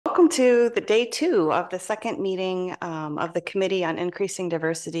Welcome to the day 2 of the second meeting of the Committee on Increasing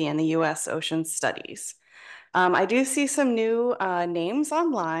Diversity in the U.S. Ocean Studies. I do see some new names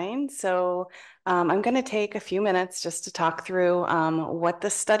online, so I'm going to take a few minutes just to talk through what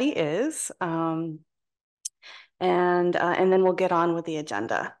this study is, and then we'll get on with the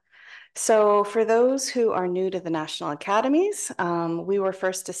agenda. So for those who are new to the National Academies, we were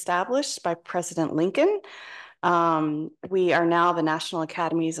first established by President Lincoln. We are now the National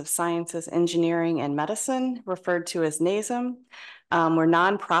Academies of Sciences, Engineering, and Medicine, referred to as NASM. We're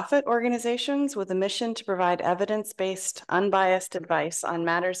nonprofit organizations with a mission to provide evidence-based, unbiased advice on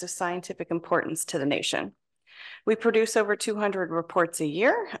matters of scientific importance to the nation. We produce over 200 reports a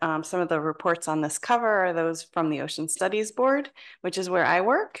year. Some of the reports on this cover are those from the Ocean Studies Board, which is where I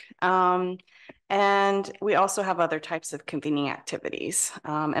work. And we also have other types of convening activities.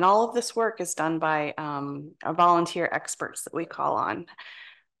 And all of this work is done by volunteer experts that we call on.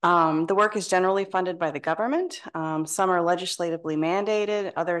 The work is generally funded by the government. Some are legislatively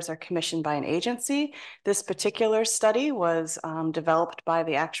mandated, others are commissioned by an agency. This particular study was developed by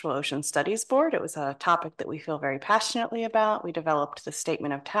the actual Ocean Studies Board. It was a topic that we feel very passionately about. We developed the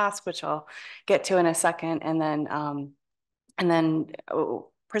statement of task, which I'll get to in a second, and then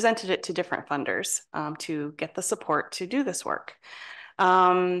presented it to different funders to get the support to do this work.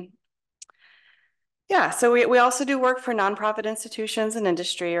 So we also do work for nonprofit institutions and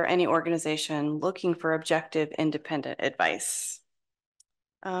industry or any organization looking for objective, independent advice.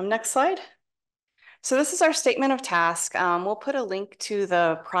 Next slide. So this is our statement of task. We'll put a link to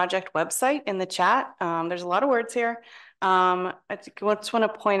the project website in the chat. There's a lot of words here. I just want to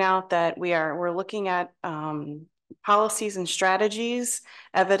point out that we're looking at policies and strategies,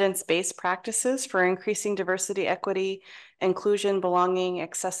 evidence-based practices for increasing diversity, equity, inclusion, belonging,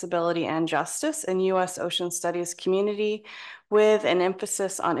 accessibility, and justice in U.S. Ocean Studies community, with an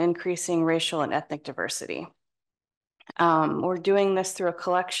emphasis on increasing racial and ethnic diversity. We're doing this through a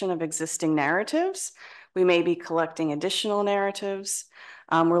collection of existing narratives. We may be collecting additional narratives.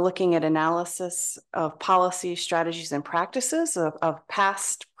 We're looking at analysis of policy, strategies, and practices of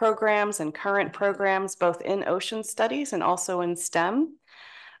past programs and current programs, both in ocean studies and also in STEM.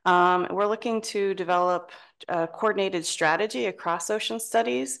 We're looking to develop a coordinated strategy across ocean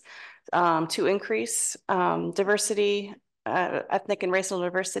studies to increase diversity, ethnic and racial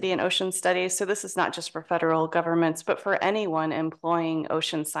diversity in ocean studies. So this is not just for federal governments, but for anyone employing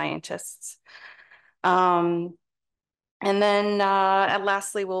ocean scientists. And then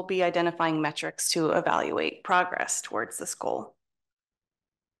lastly, we'll be identifying metrics to evaluate progress towards this goal.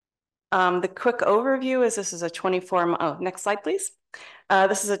 The quick overview is this is a 24-month, next slide, please.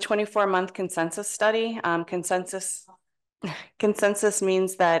 This is a 24-month consensus study. Consensus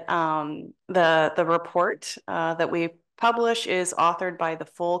means that the report that we publish is authored by the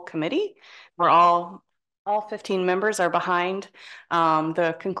full committee. We're all 15 members are behind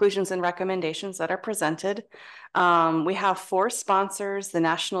the conclusions and recommendations that are presented. We have 4 sponsors: the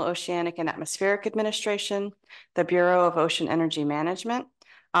National Oceanic and Atmospheric Administration, the Bureau of Ocean Energy Management,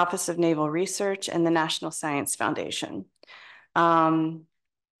 Office of Naval Research, and the National Science Foundation.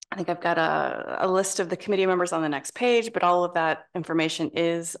 I think I've got a list of the committee members on the next page, but all of that information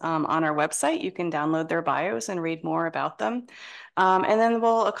is on our website. You can download their bios and read more about them. And then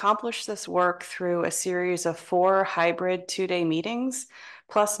we'll accomplish this work through a series of 4 hybrid 2-day meetings,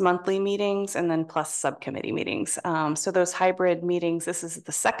 plus monthly meetings, and then plus subcommittee meetings. So those hybrid meetings, this is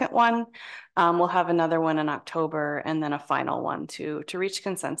the second one. We'll have another one in October, and then a final one to reach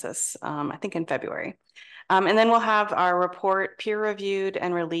consensus, I think in February. And then we'll have our report peer-reviewed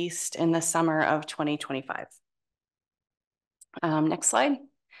and released in the summer of 2025. Next slide.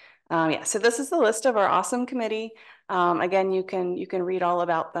 So this is the list of our awesome committee. Again, you can read all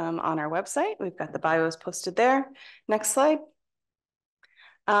about them on our website. We've got the bios posted there. Next slide.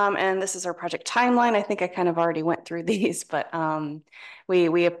 And this is our project timeline. I think I kind of already went through these, but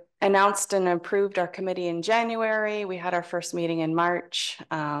we announced and approved our committee in January. We had our first meeting in March.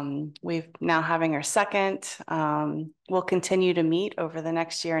 We've now having our second. We'll continue to meet over the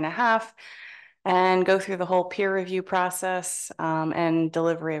next year and a half and go through the whole peer review process and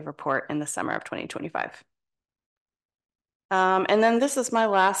delivery of report in the summer of 2025. And then this is my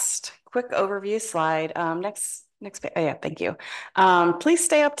last quick overview slide. Next page. Oh, yeah, thank you. Please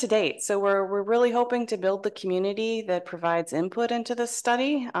stay up to date. So we're really hoping to build the community that provides input into this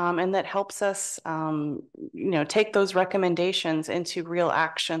study and that helps us, take those recommendations into real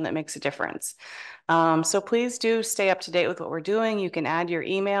action that makes a difference. So please do stay up to date with what we're doing. You can add your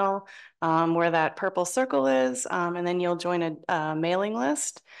email where that purple circle is, and then you'll join a mailing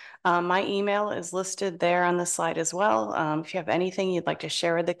list. My email is listed there on the slide as well. If you have anything you'd like to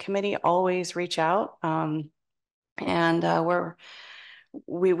share with the committee, always reach out. And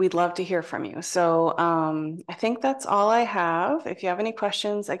we'd love to hear from you. So I think that's all I have. If you have any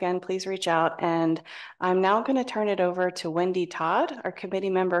questions, again, please reach out. And I'm now going to turn it over to Wendy Todd, our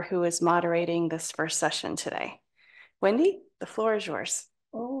committee member who is moderating this first session today. Wendy, the floor is yours.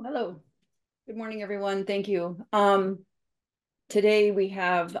 Oh, hello. Good morning, everyone. Thank you. Today we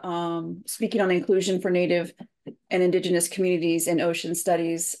have speaking on inclusion for Native and Indigenous communities in ocean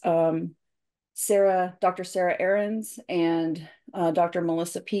studies, Dr. Sarah Ahrens and Dr.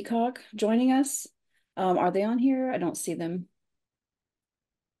 Melissa Peacock joining us. Are they on here? I don't see them.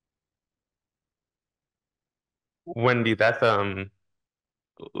 Wendy, that's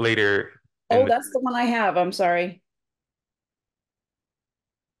later. Oh, that's the one I have. I'm sorry.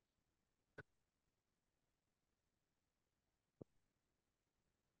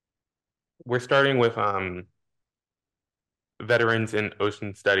 We're starting with veterans in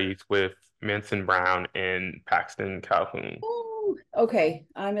ocean studies with Manson Brown and Paxton Calhoun. Oh, okay.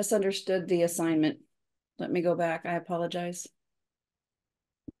 I misunderstood the assignment. Let me go back. I apologize.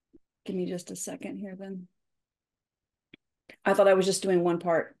 Give me just a second here then. I thought I was just doing one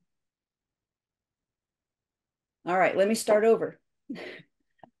part. All right, let me start over.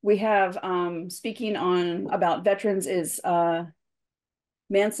 We have speaking on about veterans is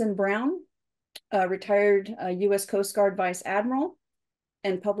Manson Brown, retired U.S. Coast Guard Vice Admiral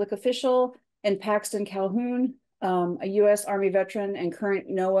and public official, and Paxton Calhoun, a U.S. Army veteran and current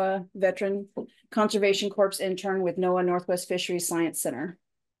NOAA veteran, Conservation Corps intern with NOAA Northwest Fisheries Science Center.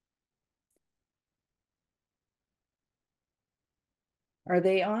 Are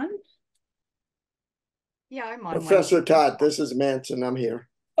they on? Yeah, I'm on. Professor Todd, this is Manson. I'm here.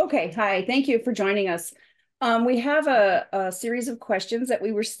 Okay, hi. Thank you for joining us. We have a series of questions that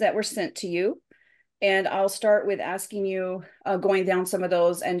were sent to you, and I'll start with asking you, going down some of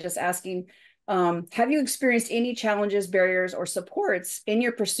those, and just asking, have you experienced any challenges, barriers, or supports in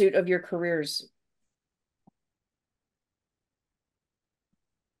your pursuit of your careers?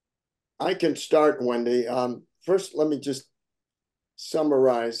 I can start, Wendy. First, let me just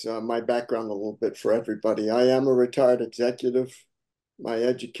summarize my background a little bit for everybody. I am a retired executive. My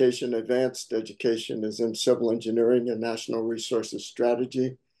education, advanced education, is in civil engineering and national resources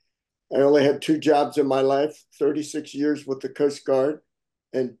strategy. I only had 2 jobs in my life, 36 years with the Coast Guard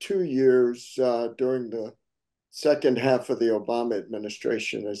and 2 years during the second half of the Obama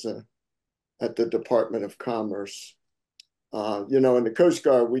administration at the Department of Commerce. You know, in the Coast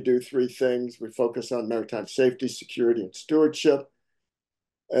Guard, we do 3 things. We focus on maritime safety, security, and stewardship.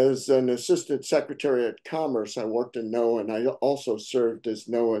 As an assistant secretary at Commerce, I worked in NOAA, and I also served as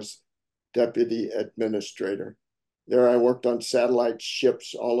NOAA's deputy administrator. There I worked on satellites,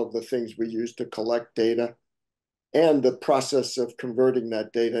 ships, all of the things we use to collect data, and the process of converting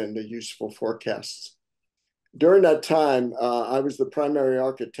that data into useful forecasts. During that time, I was the primary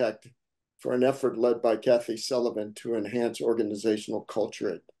architect for an effort led by Kathy Sullivan to enhance organizational culture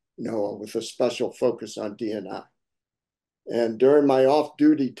at NOAA with a special focus on D&I. And during my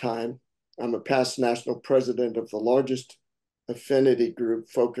off-duty time, I'm a past national president of the largest affinity group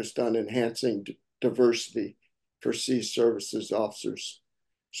focused on enhancing diversity for sea services officers.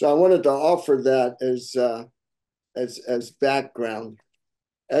 So I wanted to offer that as background.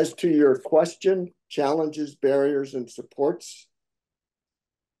 As to your question, challenges, barriers, and supports,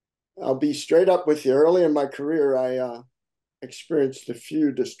 I'll be straight up with you. Early in my career, I experienced a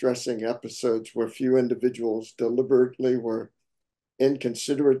few distressing episodes where few individuals deliberately were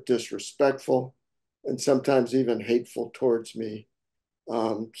inconsiderate, disrespectful, and sometimes even hateful towards me.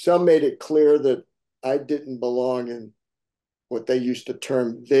 Some made it clear that I didn't belong in what they used to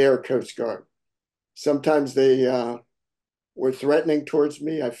term their Coast Guard. Sometimes they were threatening towards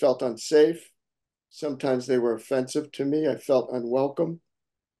me. I felt unsafe. Sometimes they were offensive to me. I felt unwelcome.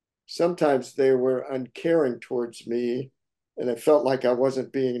 Sometimes they were uncaring towards me, and I felt like I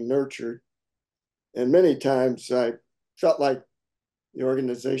wasn't being nurtured. And many times I felt like the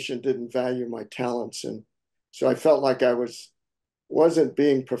organization didn't value my talents. And so I felt like I wasn't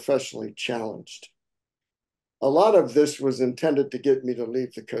being professionally challenged. A lot of this was intended to get me to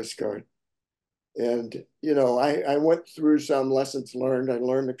leave the Coast Guard. And, you know, I went through some lessons learned. I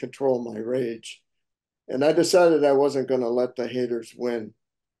learned to control my rage. And I decided I wasn't going to let the haters win.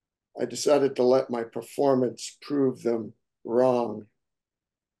 I decided to let my performance prove them wrong.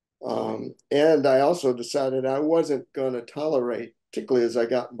 And I also decided I wasn't going to tolerate, particularly as I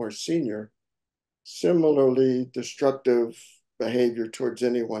got more senior, similarly destructive behavior towards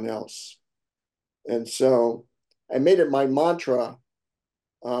anyone else. And so I made it my mantra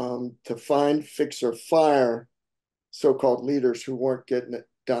to find, fix, or fire so-called leaders who weren't getting it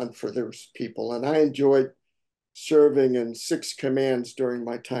done for those people. And I enjoyed serving in 6 commands during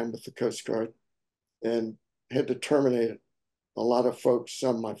my time with the Coast Guard and had to terminate a lot of folks,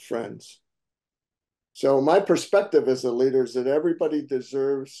 some of my friends. So my perspective as a leader is that everybody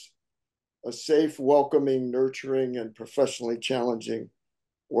deserves a safe, welcoming, nurturing, and professionally challenging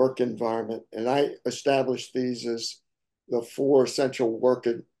work environment. And I established these as the 4 essential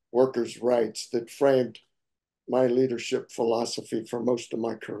workers' rights that framed my leadership philosophy for most of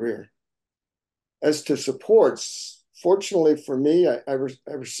my career. As to supports, fortunately for me, I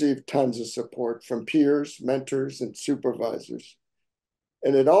received tons of support from peers, mentors, and supervisors.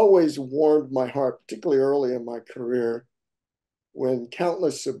 And it always warmed my heart, particularly early in my career, when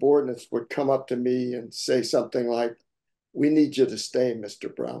countless subordinates would come up to me and say something like, "We need you to stay,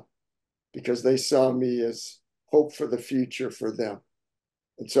 Mr. Brown," because they saw me as hope for the future for them.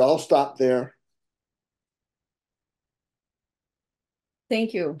 And so I'll stop there.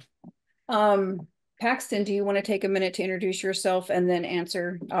 Thank you. Paxton, do you want to take a minute to introduce yourself and then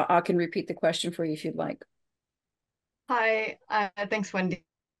answer? I can repeat the question for you if you'd like. Hi, thanks, Wendy.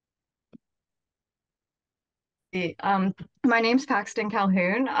 My name's Paxton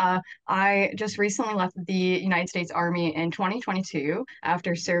Calhoun. I just recently left the United States Army in 2022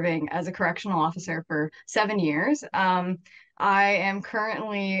 after serving as a correctional officer for 7 years. I am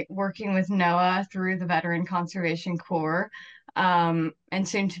currently working with NOAA through the Veteran Conservation Corps, and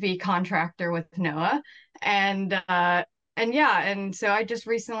soon to be contractor with NOAA. And so I just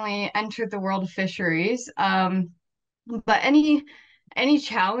recently entered the world of fisheries. But any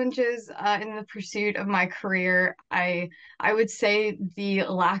challenges in the pursuit of my career, I would say the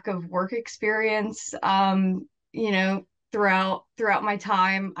lack of work experience, throughout my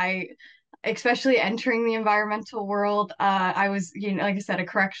time. I especially entering the environmental world, I was, like I said, a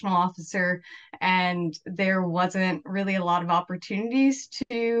correctional officer, and there wasn't really a lot of opportunities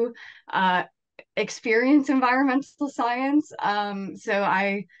to experience environmental science. So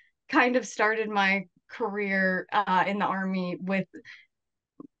I kind of started my career in the Army with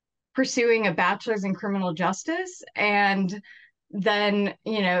pursuing a bachelor's in criminal justice. And then,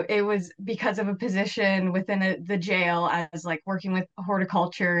 it was because of a position within the jail as like working with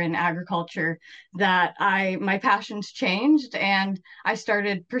horticulture and agriculture that my passions changed, and I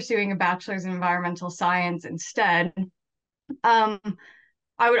started pursuing a bachelor's in environmental science instead. Um,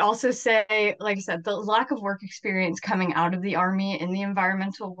 I would also say, like I said, the lack of work experience coming out of the Army in the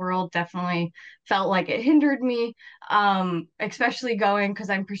environmental world definitely felt like it hindered me, especially going because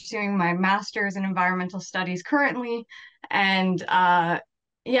I'm pursuing my master's in environmental studies currently. And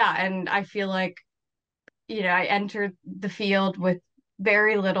yeah, and I feel like, I entered the field with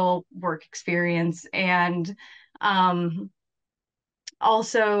very little work experience, and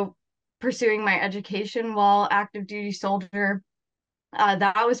also pursuing my education while active duty soldier.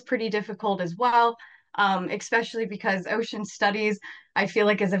 That was pretty difficult as well, especially because ocean studies, I feel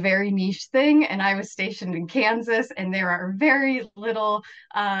like, is a very niche thing. And I was stationed in Kansas, and there are very little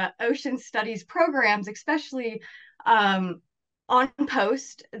ocean studies programs, especially on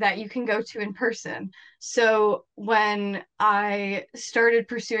post, that you can go to in person. So when I started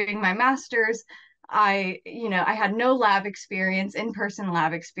pursuing my master's, I had no lab experience, in-person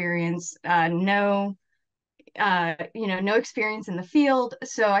lab experience, no experience in the field.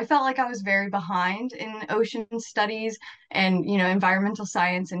 So I felt like I was very behind in ocean studies and, environmental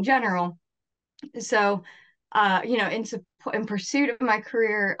science in general. So, in pursuit of my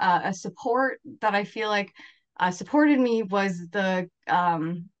career, a support that I feel like supported me was the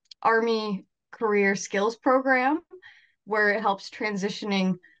Army Career Skills Program, where it helps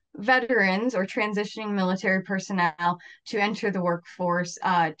transitioning veterans or transitioning military personnel to enter the workforce,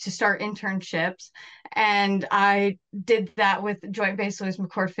 to start internships. And I did that with Joint Base Lewis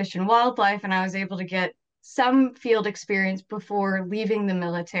McChord Fish and Wildlife, and I was able to get some field experience before leaving the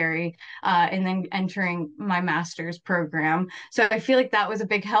military, and then entering my master's program. So I feel like that was a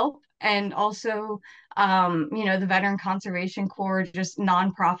big help. And also, the Veteran Conservation Corps, just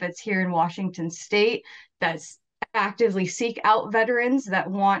nonprofits here in Washington State that's actively seek out veterans that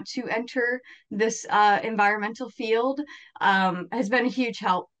want to enter this environmental field, has been a huge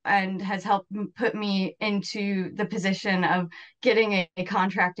help and has helped put me into the position of getting a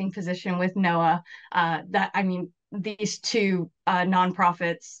contracting position with NOAA. These two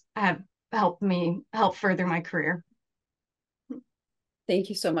nonprofits have help further my career. Thank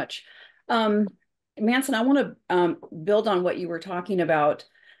you so much. Manson, I want to build on what you were talking about,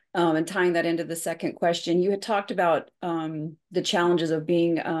 and tying that into the second question. You had talked about the challenges of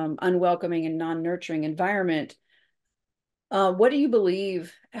being unwelcoming and non-nurturing environment. What do you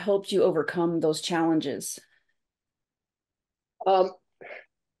believe helped you overcome those challenges? Um,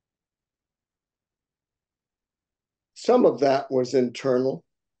 some of that was internal.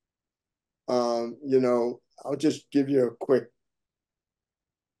 I'll just give you a quick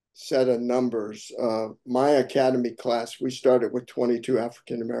set of numbers. My academy class, we started with 22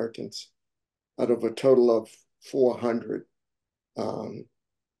 African Americans out of a total of 400.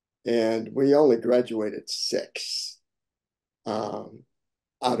 And we only graduated 6 out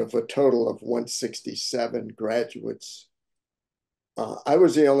of a total of 167 graduates. I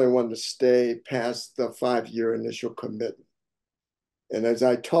was the only one to stay past the 5-year initial commitment. And as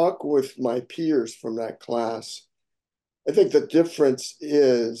I talk with my peers from that class, I think the difference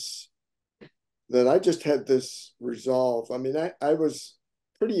is that I just had this resolve. I mean, I was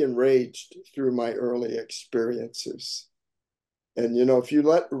pretty enraged through my early experiences. And, if you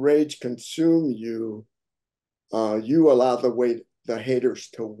let rage consume you, you allow the haters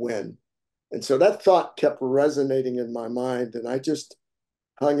to win. And so that thought kept resonating in my mind. And I just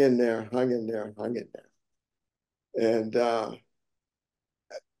hung in there, hung in there, hung in there. And,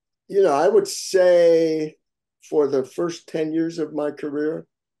 I would say for the first 10 years of my career,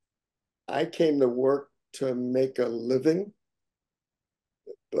 I came to work to make a living.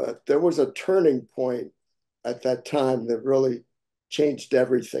 But there was a turning point at that time that really changed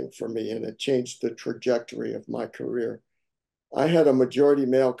everything for me, and it changed the trajectory of my career. I had a majority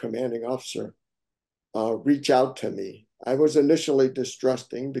male commanding officer reach out to me. I was initially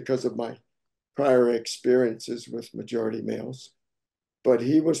distrusting because of my prior experiences with majority males, but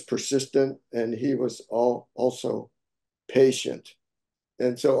he was persistent and he was also patient.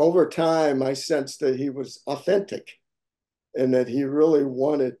 And so over time, I sensed that he was authentic and that he really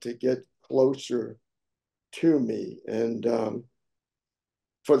wanted to get closer to me. And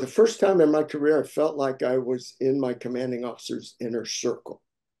for the first time in my career, I felt like I was in my commanding officer's inner circle.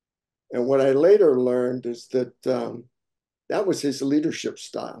 And what I later learned is that that was his leadership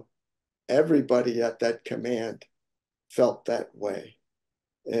style. Everybody at that command felt that way.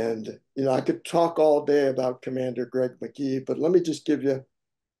 And, I could talk all day about Commander Greg McGee, but let me just give you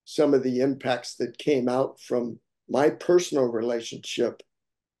some of the impacts that came out from my personal relationship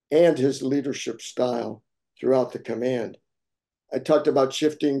and his leadership style throughout the command. I talked about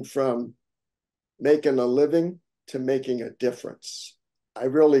shifting from making a living to making a difference. I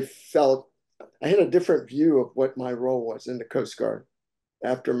really felt I had a different view of what my role was in the Coast Guard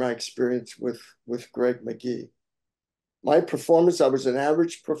after my experience with Greg McGee. My performance, I was an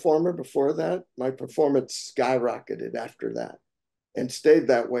average performer before that. My performance skyrocketed after that and stayed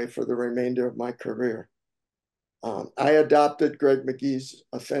that way for the remainder of my career. I adopted Greg McGee's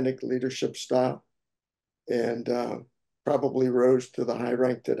authentic leadership style and probably rose to the high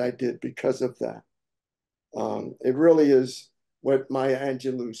rank that I did because of that. It really is what Maya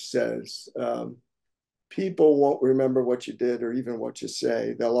Angelou says. People won't remember what you did or even what you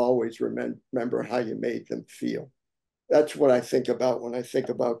say. They'll always remember how you made them feel. That's what I think about when I think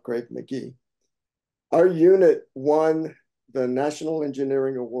about Greg McGee. Our unit won the National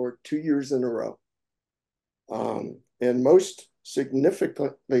Engineering Award 2 years in a row. And most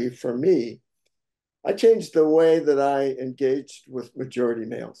significantly for me, I changed the way that I engaged with majority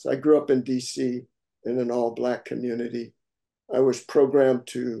males. I grew up in DC in an all-Black community. I was programmed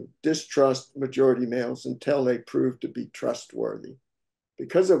to distrust majority males until they proved to be trustworthy.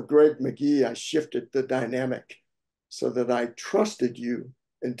 Because of Greg McGee, I shifted the dynamic so that I trusted you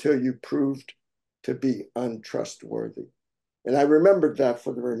until you proved to be untrustworthy. And I remembered that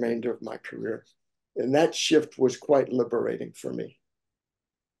for the remainder of my career. And that shift was quite liberating for me.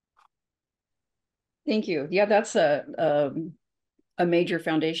 Thank you. Yeah, that's a major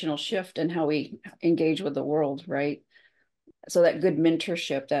foundational shift in how we engage with the world, right? So that good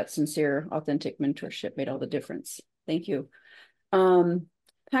mentorship, that sincere, authentic mentorship made all the difference. Thank you.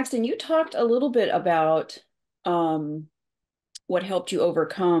 Paxton, you talked a little bit about what helped you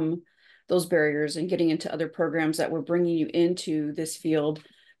overcome those barriers and getting into other programs that were bringing you into this field.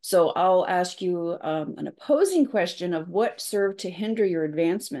 So I'll ask you an opposing question of what served to hinder your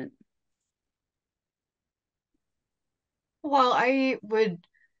advancement. Well, I would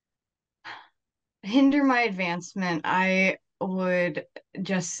hinder my advancement. I would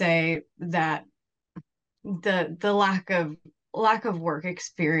just say that the lack of work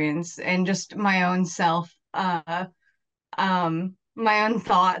experience and just my own self my own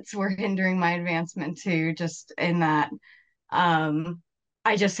thoughts were hindering my advancement too, just in that um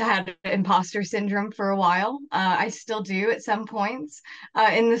I just had imposter syndrome for a while. I still do at some points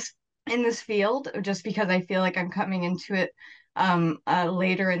in this field, just because I feel like I'm coming into it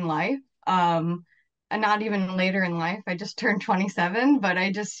later in life. not even later in life. I just turned 27, but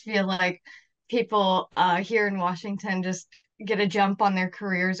I just feel like people here in Washington just get a jump on their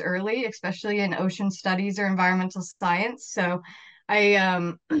careers early, especially in ocean studies or environmental science. So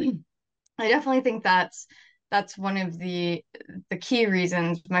I I definitely think that's one of the key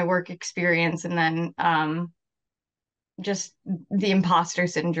reasons, my work experience, and then just the imposter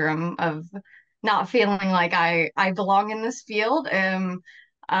syndrome of not feeling like I belong in this field.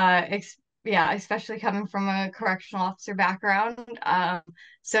 Ex Yeah, especially coming from a correctional officer background.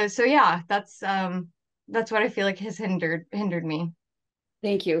 So yeah, that's what I feel like has hindered me.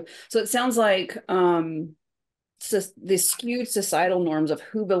 Thank you. So it sounds like the skewed societal norms of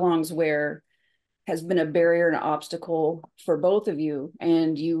who belongs where has been a barrier and an obstacle for both of you,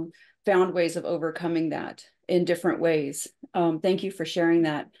 and you found ways of overcoming that in different ways. Thank you for sharing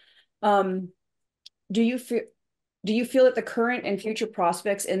that. Um, do you feel that the current and future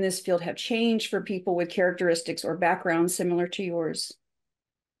prospects in this field have changed for people with characteristics or backgrounds similar to yours?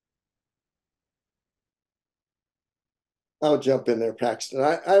 I'll jump in there, Paxton.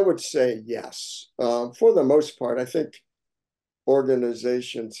 I would say yes. For the most part, I think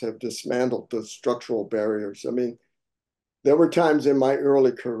organizations have dismantled the structural barriers. I mean, there were times in my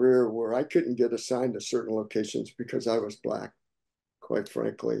early career where I couldn't get assigned to certain locations because I was Black, quite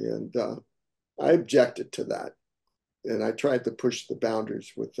frankly. And I objected to that. And I tried to push the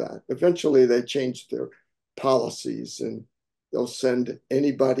boundaries with that. Eventually, they changed their policies and they'll send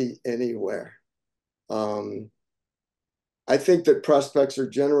anybody anywhere. I think that prospects are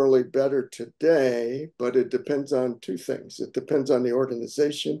generally better today, but it depends on two things. It depends on the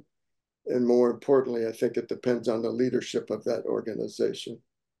organization. And more importantly, I think it depends on the leadership of that organization.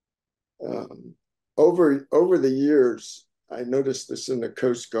 Over the years, I noticed this in the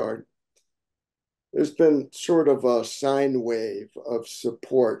Coast Guard. There's been sort of a sine wave of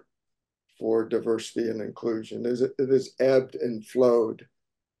support for diversity and inclusion. It has ebbed and flowed.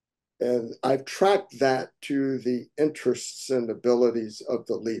 And I've tracked that to the interests and abilities of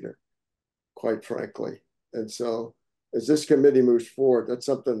the leader, quite frankly. And so as this committee moves forward, that's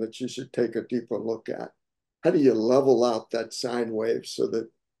something that you should take a deeper look at. How do you level out that sine wave so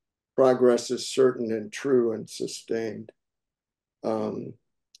that progress is certain and true and sustained?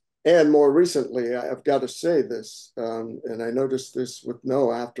 And more recently, I've got to say this, and I noticed this with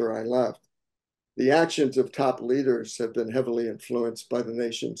Noah after I left, the actions of top leaders have been heavily influenced by the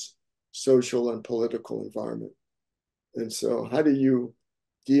nation's social and political environment. And so how do you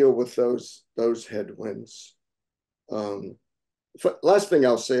deal with those headwinds? Last thing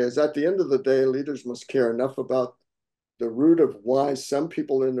I'll say is at the end of the day, leaders must care enough about the root of why some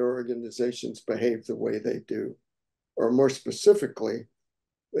people in their organizations behave the way they do. Or more specifically,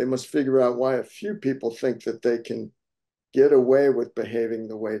 they must figure out why a few people think that they can get away with behaving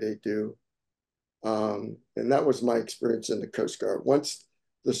the way they do. And that was my experience in the Coast Guard. Once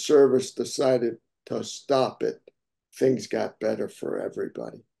the service decided to stop it, things got better for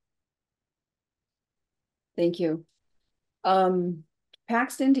everybody. Thank you.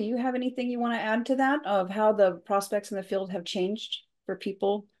 Paxton, do you have anything you want to add to that of how the prospects in the field have changed for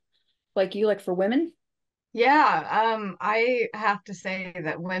people like you, like for women? Yeah, I have to say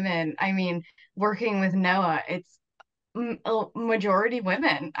that women, I mean, working with Noah, it's a majority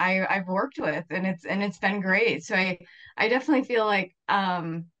women I've worked with, and it's been great. So I definitely feel like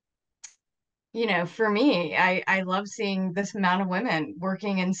for me, I love seeing this amount of women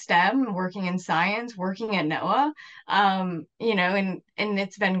working in STEM, working in science, working at NOAA. And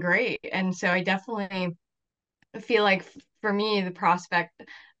it's been great. And so I definitely feel like for me, the prospect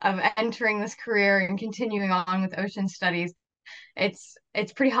of entering this career and continuing on with ocean studies, it's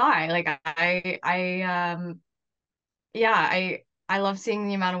pretty high. Like yeah, I love seeing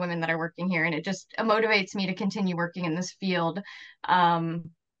the amount of women that are working here, and it just motivates me to continue working in this field.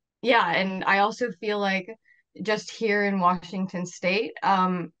 Yeah, and I also feel like just here in Washington State,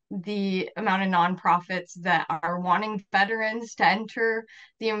 the amount of nonprofits that are wanting veterans to enter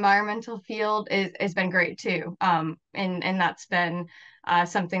the environmental field has been great too. And that's been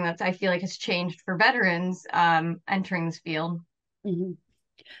something that I feel like has changed for veterans entering this field. Mm-hmm.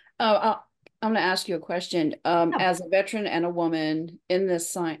 I'm going to ask you a question. Yeah. As a veteran and a woman in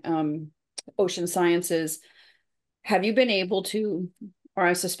this ocean sciences, have you been able to, or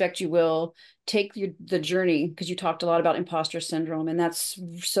I suspect you will, take the journey, because you talked a lot about imposter syndrome, and that's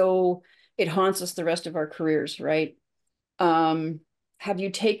so, it haunts us the rest of our careers, right? Have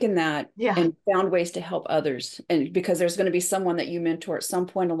you taken that Yeah. and found ways to help others? And because there's going to be someone that you mentor at some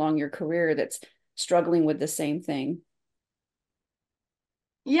point along your career that's struggling with the same thing.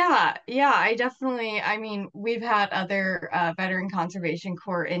 Yeah, I mean, we've had other Veteran Conservation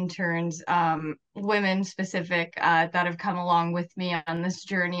Corps interns, women specific, that have come along with me on this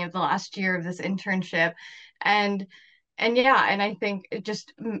journey of the last year of this internship. And and I think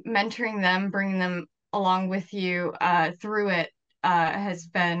just mentoring them, bringing them along with you through it has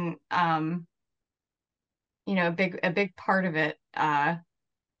been a big part of it.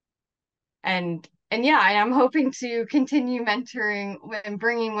 And yeah, I'm hoping to continue mentoring and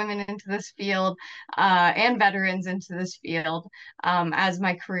bringing women into this field and veterans into this field as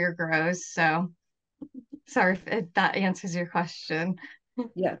my career grows. So sorry if that answers your question.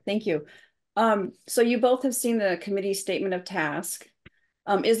 Yeah, thank you. So you both have seen the committee statement of task.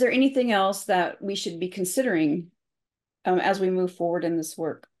 Is there anything else that we should be considering as we move forward in this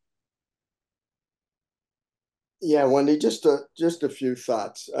work? Yeah, Wendy, just a few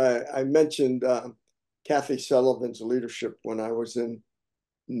thoughts. I mentioned Kathy Sullivan's leadership when I was in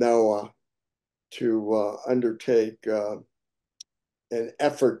NOAA to undertake an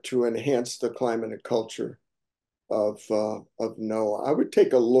effort to enhance the climate and culture of NOAA. I would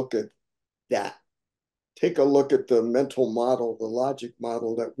take a look at that. Take a look at the mental model, the logic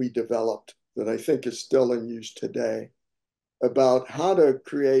model that we developed that I think is still in use today about how to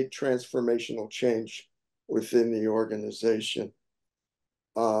create transformational change within the organization.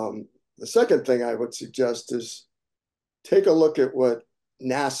 The second thing I would suggest is take a look at what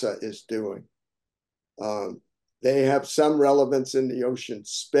NASA is doing. They have some relevance in the ocean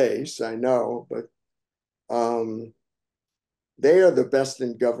space, I know, but they are the best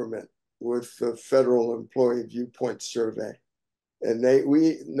in government with the Federal Employee Viewpoint Survey. And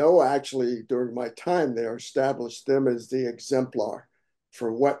we know actually during my time there established them as the exemplar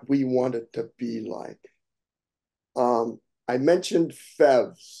for what we want it to be like. I mentioned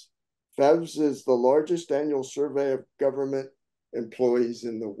FEVS. FEVS is the largest annual survey of government employees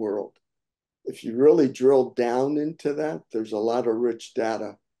in the world. If you really drill down into that, there's a lot of rich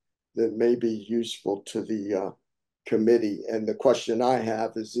data that may be useful to the committee. And the question I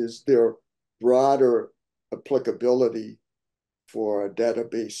have is there broader applicability for a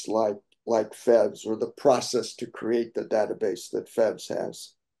database like FEVS or the process to create the database that FEVS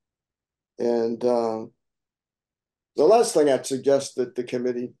has? And the last thing I'd suggest that the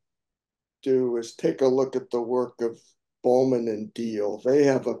committee do is take a look at the work of Bowman and Deal. They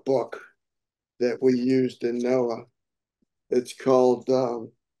have a book that we used in NOAA. It's called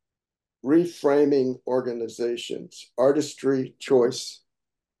Reframing Organizations, Artistry, Choice,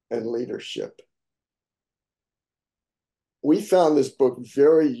 and Leadership. We found this book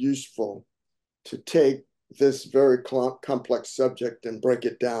very useful to take this very complex subject and break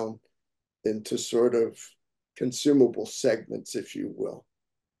it down into sort of consumable segments, if you will,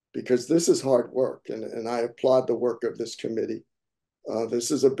 because this is hard work, and I applaud the work of this committee. This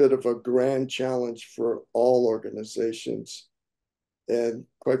is a bit of a grand challenge for all organizations. And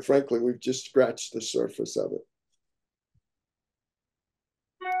quite frankly, we've just scratched the surface of it.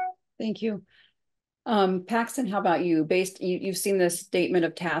 Thank you. Paxton, how about you? You've seen this statement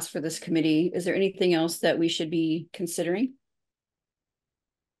of task for this committee. Is there anything else that we should be considering?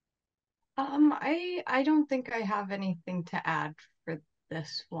 I don't think I have anything to add for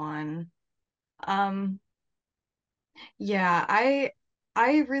this one. Um, yeah, I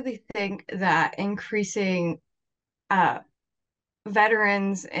really think that increasing uh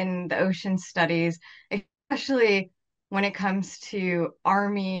veterans in the ocean studies, especially when it comes to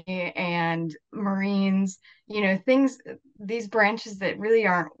Army and Marines, things, these branches that really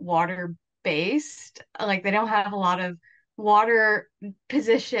aren't water based, like they don't have a lot of water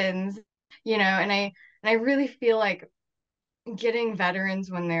positions, and I really feel like getting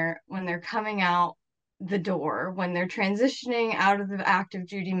veterans when they're coming out the door, when they're transitioning out of the active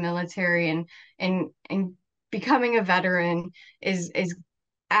duty military and becoming a veteran is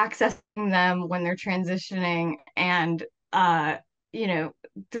accessing them when they're transitioning and you know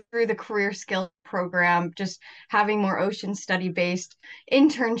through the career skill program, just having more ocean study based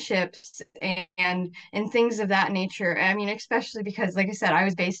internships and things of that nature. I mean, especially because like I said, I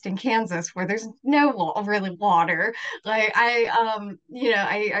was based in Kansas where there's no really water. Like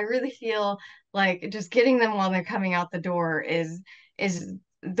I really feel like just getting them while they're coming out the door is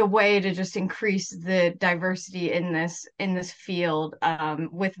the way to just increase the diversity in this field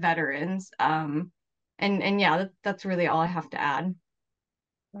with veterans. And yeah, that's really all I have to add.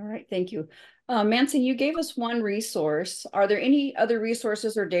 All right, thank you. Manson, you gave us one resource. Are there any other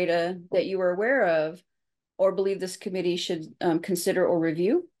resources or data that you are aware of or believe this committee should consider or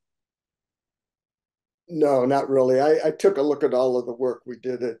review? No, not really. I took a look at all of the work we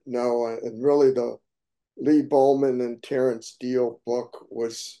did at NOAA, and really Lee Bowman and Terrence Deal book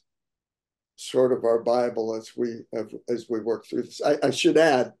was sort of our Bible as we work through this. I should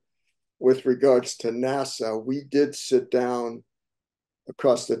add, with regards to NASA, we did sit down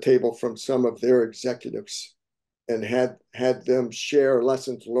across the table from some of their executives and had them share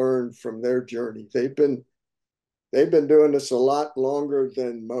lessons learned from their journey. They've been doing this a lot longer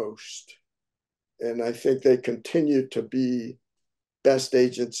than most, and I think they continue to be best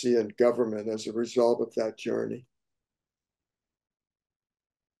agency in government as a result of that journey.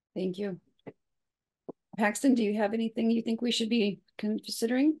 Thank you. Paxton, do you have anything you think we should be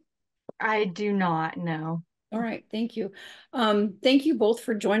considering? I do not know. All right, thank you. Thank you both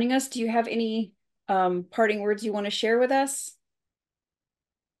for joining us. Do you have any parting words you want to share with us?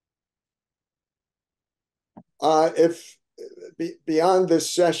 If beyond this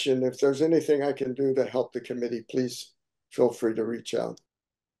session, if there's anything I can do to help the committee, please feel free to reach out.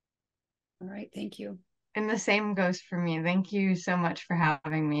 All right, thank you. And the same goes for me. Thank you so much for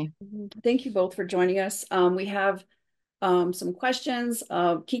having me. Thank you both for joining us. We have some questions.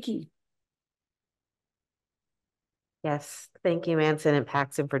 Kiki. Yes, thank you, Manson and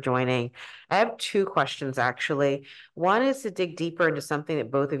Paxton, for joining. I have two questions, actually. One is to dig deeper into something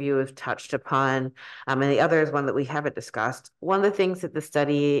that both of you have touched upon, and the other is one that we haven't discussed. One of the things that the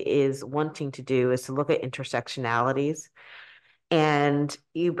study is wanting to do is to look at intersectionalities. And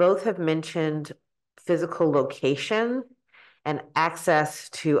you both have mentioned physical location and access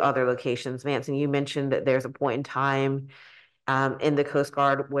to other locations. Manson, you mentioned that there's a point in time in the Coast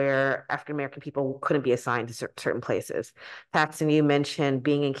Guard where African American people couldn't be assigned to certain places. Paxton, you mentioned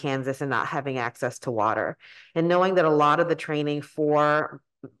being in Kansas and not having access to water, and knowing that a lot of the training for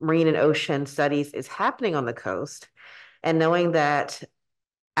marine and ocean studies is happening on the coast, and knowing that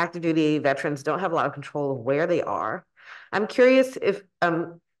active duty veterans don't have a lot of control of where they are. I'm curious if,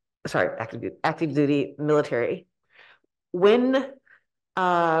 sorry, active duty military, when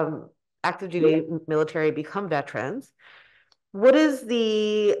active duty military become veterans, what is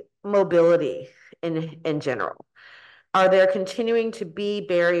the mobility in general? Are there continuing to be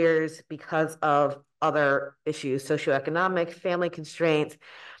barriers because of other issues, socioeconomic, family constraints?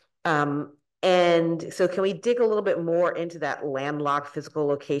 And so can we dig a little bit more into that landlocked physical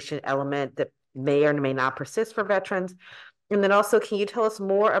location element that may or may not persist for veterans? And then also, can you tell us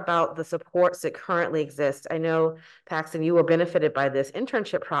more about the supports that currently exist? I know, Paxton, you were benefited by this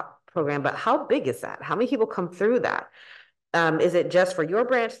internship program, but how big is that? How many people come through that? Is it just for your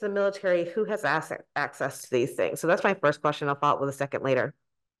branch of the military? Who has access to these things? So that's my first question. I'll follow up with a second later.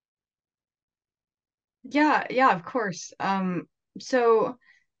 Yeah, of course. So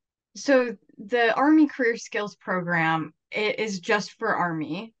so the Army Career Skills Program, it is just for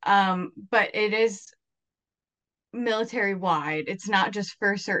Army, but it is military wide. It's not just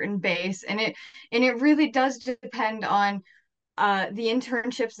for a certain base, and it really does depend on the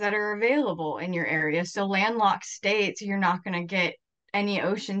internships that are available in your area. So landlocked states, you're not going to get any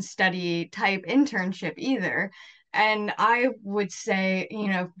ocean study type internship either. And I would say,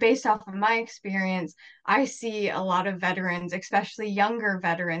 based off of my experience, I see a lot of veterans, especially younger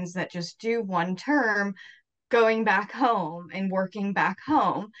veterans, that just do one term going back home and working back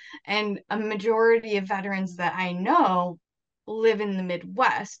home. And a majority of veterans that I know live in the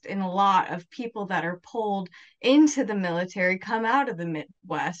Midwest, and a lot of people that are pulled into the military come out of the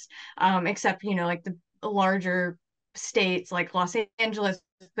Midwest, except, like the larger states like Los Angeles,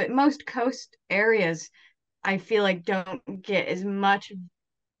 but most coast areas, I feel like don't get as much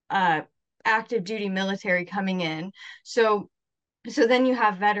uh, active duty military coming in. So then you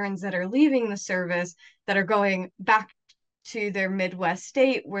have veterans that are leaving the service that are going back to their Midwest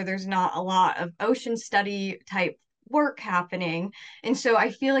state where there's not a lot of ocean study type work happening. And so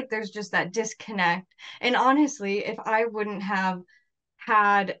I feel like there's just that disconnect. And honestly, if I wouldn't have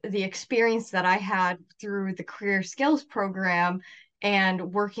had the experience that I had through the career skills program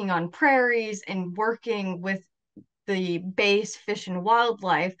and working on prairies and working with the base fish and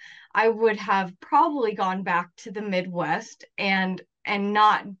wildlife, I would have probably gone back to the Midwest and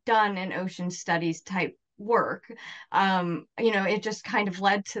not done an ocean studies type work. It just kind of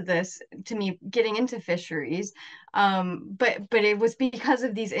led to me getting into fisheries. But it was because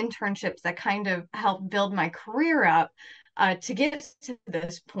of these internships that kind of helped build my career up. To get to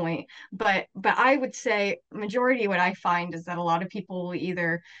this point, but I would say majority of what I find is that a lot of people will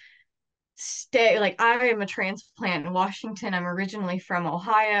either stay, like, I am a transplant in Washington. I'm originally from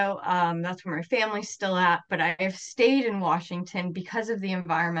Ohio. That's where my family's still at, but I've stayed in Washington because of the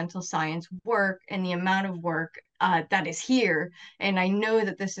environmental science work and the amount of work that is here. And I know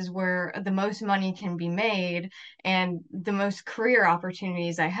that this is where the most money can be made and the most career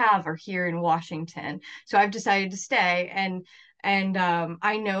opportunities I have are here in Washington. So I've decided to stay. And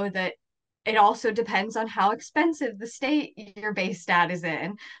I know that it also depends on how expensive the state you're based at is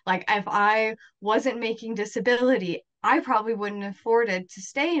in. Like if I wasn't making disability, I probably wouldn't have afforded to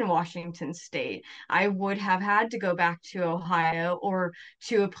stay in Washington State. I would have had to go back to Ohio or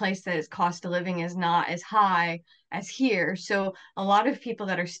to a place that its cost of living is not as high as here. So a lot of people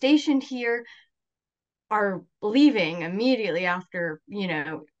that are stationed here are leaving immediately after,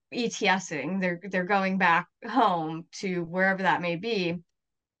 ETSing. They're going back home to wherever that may be.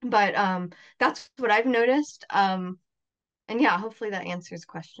 But that's what I've noticed. And yeah, hopefully that answers the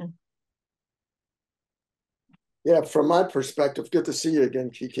question. Yeah, from my perspective, good to see you again,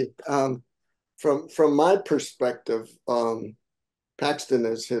 Kiki. From my perspective, Paxton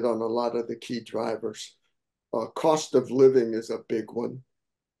has hit on a lot of the key drivers. Cost of living is a big one.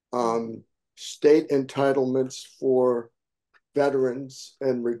 State entitlements for veterans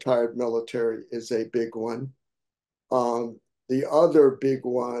and retired military is a big one. The other big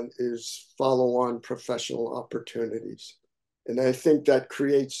one is follow-on professional opportunities. And I think that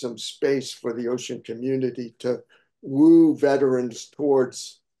creates some space for the ocean community to woo veterans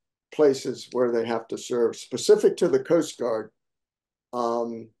towards places where they have to serve. Specific to the Coast Guard,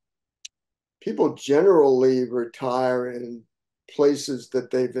 people generally retire in places that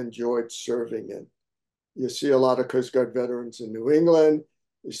they've enjoyed serving in. You see a lot of Coast Guard veterans in New England.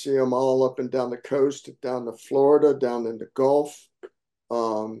 You see them all up and down the coast, down to Florida, down in the Gulf,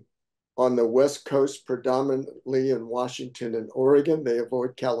 on the West Coast, predominantly in Washington and Oregon. They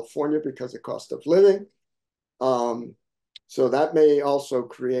avoid California because of cost of living. So that may also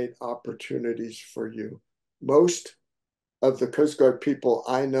create opportunities for you. Most of the Coast Guard people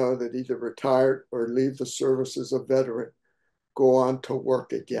I know that either retired or leave the service as a veteran go on to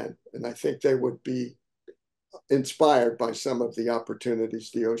work again. And I think they would be inspired by some of the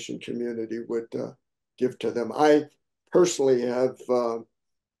opportunities the ocean community would give to them. I personally have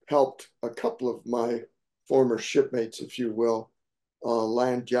helped a couple of my former shipmates, if you will,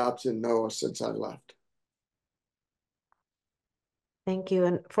 land jobs in NOAA since I left. Thank you.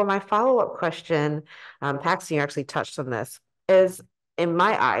 And for my follow-up question, Paxton, you actually touched on this, is in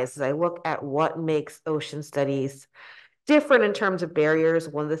my eyes, as I look at what makes ocean studies different in terms of barriers,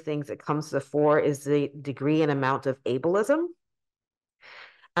 one of the things that comes to the fore is the degree and amount of ableism.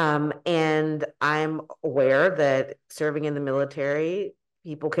 And I'm aware that serving in the military,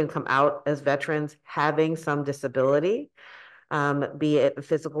 people can come out as veterans having some disability, be it a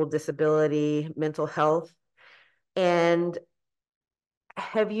physical disability, mental health. And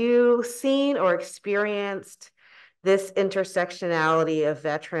have you seen or experienced this intersectionality of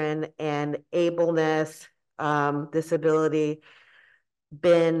veteran and ableness, disability,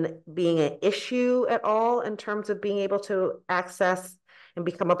 being an issue at all in terms of being able to access and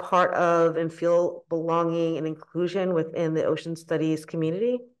become a part of and feel belonging and inclusion within the ocean studies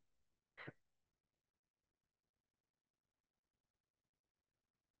community?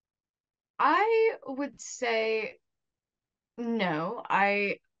 I would say no.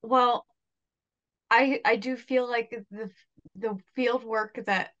 I do feel like the field work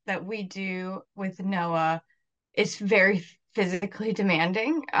that we do with NOAA is very physically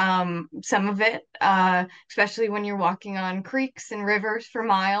demanding. Some of it, especially when you're walking on creeks and rivers for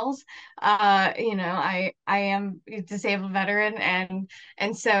miles. I am a disabled veteran,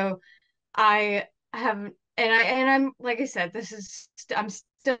 and so I have, I'm like I said, I'm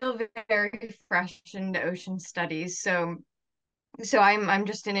still very fresh into ocean studies, so I'm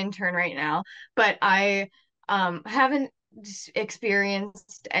just an intern right now, but I haven't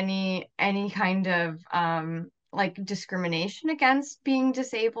experienced any kind of like discrimination against being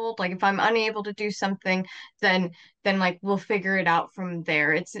disabled. Like if I'm unable to do something, then like we'll figure it out from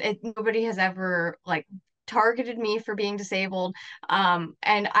there. Nobody has ever like targeted me for being disabled. And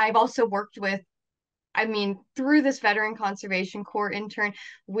I've also worked with, I mean, through this Veteran Conservation Corps intern,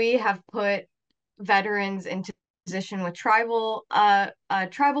 we have put veterans into position with tribal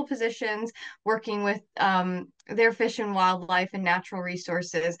positions, working with their fish and wildlife and natural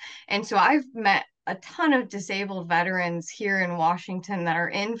resources. And so I've met a ton of disabled veterans here in Washington that are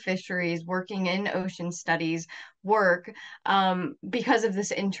in fisheries, working in ocean studies work, because of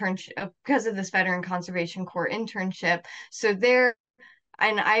this internship, because of this Veteran Conservation Corps internship. So there,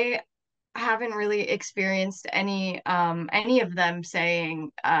 and I haven't really experienced any of them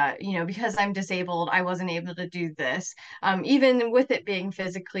saying, because I'm disabled, I wasn't able to do this. Even with it being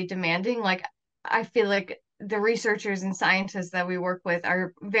physically demanding, like I feel like the researchers and scientists that we work with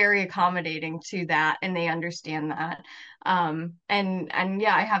are very accommodating to that, and they understand that. And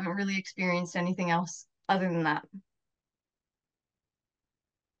yeah, I haven't really experienced anything else other than that.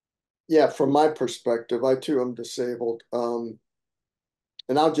 Yeah, from my perspective, I too am disabled. And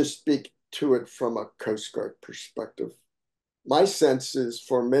I'll just speak to it from a Coast Guard perspective. My sense is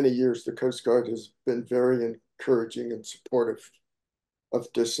for many years, the Coast Guard has been very encouraging and supportive of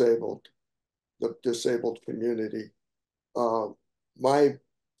the disabled community. My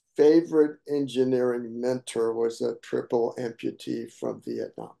favorite engineering mentor was a triple amputee from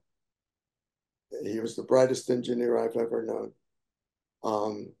Vietnam. He was the brightest engineer I've ever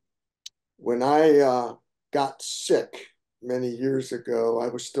known. When I got sick many years ago, I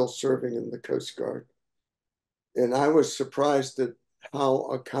was still serving in the Coast Guard. And I was surprised at how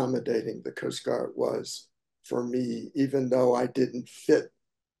accommodating the Coast Guard was for me, even though I didn't fit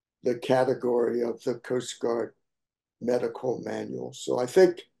the category of the Coast Guard medical manual. So I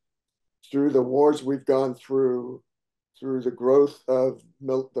think through the wars we've gone through the growth of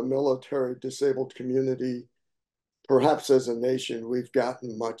the military disabled community, perhaps as a nation, we've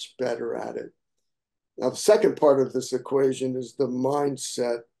gotten much better at it. Now, the second part of this equation is the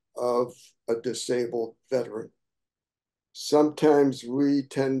mindset of a disabled veteran. Sometimes we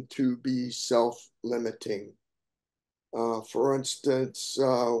tend to be self-limiting. For instance,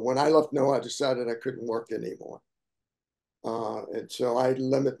 when I left NOAA, I decided I couldn't work anymore. And so I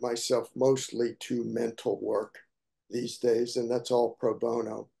limit myself mostly to mental work these days, and that's all pro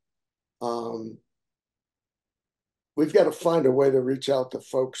bono. We've got to find a way to reach out to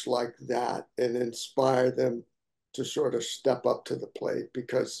folks like that and inspire them to sort of step up to the plate,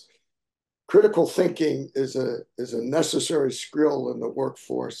 because critical thinking is a necessary skill in the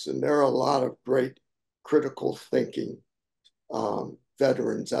workforce, and there are a lot of great critical thinking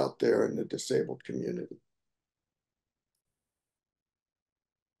veterans out there in the disabled community.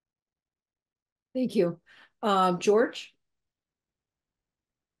 Thank you. George?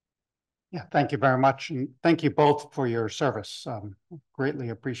 Yeah, thank you very much. And thank you both for your service. Greatly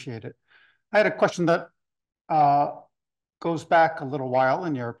appreciate it. I had a question that goes back a little while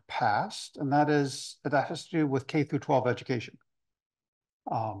in your past, and that has to do with K through 12 education.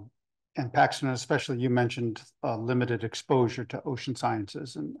 And Paxton, especially, you mentioned limited exposure to ocean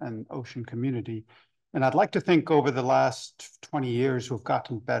sciences and ocean community. And I'd like to think over the last 20 years we've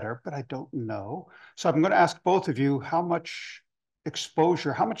gotten better, but I don't know. So I'm going to ask both of you, how much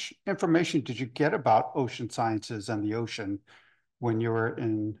exposure, how much information did you get about ocean sciences and the ocean when you were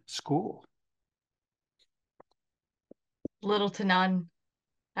in school? Little to none.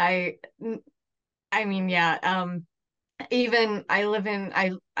 I I mean, yeah, even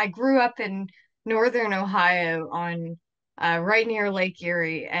I grew up in northern Ohio on right near Lake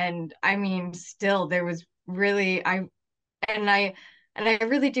Erie, and I mean still there was really and I I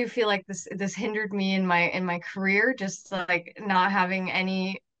really do feel like this hindered me in my career, just like not having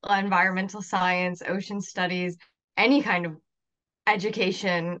any environmental science, ocean studies, any kind of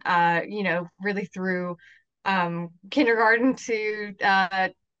education, really through kindergarten to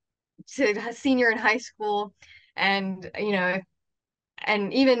senior in high school. And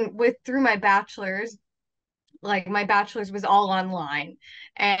and even with through my bachelor's, like my bachelor's was all online,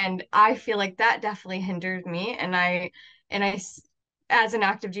 and I feel like that definitely hindered me. And I as an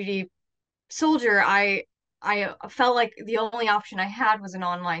active duty soldier, I felt like the only option I had was an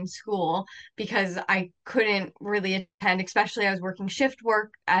online school, because I couldn't really attend, especially I was working shift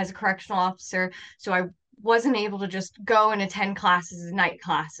work as a correctional officer, so I wasn't able to just go and attend classes, night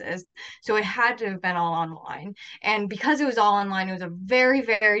classes. So it had to have been all online. And because it was all online, it was a very,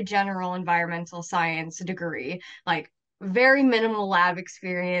 very general environmental science degree, like very minimal lab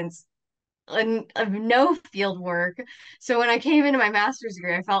experience and of no field work. So when I came into my master's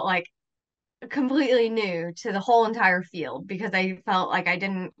degree, I felt like completely new to the whole entire field, because I felt like I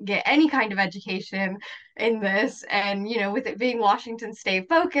didn't get any kind of education in this. And, with it being Washington State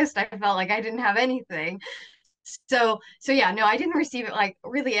focused, I felt like I didn't have anything. So yeah, no, I didn't receive it like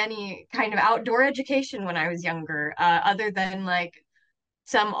really any kind of outdoor education when I was younger, other than like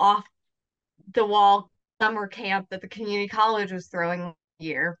some off the wall summer camp that the community college was throwing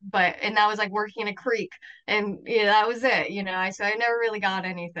year. And that was like working in a creek, and that was it. So I never really got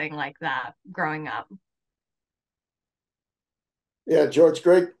anything like that growing up. Yeah, George,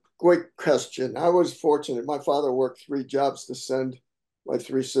 great question. I was fortunate. My father worked 3 jobs to send my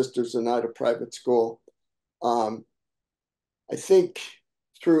 3 sisters and I to private school. I think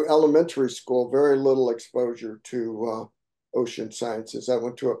through elementary school, very little exposure to ocean sciences. I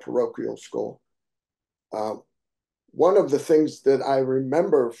went to a parochial school. One of the things that I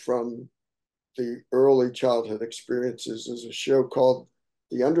remember from the early childhood experiences is a show called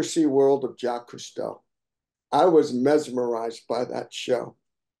The Undersea World of Jacques Cousteau. I was mesmerized by that show.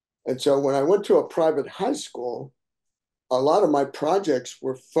 And so when I went to a private high school, a lot of my projects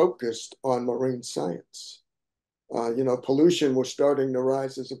were focused on marine science. Pollution was starting to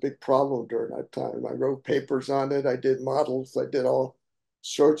rise as a big problem during that time. I wrote papers on it. I did models. I did all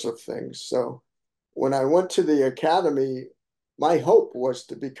sorts of things. So when I went to the academy, my hope was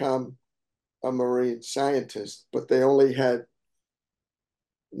to become a marine scientist, but they only had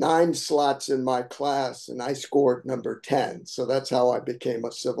 9 slots in my class and I scored number 10. So that's how I became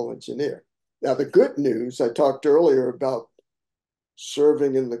a civil engineer. Now, the good news, I talked earlier about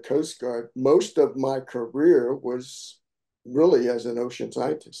serving in the Coast Guard. Most of my career was really as an ocean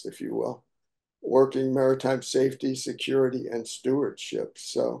scientist, if you will, working maritime safety, security, and stewardship.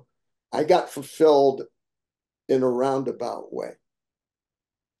 So I got fulfilled in a roundabout way.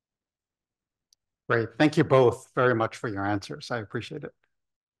 Great. Thank you both very much for your answers. I appreciate it.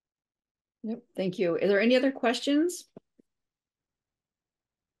 Yep, thank you. Are there any other questions?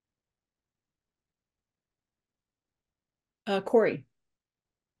 Corey.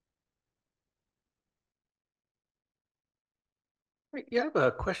 Yeah, I have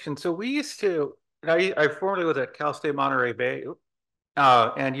a question. So we used to, I formerly was at Cal State Monterey Bay,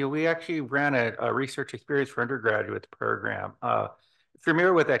 and we actually ran a research experience for undergraduates program.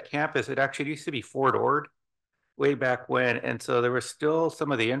 Familiar with that campus, it actually used to be four-doored way back when, and so there was still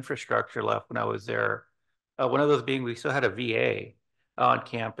some of the infrastructure left when I was there. One of those being we still had a VA on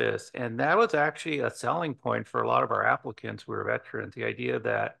campus, and that was actually a selling point for a lot of our applicants who were veterans. The idea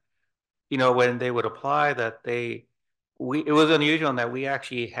that when they would apply that it was unusual in that we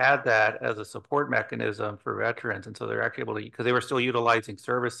actually had that as a support mechanism for veterans. And so they're actually able to, because they were still utilizing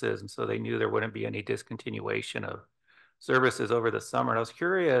services. And so they knew there wouldn't be any discontinuation of services over the summer. And I was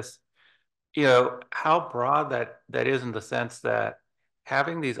curious, how broad that is in the sense that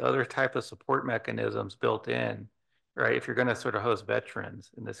having these other type of support mechanisms built in, right? If you're going to sort of host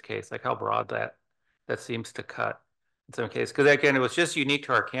veterans in this case, like how broad that seems to cut in some cases. Because again, it was just unique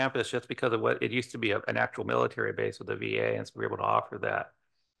to our campus just because of what it used to be an actual military base with the VA, and so we were able to offer that.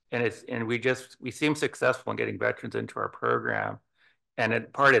 And we seem successful in getting veterans into our program. And in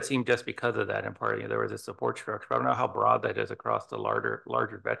part, it seemed just because of that. In part, there was a support structure. I don't know how broad that is across the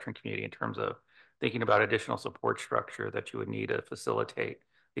larger veteran community in terms of thinking about additional support structure that you would need to facilitate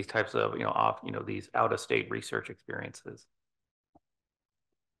these types of, these out-of-state research experiences.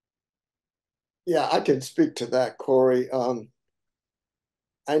 Yeah, I can speak to that, Corey.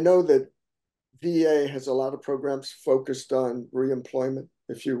 I know that VA has a lot of programs focused on reemployment,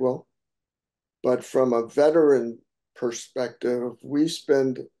 if you will. But from a veteran perspective, we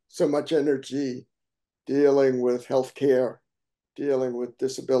spend so much energy dealing with healthcare, dealing with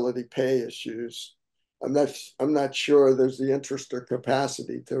disability pay issues. I'm not sure there's the interest or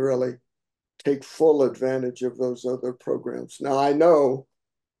capacity to really take full advantage of those other programs. Now, I know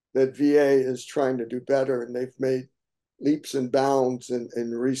that VA is trying to do better and they've made leaps and bounds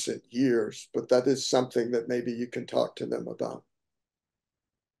in recent years, but that is something that maybe you can talk to them about.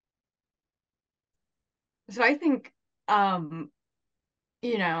 So I think,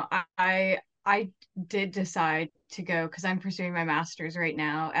 I did decide to go because I'm pursuing my master's right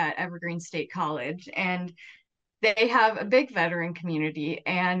now at Evergreen State College, and they have a big veteran community,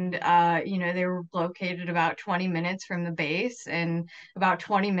 and they were located about 20 minutes from the base and about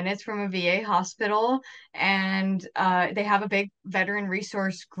 20 minutes from a VA hospital, and they have a big veteran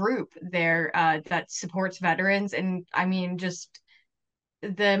resource group there that supports veterans. And I mean, just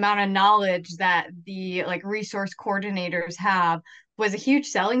the amount of knowledge that the resource coordinators have was a huge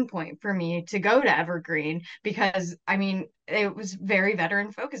selling point for me to go to Evergreen, because I mean it was very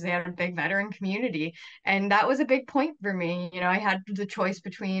veteran focused. They had a big veteran community, and that was a big point for me. I had the choice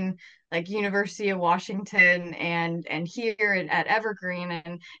between University of Washington and here at Evergreen,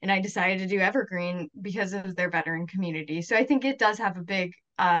 and I decided to do Evergreen because of their veteran community. So I think it does have a big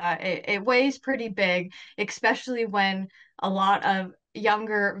it weighs pretty big, especially when a lot of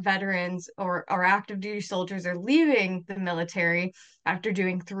younger veterans or active duty soldiers are leaving the military after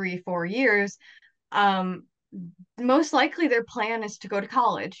doing 3-4 years. Most likely their plan is to go to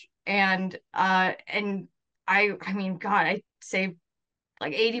college, and I mean, God, I say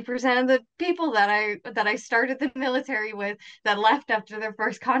 80% of the people that I started the military with that left after their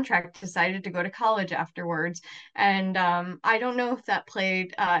first contract decided to go to college afterwards. And I don't know if that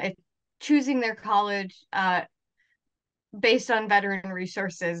played if choosing their college based on veteran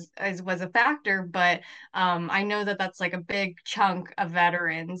resources was a factor, but I know that that's a big chunk of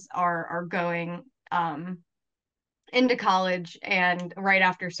veterans are going into college and right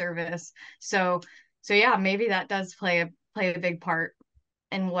after service. So yeah, maybe that does play a big part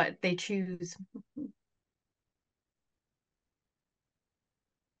in what they choose.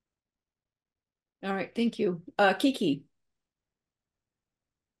 All right, thank you. Kiki.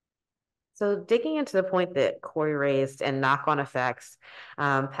 So digging into the point that Corey raised and knock-on effects,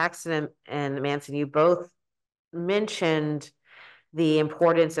 Paxton and Manson, you both mentioned the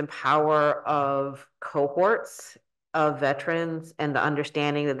importance and power of cohorts of veterans and the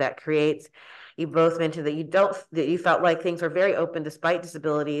understanding that that creates. You both mentioned that you felt like things were very open despite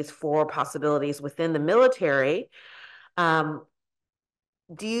disabilities for possibilities within the military.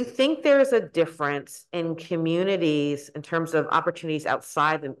 Do you think there's a difference in communities in terms of opportunities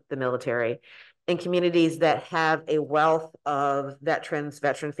outside the military, in communities that have a wealth of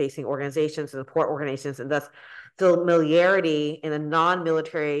veteran-facing organizations and support organizations, and thus familiarity in a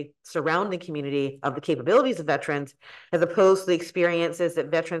non-military surrounding community of the capabilities of veterans, as opposed to the experiences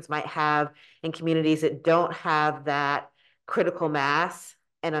that veterans might have in communities that don't have that critical mass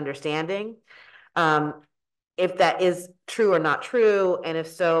and understanding? If that is true or not true, and if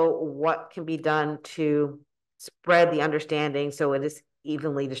so, what can be done to spread the understanding so it is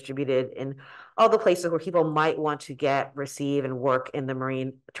evenly distributed in all the places where people might want to receive, and work in the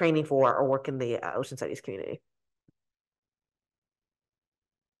Marine training for, or work in the ocean studies community?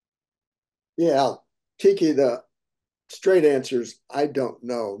 Yeah, Kiki, the straight answer is I don't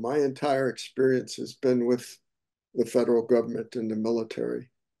know. My entire experience has been with the federal government and the military.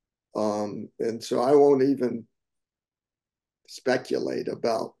 And so I won't even speculate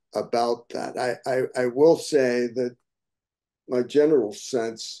about that. I will say that my general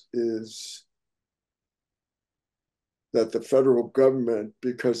sense is that the federal government,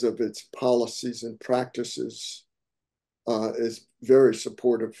 because of its policies and practices, is very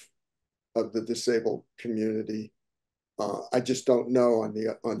supportive of the disabled community. I just don't know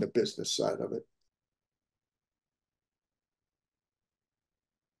on the business side of it.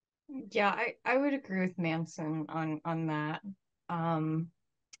 Yeah, I would agree with Manson on that. Um,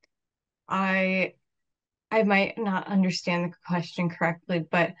 I I might not understand the question correctly,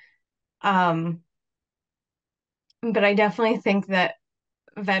 but I definitely think that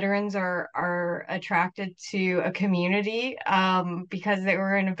veterans are attracted to a community because they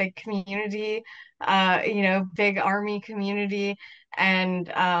were in a big community, big army community, and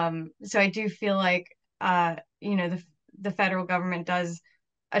so I do feel like the federal government does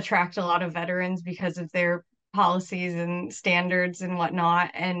attract a lot of veterans because of their policies and standards and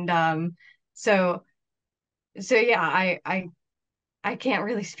whatnot, and so so yeah, I can't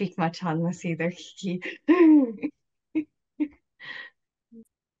really speak much on this either, Kiki.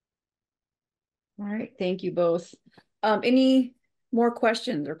 All right, thank you both. Any more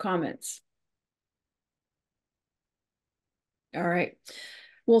questions or comments? All right.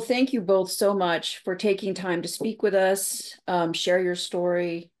 Well, thank you both so much for taking time to speak with us, share your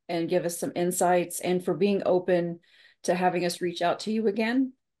story, and give us some insights, and for being open to having us reach out to you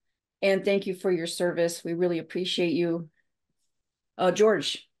again. And thank you for your service. We really appreciate you.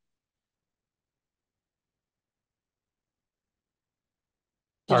 George.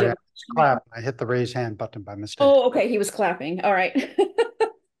 Sorry, I clapped. I hit the raise hand button by mistake. Oh, okay. He was clapping. All right.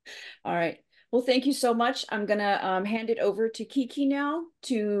 All right. Well, thank you so much. I'm going to hand it over to Kiki now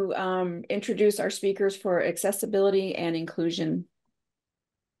to introduce our speakers for accessibility and inclusion.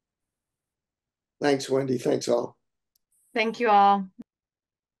 Thanks, Wendy. Thanks all. Thank you all.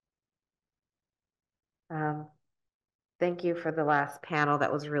 Thank you for the last panel.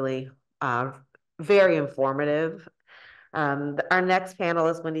 That was really very informative. Our next panel,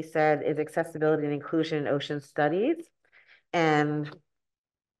 as Wendy said, is accessibility and inclusion in ocean studies. And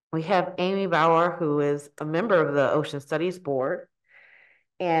we have Amy Bauer, who is a member of the Ocean Studies Board.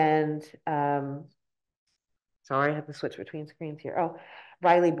 And sorry, I have to switch between screens here. Oh,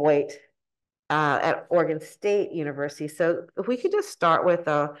 Riley Boyd at Oregon State University. So if we could just start with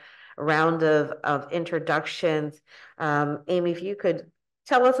a round of introductions. Amy, if you could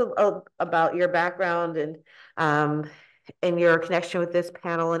tell us about your background and your connection with this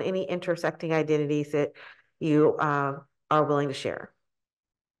panel and any intersecting identities that you are willing to share.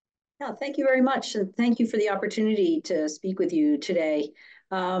 Yeah, thank you very much. And thank you for the opportunity to speak with you today.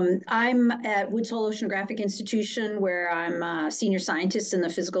 I'm at Woods Hole Oceanographic Institution, where I'm a senior scientist in the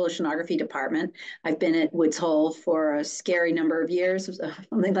physical oceanography department. I've been at Woods Hole for a scary number of years,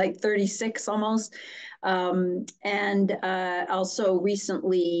 something like 36 almost. And also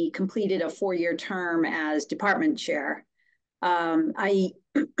recently completed a 4-year term as department chair. I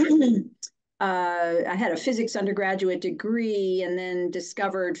I had a physics undergraduate degree and then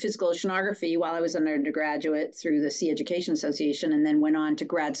discovered physical oceanography while I was an undergraduate through the Sea Education Association, and then went on to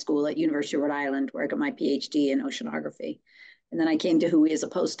grad school at University of Rhode Island, where I got my PhD in oceanography. And then I came to Hui as a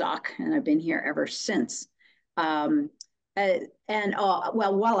postdoc, and I've been here ever since. Well,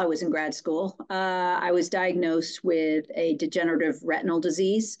 while I was in grad school, I was diagnosed with a degenerative retinal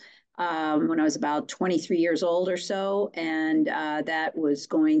disease when I was about 23 years old or so, and that was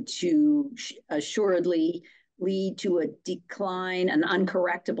going to assuredly lead to a decline, an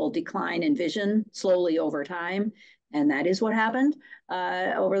uncorrectable decline in vision slowly over time. And that is what happened.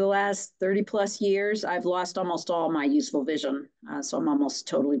 Over the last 30 plus years, I've lost almost all my useful vision. So I'm almost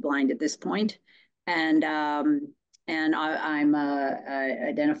totally blind at this point. And I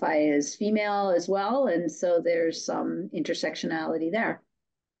identify as female as well. And so there's some intersectionality there.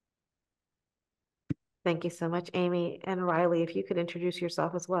 Thank you so much, Amy. And Riley, if you could introduce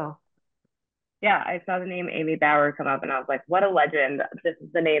yourself as well. Yeah, I saw the name Amy Bauer come up and I was like, what a legend. This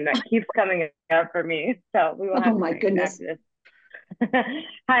is the name that keeps coming up for me. So we will have Oh my goodness.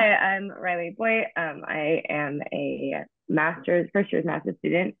 Hi, I'm Riley Boyd. I am a first year's master's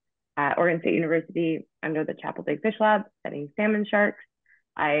student at Oregon State University under the Chapel Big Fish Lab studying salmon sharks.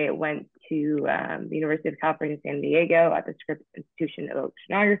 I went to the University of California, San Diego at the Scripps Institution of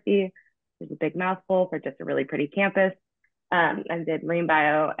Oceanography. There's a big mouthful for just a really pretty campus. And did marine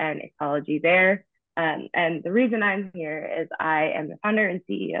bio and ecology there. And the reason I'm here is I am the founder and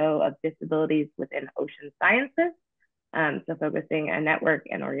CEO of Disabilities within Ocean Sciences. So focusing a network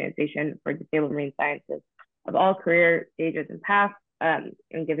and organization for disabled marine scientists of all career stages and paths, and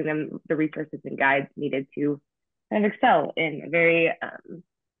giving them the resources and guides needed to kind of excel in a very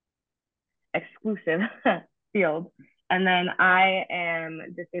exclusive field. And then I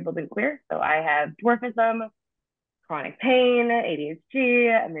am disabled and queer. So I have dwarfism, chronic pain,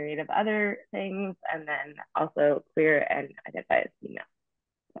 ADHD, a myriad of other things, and then also queer and identify as female.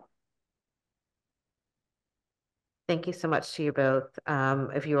 Thank you so much to you both.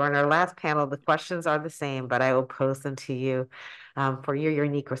 If you were on our last panel, the questions are the same, but I will pose them to you for your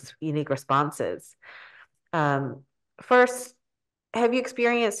unique responses. First, have you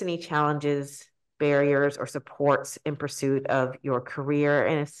experienced any challenges, barriers, or supports in pursuit of your career?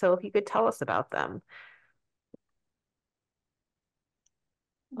 And if so, if you could tell us about them.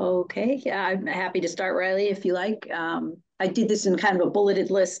 Okay, yeah, I'm happy to start, Riley, if you like. I did this in kind of a bulleted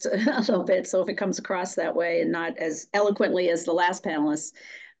list a little bit, so if it comes across that way and not as eloquently as the last panelist,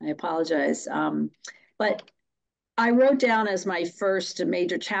 I apologize. But I wrote down as my first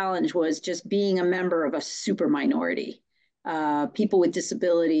major challenge was just being a member of a super minority. People with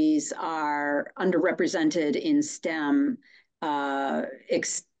disabilities are underrepresented in STEM, to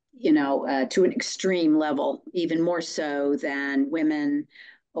an extreme level, even more so than women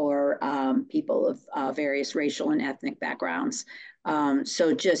or people of various racial and ethnic backgrounds.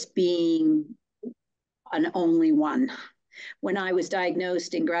 So just being an only one. When I was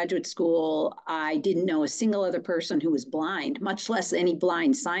diagnosed in graduate school, I didn't know a single other person who was blind, much less any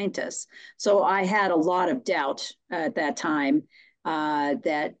blind scientists. So I had a lot of doubt at that time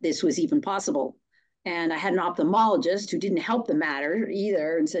that this was even possible. And I had an ophthalmologist who didn't help the matter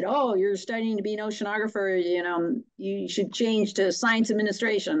either and said, oh, you're studying to be an oceanographer, you should change to science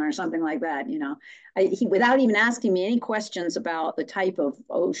administration or something like that, without even asking me any questions about the type of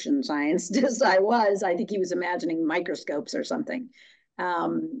ocean scientist I think he was imagining microscopes or something,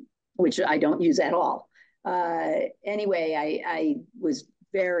 which I don't use at all. Anyway, I was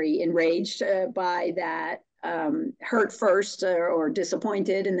very enraged by that. Hurt first or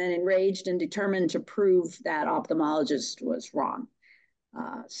disappointed, and then enraged and determined to prove that ophthalmologist was wrong.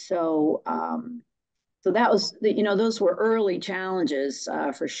 So that was, those were early challenges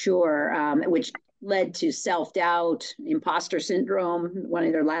for sure, which led to self-doubt, imposter syndrome, one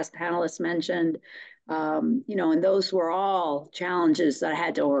of their last panelists mentioned, and those were all challenges that I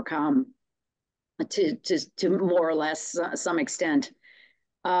had to overcome to more or less some extent.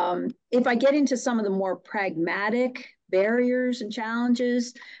 If I get into some of the more pragmatic barriers and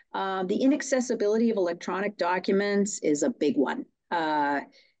challenges, the inaccessibility of electronic documents is a big one.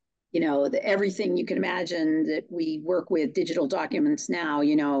 Everything you can imagine that we work with digital documents now,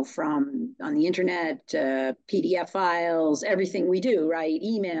 from on the internet, PDF files, everything we do, right?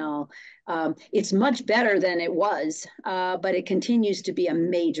 Email. It's much better than it was, but it continues to be a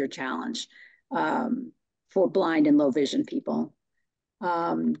major challenge for blind and low vision people.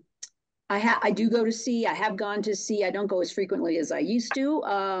 I do go to sea. I have gone to sea. I don't go as frequently as I used to.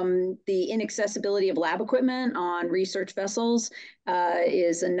 The inaccessibility of lab equipment on research vessels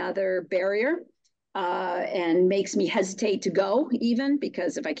is another barrier. and makes me hesitate to go even,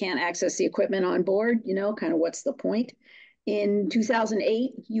 because if I can't access the equipment on board, you know, kind of what's the point? In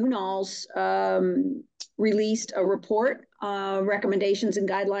 2008, UNOLS released a report, recommendations and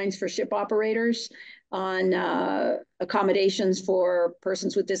guidelines for ship operators on accommodations for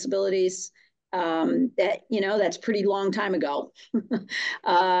persons with disabilities. That, you know, that's pretty long time ago.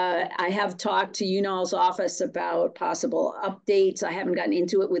 I have talked to UNOL's office about possible updates. I haven't gotten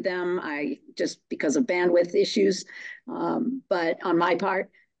into it with them, just because of bandwidth issues, but on my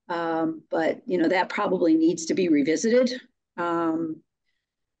part, but you know, that probably needs to be revisited.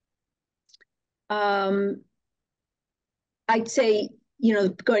 I'd say, you know,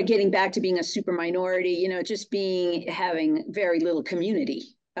 getting back to being a super minority, you know, just having very little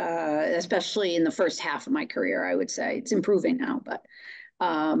community, especially in the first half of my career, I would say. It's improving now, but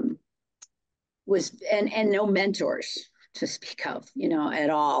and no mentors to speak of, you know, at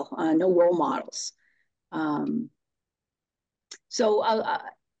all, no role models. So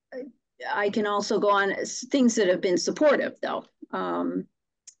I can also go on things that have been supportive, though.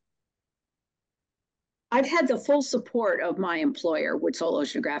 I've had the full support of my employer, Woods Hole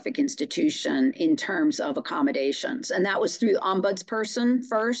Oceanographic Institution, in terms of accommodations. And that was through the ombudsperson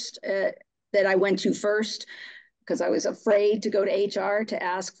first, that I went to first, because I was afraid to go to HR to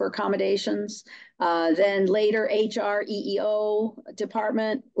ask for accommodations. Then later, HR EEO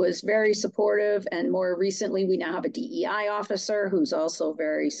department was very supportive. And more recently, we now have a DEI officer who's also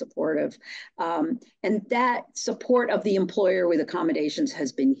very supportive. And that support of the employer with accommodations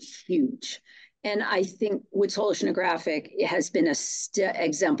has been huge. And I think Woods Hole Oceanographic has been a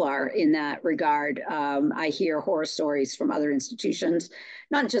exemplar in that regard. I hear horror stories from other institutions,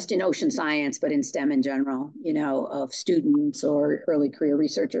 not just in ocean science, but in STEM in general, you know, of students or early career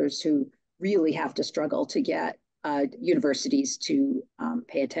researchers who really have to struggle to get universities to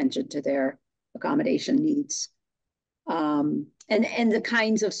pay attention to their accommodation needs. And the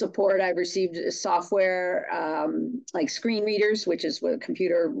kinds of support I've received is software, like screen readers, which is what a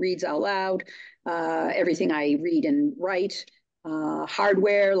computer reads out loud, everything I read and write,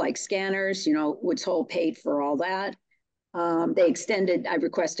 hardware like scanners, you know, Woods Hole paid for all that. I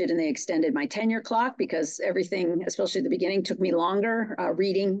requested and they extended my tenure clock, because everything, especially at the beginning, took me longer.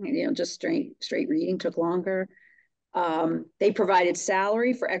 Reading, you know, just straight reading took longer. They provided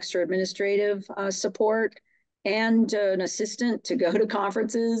salary for extra administrative support and an assistant to go to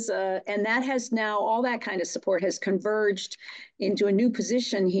conferences. And that has now, all that kind of support has converged into a new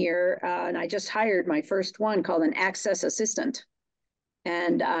position here. And I just hired my first one, called an access assistant.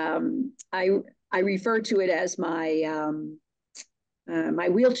 And I refer to it as my my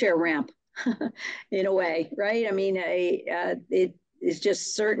wheelchair ramp in a way, right? I mean, it is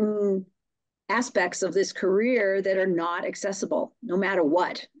just certain aspects of this career that are not accessible, no matter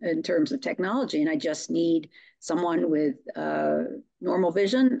what, in terms of technology. And I just need someone with normal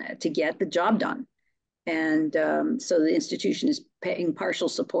vision to get the job done. And so the institution is paying partial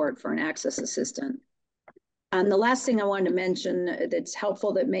support for an access assistant. And the last thing I wanted to mention that's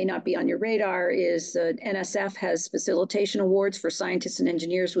helpful, that may not be on your radar, is NSF has facilitation awards for scientists and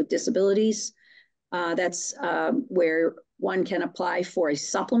engineers with disabilities. That's where one can apply for a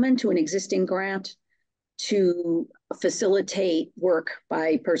supplement to an existing grant to facilitate work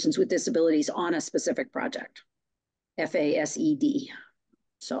by persons with disabilities on a specific project, FASED.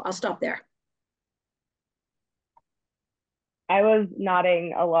 So I'll stop there. I was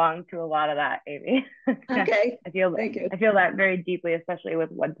nodding along to a lot of that, Amy. Okay. I feel that very deeply, especially with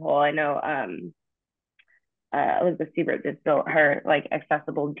Woods Hole. I know Elizabeth Siebert just built her like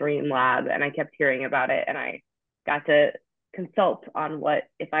accessible dream lab, and I kept hearing about it, and I got to consult on what,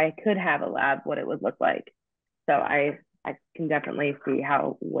 if I could have a lab, what it would look like. So I can definitely see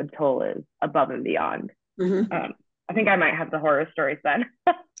how Woods Hole is above and beyond. Mm-hmm. I think I might have the horror stories then.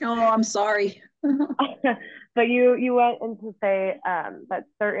 Oh, I'm sorry. But you went into say that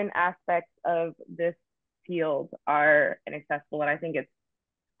certain aspects of this field are inaccessible, and I think it's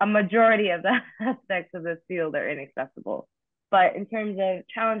a majority of the aspects of this field are inaccessible. But in terms of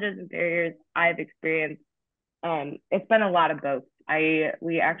challenges and barriers I've experienced, it's been a lot of both.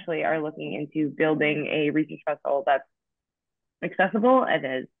 We actually are looking into building a research vessel that's accessible. It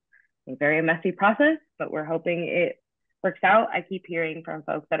is a very messy process, but we're hoping it works out. I keep hearing from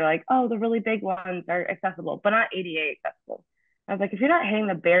folks that are like, oh, the really big ones are accessible, but not ADA accessible. I was like, if you're not hitting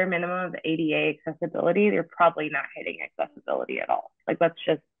the bare minimum of ADA accessibility, you're probably not hitting accessibility at all. Like, let's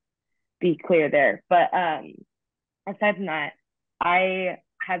just be clear there. But aside from that, I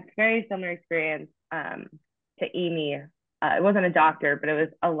had very similar experience to Amy. It wasn't a doctor, but it was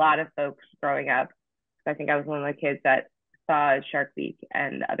a lot of folks growing up. I think I was one of the kids that saw Shark Week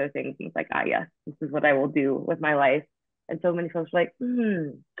and other things and was like, ah, yes, this is what I will do with my life. And so many folks were like,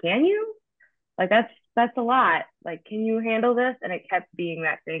 can you? Like that's a lot. Like, can you handle this? And it kept being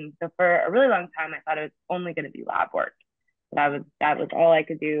that thing. So for a really long time, I thought it was only going to be lab work. That was all I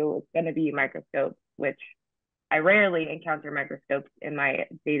could do. It's going to be microscopes, which I rarely encounter microscopes in my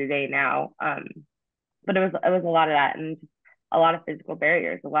day to day now. But it was a lot of that and a lot of physical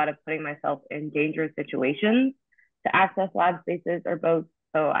barriers, a lot of putting myself in dangerous situations to access lab spaces or both.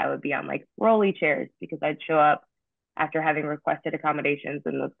 So I would be on like rolly chairs because I'd show up after having requested accommodations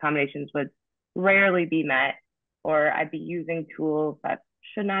and those accommodations would rarely be met, or I'd be using tools that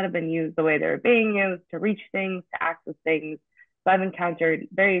should not have been used the way they were being used to reach things, to access things. So I've encountered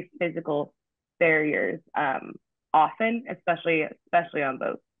very physical barriers often, especially on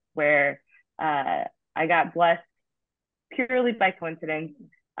boats, where I got blessed purely by coincidence,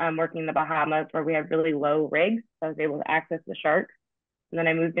 working in the Bahamas where we have really low rigs. So I was able to access the sharks. And then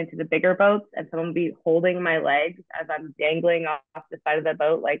I moved into the bigger boats and someone would be holding my legs as I'm dangling off the side of the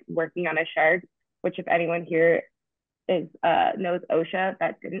boat, like working on a shark, which if anyone here is knows OSHA,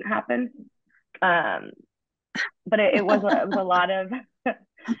 that didn't happen. But it was a lot of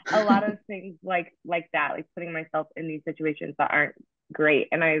a lot of things like that, like putting myself in these situations that aren't great.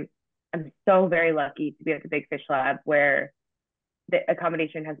 And I'm so very lucky to be at the Big Fish Lab where the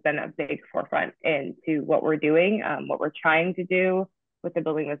accommodation has been a big forefront into what we're doing, what we're trying to do with the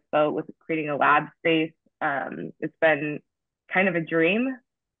building this boat, with creating a lab space. It's been kind of a dream.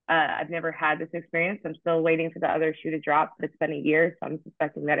 I've never had this experience. I'm still waiting for the other shoe to drop, but it's been a year, so I'm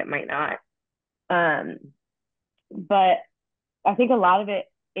suspecting that it might not. But I think a lot of it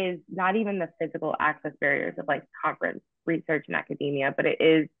is not even the physical access barriers of like conference, research, and academia, but it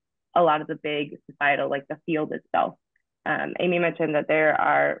is a lot of the big societal, like the field itself. Amy mentioned that there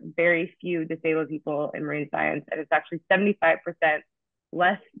are very few disabled people in marine science, and it's actually 75%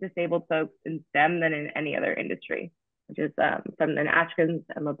 less disabled folks in STEM than in any other industry, which is from an Atkins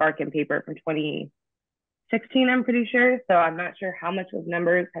and Mabarkin paper from 2016, I'm pretty sure. So I'm not sure how much those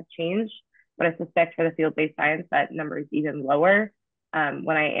numbers have changed, but I suspect for the field-based science, that number is even lower.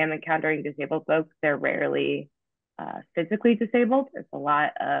 When I am encountering disabled folks, they're rarely physically disabled. It's a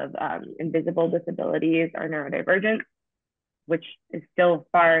lot of invisible disabilities or neurodivergent, which is still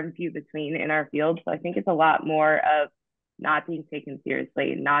far and few between in our field. So I think it's a lot more of not being taken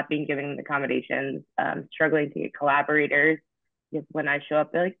seriously, not being given accommodations, struggling to get collaborators. Because when I show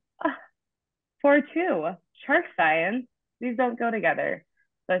up, they're like, oh, 4-2, shark science, these don't go together.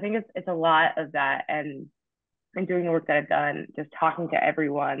 So I think it's a lot of that, and doing the work that I've done, just talking to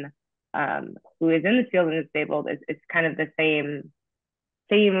everyone who is in the field and is disabled, it's kind of the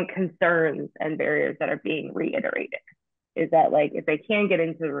same concerns and barriers that are being reiterated. Is that like if they can get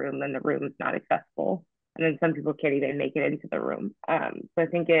into the room, then the room is not accessible, and then some people can't even make it into the room. So I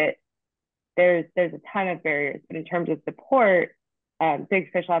think there's a ton of barriers, but in terms of support,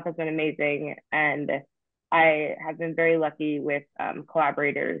 Big Fish Lab has been amazing, and I have been very lucky with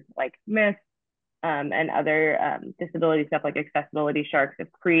collaborators like Miss and other disability stuff like Accessibility Sharks of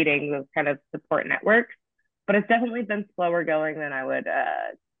creating those kind of support networks. But it's definitely been slower going than I would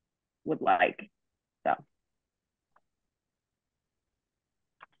like. So.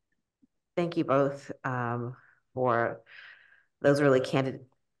 Thank you both for those really candid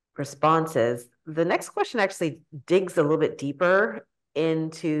responses. The next question actually digs a little bit deeper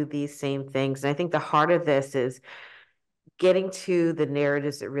into these same things. And I think the heart of this is getting to the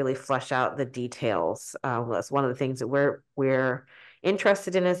narratives that really flesh out the details. That's one of the things that we're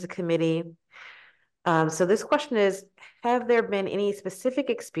interested in as a committee. So this question is, have there been any specific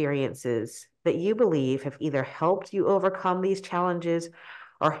experiences that you believe have either helped you overcome these challenges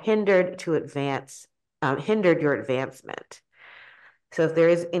or hindered your advancement? So if there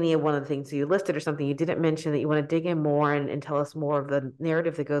is any one of the things you listed or something you didn't mention that you want to dig in more and tell us more of the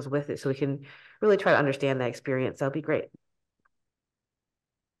narrative that goes with it so we can really try to understand that experience, that'll be great.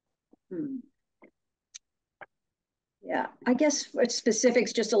 Yeah, I guess for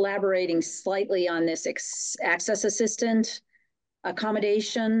specifics, just elaborating slightly on this access assistant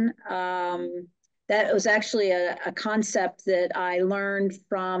accommodation. That was actually a concept that I learned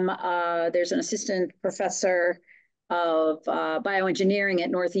from, there's an assistant professor of bioengineering at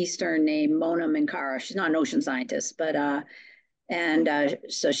Northeastern named Mona Minkara. She's not an ocean scientist, but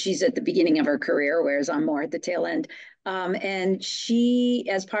so she's at the beginning of her career, whereas I'm more at the tail end. And she,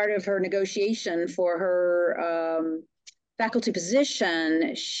 as part of her negotiation for her faculty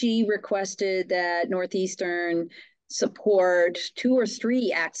position, she requested that Northeastern support 2 or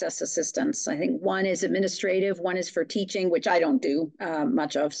 3 access assistants. I think one is administrative, one is for teaching, which I don't do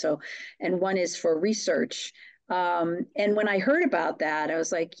much of. So, and one is for research. And when I heard about that, I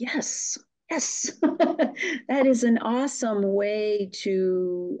was like, yes, yes, that is an awesome way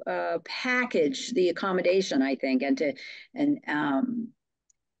to package the accommodation, I think, and and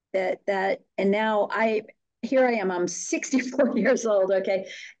now here I am, I'm 64 years old, okay,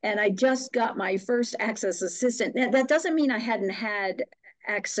 and I just got my first access assistant. That doesn't mean I hadn't had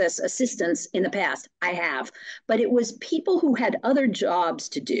access assistance in the past. I have, but it was people who had other jobs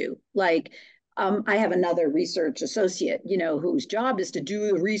to do, like I have another research associate, whose job is to do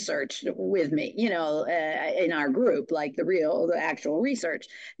the research with me, in our group, like the actual research,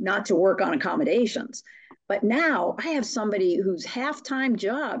 not to work on accommodations. But now I have somebody whose half-time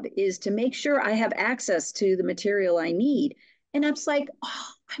job is to make sure I have access to the material I need. And I'm like, oh,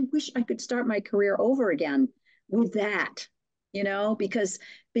 I wish I could start my career over again with that, because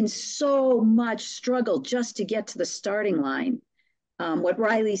been so much struggle just to get to the starting line. What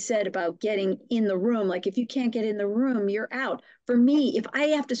Riley said about getting in the room, like if you can't get in the room, you're out. For me, if I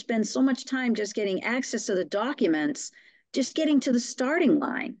have to spend so much time just getting access to the documents, just getting to the starting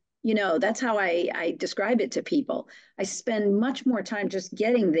line, that's how I describe it to people. I spend much more time just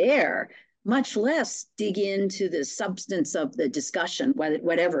getting there, much less dig into the substance of the discussion,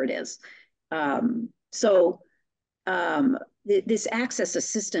 whatever it is. So this access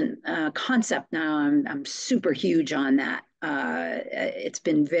assistant concept now, I'm super huge on that. It's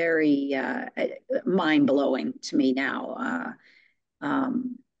been very mind blowing to me now.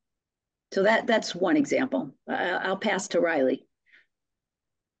 So that's one example. I'll pass to Riley.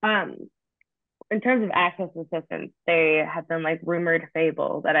 Um, in terms of access assistance, they have been like rumored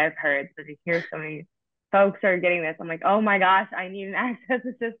fable that I've heard. So to hear so many folks are getting this, I'm like, oh my gosh, I need an access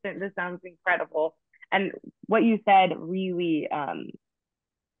assistant. This sounds incredible. And what you said really kind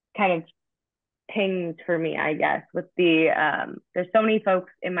of pinged for me, I guess, with there's so many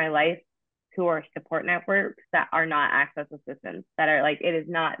folks in my life who are support networks that are not access assistants, that are like, it is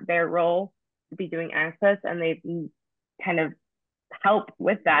not their role to be doing access, and they've kind of helped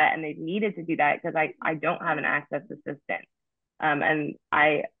with that, and they've needed to do that because I don't have an access assistant. And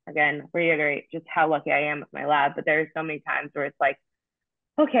I, again, reiterate just how lucky I am with my lab, but there's so many times where it's like,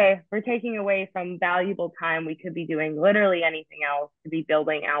 okay, we're taking away from valuable time we could be doing literally anything else, to be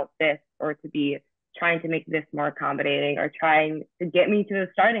building out this, or to be trying to make this more accommodating, or trying to get me to the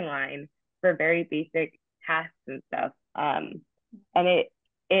starting line for very basic tasks and stuff. And it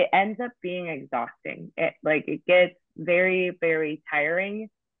ends up being exhausting. It gets very, very tiring,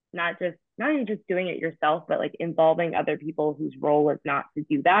 not even just doing it yourself, but like involving other people whose role is not to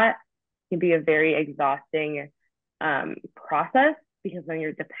do that can be a very exhausting process, because then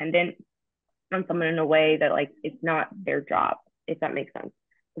you're dependent on someone in a way that like it's not their job, if that makes sense.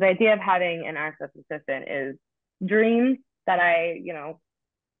 The idea of having an access assistant is dreams that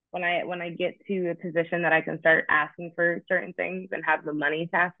when I get to a position that I can start asking for certain things and have the money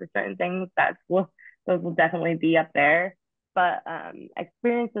to ask for certain things, those will definitely be up there. But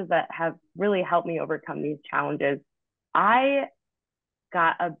experiences that have really helped me overcome these challenges, I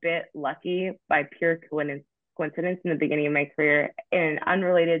got a bit lucky by pure coincidence in the beginning of my career, in an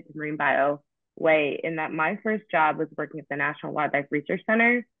unrelated to marine bio way, in that my first job was working at the National Wildlife Research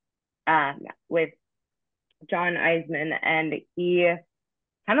Center with John Eisman, and he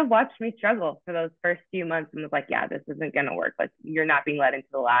kind of watched me struggle for those first few months and was like, yeah, this isn't going to work. Like, you're not being led into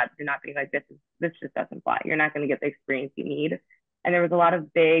the lab. You're not being like, this just doesn't fly. You're not going to get the experience you need. And there was a lot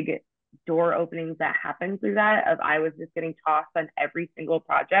of big door openings that happened through that, of I was just getting tossed on every single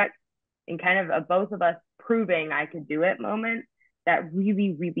project, and kind of both of us proving I could do it moment that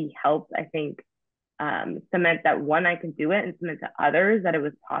really, really helped, I think, cement that, one, I could do it, and cement to others that it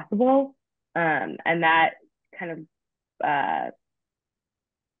was possible. And that kind of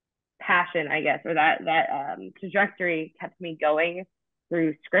passion, I guess, or that trajectory kept me going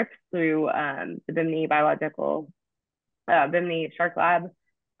through scripts, through the Bimini Shark Lab,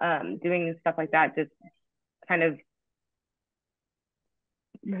 doing stuff like that, just kind of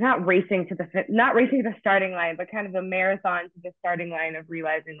not racing to the starting line, but kind of a marathon to the starting line, of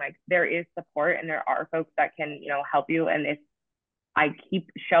realizing like there is support and there are folks that can, help you. And if I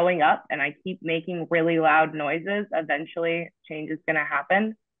keep showing up and I keep making really loud noises, eventually change is going to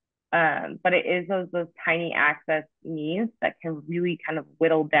happen. But it is those tiny access needs that can really kind of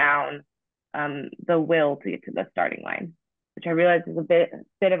whittle down the will to get to the starting line, which I realize is a bit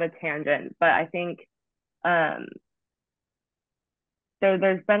of a tangent, but I think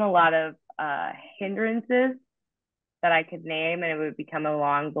there's been a lot of hindrances that I could name, and it would become a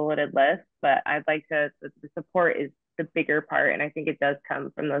long bulleted list, but I'd like the support is the bigger part. And I think it does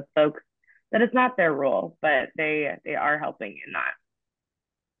come from those folks that it's not their role, but they are helping in that.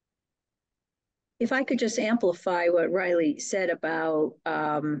 if I could just amplify what Riley said about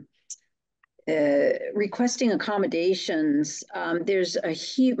requesting accommodations, there's a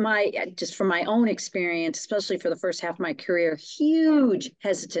huge, just from my own experience, especially for the first half of my career, huge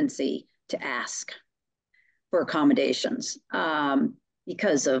hesitancy to ask for accommodations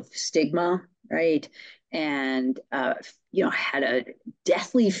because of stigma, right? And, had a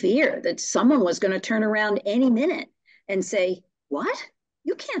deathly fear that someone was going to turn around any minute and say, what?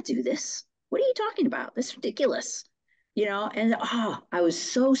 You can't do this. What are you talking about? This is ridiculous. And I was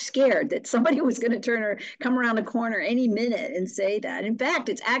so scared that somebody was going to come around the corner any minute and say that. In fact,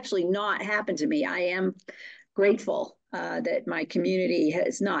 it's actually not happened to me. I am grateful that my community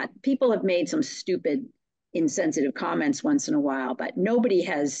has not. People have made some stupid, insensitive comments once in a while, but nobody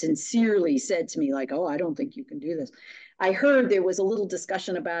has sincerely said to me like, oh, I don't think you can do this. I heard there was a little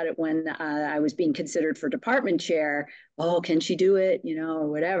discussion about it when I was being considered for department chair. Oh, can she do it? Or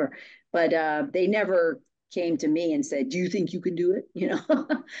whatever. But they never came to me and said, do you think you can do it?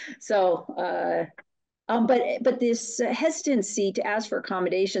 So, but this hesitancy to ask for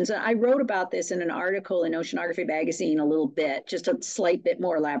accommodations, and I wrote about this in an article in Oceanography Magazine a little bit, just a slight bit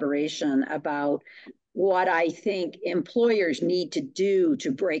more elaboration about what I think employers need to do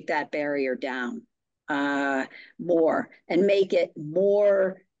to break that barrier down more and make it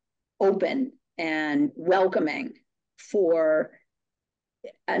more open and welcoming for,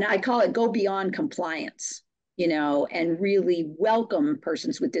 and I call it go beyond compliance, and really welcome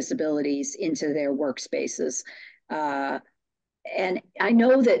persons with disabilities into their workspaces. And I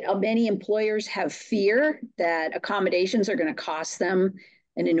know that many employers have fear that accommodations are going to cost them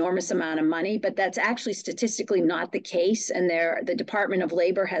an enormous amount of money, but that's actually statistically not the case. And the Department of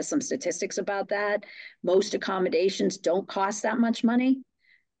Labor has some statistics about that. Most accommodations don't cost that much money.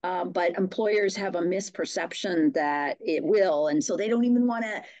 But employers have a misperception that it will, and so they don't even want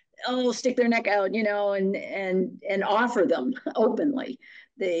to stick their neck out, and offer them openly.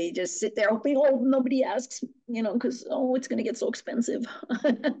 They just sit there, oh, nobody asks, because it's going to get so expensive.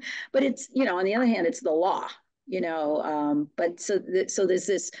 But it's, on the other hand, it's the law, but so there's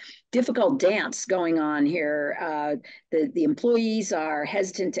this difficult dance going on here. The employees are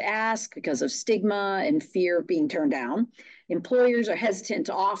hesitant to ask because of stigma and fear of being turned down. Employers are hesitant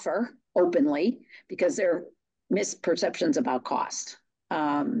to offer openly because there are misperceptions about cost.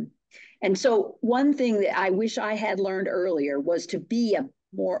 And so one thing that I wish I had learned earlier was to be a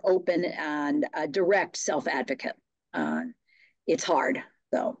more open and a direct self-advocate. It's hard,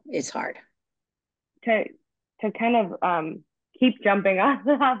 though. It's hard. To kind of keep jumping off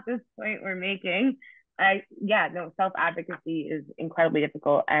this point we're making, self-advocacy is incredibly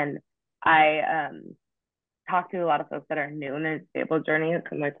difficult. And I talk to a lot of folks that are new in their disabled journey,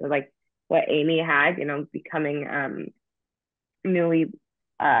 similar to like what Amy had, becoming newly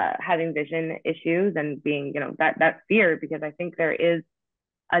having vision issues and being, that fear, because I think there is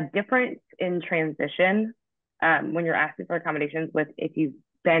a difference in transition when you're asking for accommodations with if you've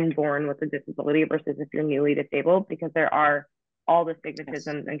been born with a disability versus if you're newly disabled, because there are all the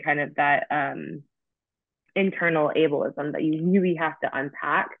stigmatisms and kind of that internal ableism that you really have to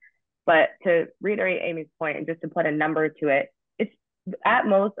unpack. But to reiterate Amy's point, and just to put a number to it, it's at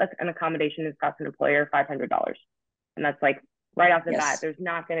most an accommodation is cost an employer $500. And that's like right off the bat, there's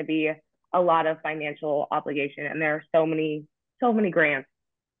not going to be a lot of financial obligation. And there are so many grants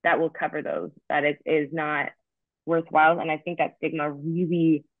that will cover those that it is not worthwhile. And I think that stigma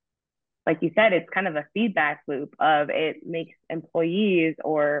really, like you said, it's kind of a feedback loop of it makes employees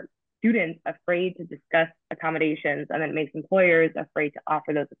or students afraid to discuss accommodations, and then it makes employers afraid to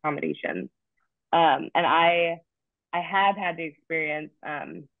offer those accommodations. And I have had the experience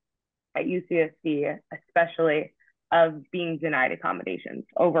at UCSD, especially, of being denied accommodations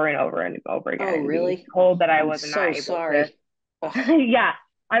over and over and over again. Oh, really? Being told that I was not able to. Yeah.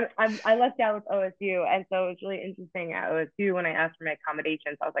 I left out with OSU, and so it was really interesting at OSU when I asked for my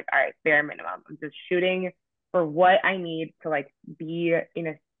accommodations. I was like, all right, bare minimum. I'm just shooting for what I need to like be in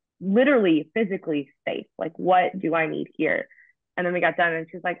a literally physically safe. Like, what do I need here? And then we got done, and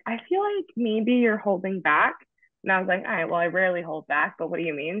she's like, I feel like maybe you're holding back. And I was like, all right, well, I rarely hold back, but what do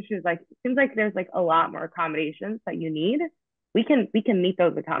you mean? She was like, it seems like there's like a lot more accommodations that you need. We can meet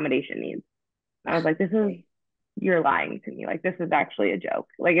those accommodation needs. And I was like, you're lying to me. Like, this is actually a joke.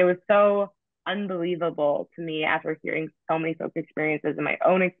 Like, it was so unbelievable to me after hearing so many folks' experiences and my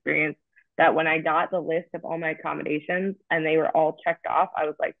own experience that when I got the list of all my accommodations and they were all checked off, I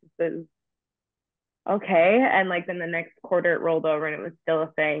was like, this is okay. And like then the next quarter it rolled over and it was still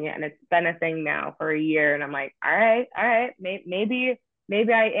a thing, and it's been a thing now for a year. And I'm like, all right, maybe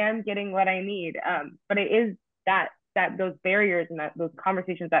I am getting what I need. But it is that those barriers and those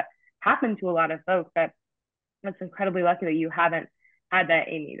conversations that happen to a lot of folks. That's incredibly lucky that you haven't had that,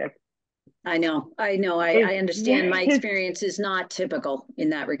 Amy. I know. I understand. My experience is not typical in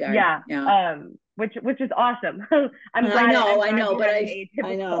that regard. Yeah. Which is awesome. I'm glad. I know, but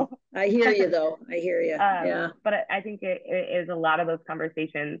I know. I hear you though. I hear you. Yeah. But I think it is a lot of those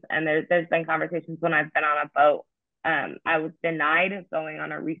conversations, and there's been conversations when I've been on a boat. I was denied going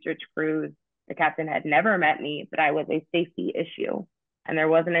on a research cruise. The captain had never met me, but I was a safety issue, and there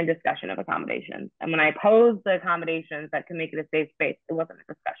wasn't a discussion of accommodations. And when I posed the accommodations that could make it a safe space, it wasn't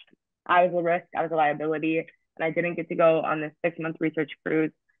a discussion. I was a risk, I was a liability, and I didn't get to go on this 6-month research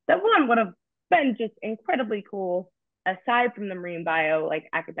cruise that one would have been just incredibly cool, aside from the marine bio, like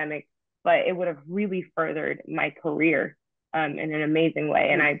academic, but it would have really furthered my career in an amazing way.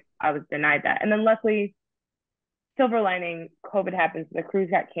 And I was denied that. And then luckily, silver lining, COVID happens, the cruise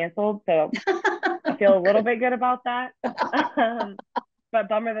got canceled. So I feel a little bit good about that. But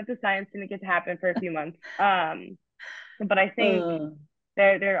bummer that the science didn't get to happen for a few months. But I think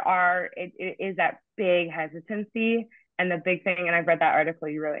it is that big hesitancy, and the big thing, and I've read that article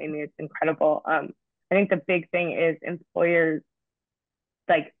you wrote, Amy, it's incredible. I think the big thing is employers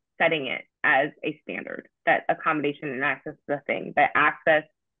like setting it as a standard, that accommodation and access is the thing, that access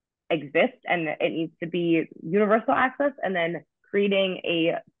exists and it needs to be universal access, and then creating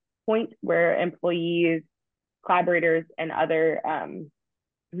a point where employees, collaborators, and other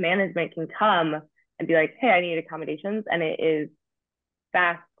management can come and be like, hey, I need accommodations, and it is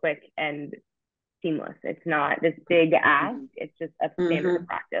fast, quick, and seamless. It's not this big ask. It's just a standard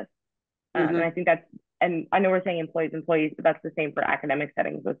practice. And I think that's, and I know we're saying employees, but that's the same for academic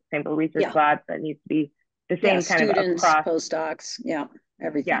settings. It's the same for research labs. That needs to be the same kind students, of across postdocs,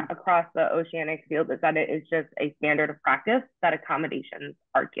 everything. Yeah, across the oceanic field, is that it is just a standard of practice that accommodations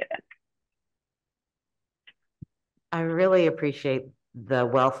are given. I really appreciate the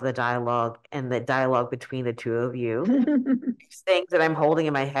wealth of the dialogue and the dialogue between the two of you. Things that I'm holding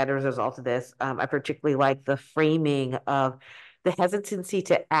in my head as a result of this. I particularly like the framing of the hesitancy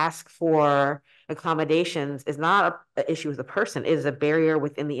to ask for accommodations is not an issue with the person. It is a barrier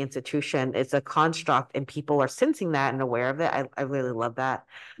within the institution. It's a construct, and people are sensing that and aware of it. I really love that.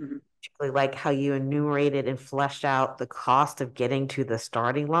 Particularly like how you enumerated and fleshed out the cost of getting to the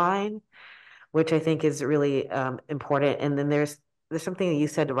starting line, which I think is really important. And then there's something that you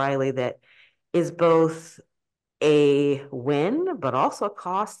said, Riley, that is both a win, but also a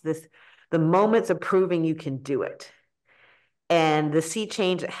cost. The moments of proving you can do it, and the sea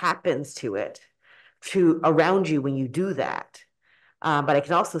change that happens to around you when you do that. But I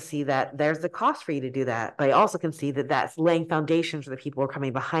can also see that there's the cost for you to do that. But I also can see that that's laying foundations for the people who are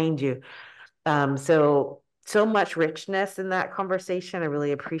coming behind you. So much richness in that conversation. I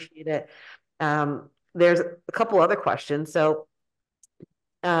really appreciate it. There's a couple other questions. So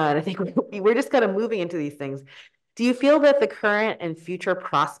and I think we're just kind of moving into these things. Do you feel that the current and future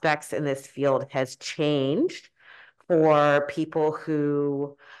prospects in this field has changed for people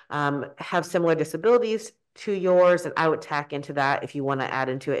who have similar disabilities to yours? And I would tack into that, if you want to add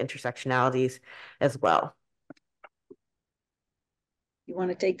into it, intersectionalities as well. You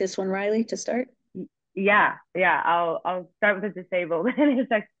want to take this one, Riley, to start? Yeah. I'll start with the disabled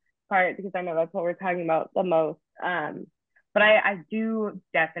intersex part, because I know that's what we're talking about the most. But I do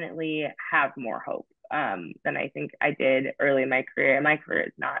definitely have more hope than I think I did early in my career. And my career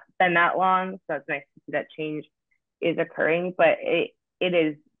has not been that long, so it's nice to see that change is occurring, but it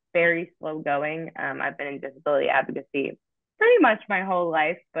is very slow going. I've been in disability advocacy pretty much my whole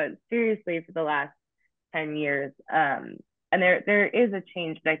life, but seriously for the last 10 years. And there is a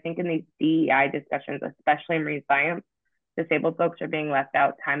change, but I think in these DEI discussions, especially in marine science, disabled folks are being left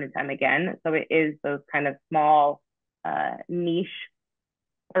out time and time again. So it is those kind of small niche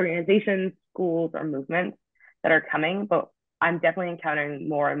organizations, schools, or movements that are coming, but I'm definitely encountering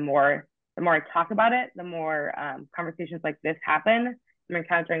more and more. The more I talk about it, the more conversations like this happen. I'm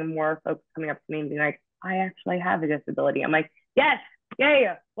encountering more folks coming up to me and being like, I actually have a disability. I'm like, yes, yay,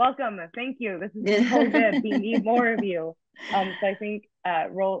 welcome, thank you. This is so good. We need more of you. So I think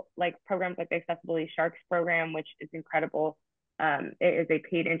programs like the Accessibility Sharks program, which is incredible. It is a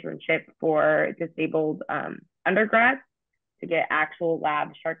paid internship for disabled undergrads to get actual lab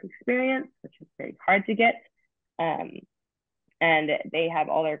shark experience, which is very hard to get. And they have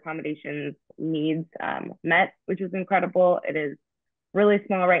all their accommodations needs met, which is incredible. It is really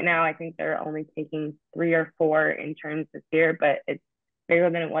small right now. I think they're only taking 3 or 4 interns this year, but it's bigger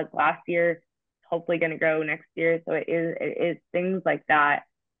than it was last year. Hopefully going to grow next year. So it is things like that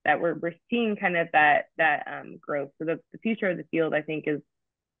we're seeing kind of that growth. So the future of the field, I think, is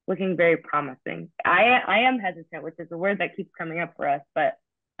looking very promising. I am hesitant, which is a word that keeps coming up for us, but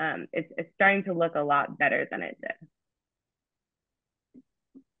it's starting to look a lot better than it did.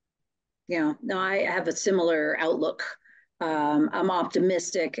 Yeah, no, I have a similar outlook. I'm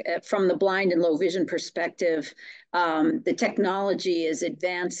optimistic from the blind and low vision perspective. The technology is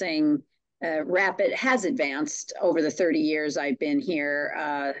advancing has advanced over the 30 years I've been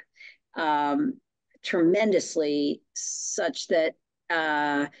here tremendously, such that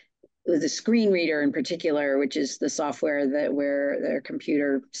the screen reader in particular, which is the software where their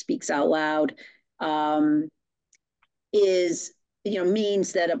computer speaks out loud, is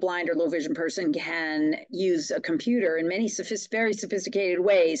means that a blind or low vision person can use a computer in many very sophisticated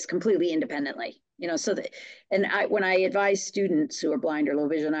ways completely independently. So that, and when I advise students who are blind or low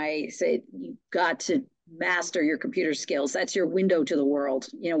vision, I say you've got to master your computer skills. That's your window to the world,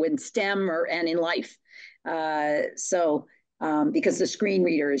 in STEM and in life. Because the screen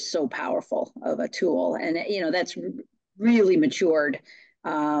reader is so powerful of a tool, and that's really matured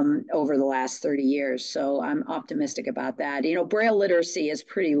over the last 30 years. So I'm optimistic about that. Braille literacy is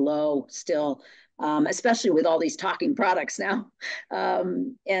pretty low still, especially with all these talking products now.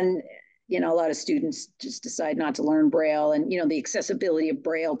 And a lot of students just decide not to learn Braille, and the accessibility of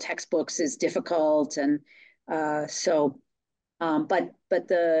Braille textbooks is difficult. And but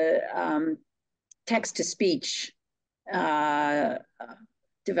the text to speech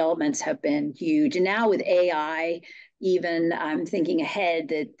developments have been huge. And now with AI, even I'm thinking ahead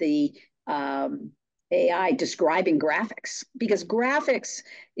that the AI describing graphics, because graphics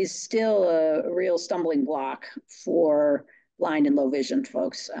is still a real stumbling block for blind and low vision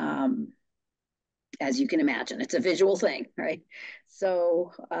folks. As you can imagine, it's a visual thing, right?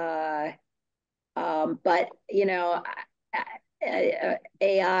 So, but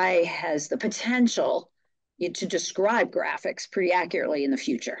AI has the potential to describe graphics pretty accurately in the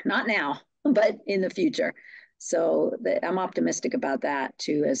future. Not now, but in the future. So I'm optimistic about that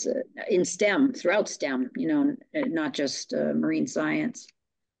too, in STEM, throughout STEM, not just marine science.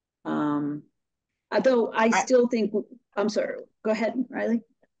 Although I still think, I'm sorry, go ahead, Riley.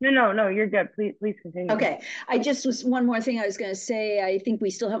 No, you're good. Please continue. Okay. One more thing I was going to say. I think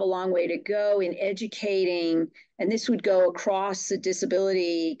we still have a long way to go in educating, and this would go across the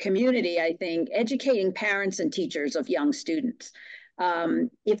disability community, I think, educating parents and teachers of young students.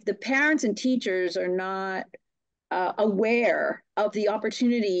 If the parents and teachers are not aware of the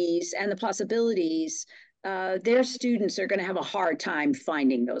opportunities and the possibilities, their students are going to have a hard time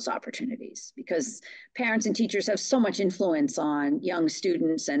finding those opportunities, because parents and teachers have so much influence on young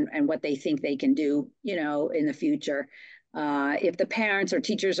students and what they think they can do, in the future. If the parents or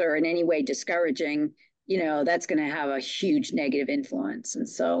teachers are in any way discouraging, that's going to have a huge negative influence. And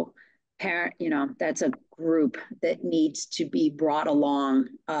so that's a group that needs to be brought along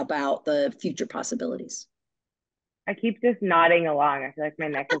about the future possibilities. I keep just nodding along. I feel like my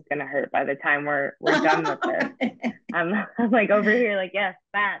neck is gonna hurt by the time we're done with this. I'm like over here, like, yes,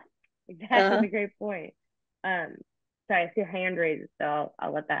 that's exactly the great point. Sorry, I see a hand raised, so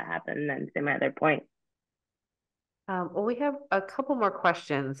I'll let that happen and then say my other point. Well, we have a couple more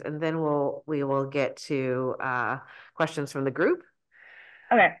questions, and then we will get to questions from the group.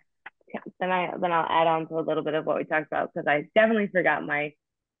 Okay. Yeah, then I'll add on to a little bit of what we talked about, because I definitely forgot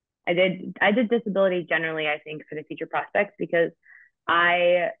I did disability generally, I think, for the future prospects, because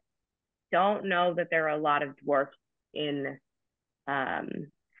I don't know that there are a lot of dwarfs in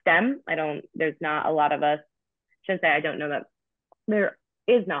STEM. There's not a lot of us. I shouldn't say I don't know that there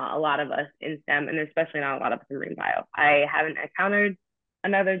is not a lot of us in STEM, and there's especially not a lot of us in marine bio. I haven't encountered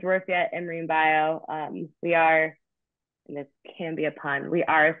another dwarf yet in marine bio. We are, and this can be a pun, we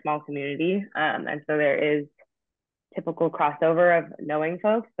are a small community, and so there is typical crossover of knowing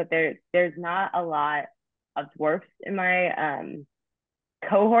folks, but there's not a lot of dwarfs in my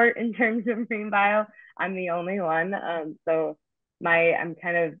cohort in terms of marine bio. I'm the only one. So I'm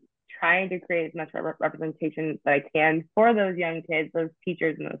kind of trying to create as much representation that I can for those young kids, those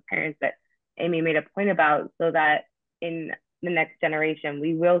teachers, and those parents that Amy made a point about, so that in the next generation,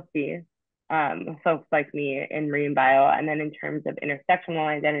 we will see folks like me in marine bio. And then in terms of intersectional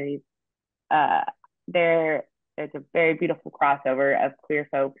identities, there's a very beautiful crossover of queer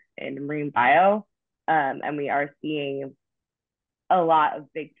folks in marine bio, and we are seeing a lot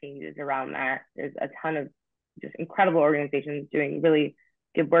of big changes around that. There's a ton of just incredible organizations doing really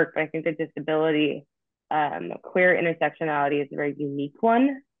good work, but I think the disability, queer intersectionality is a very unique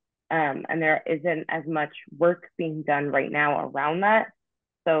one, and there isn't as much work being done right now around that.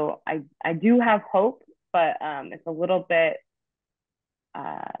 So I do have hope, but it's a little bit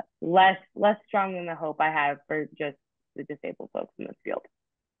less strong than the hope I have for just the disabled folks in this field.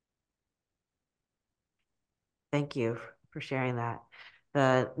 Thank you for sharing that.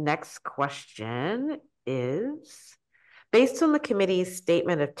 The next question is, based on the committee's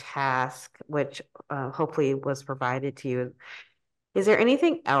statement of task, which hopefully was provided to you, is there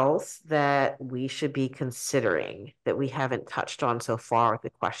anything else that we should be considering that we haven't touched on so far with the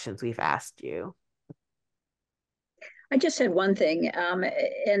questions we've asked you? I just had one thing,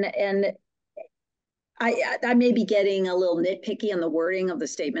 and I may be getting a little nitpicky on the wording of the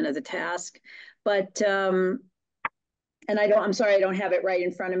statement of the task, but and I'm sorry, I don't have it right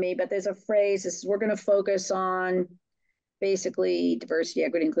in front of me, but there's a phrase, this is, we're going to focus on basically diversity,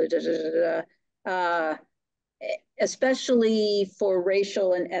 equity, inclusion, especially for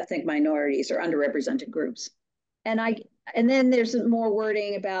racial and ethnic minorities or underrepresented groups. And then there's more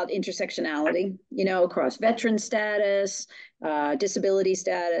wording about intersectionality, you know, across veteran status, disability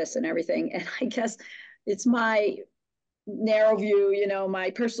status, and everything. And I guess it's my narrow view, you know, my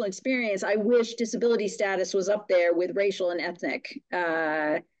personal experience. I wish disability status was up there with racial and ethnic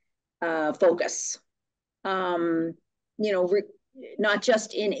focus. You know, not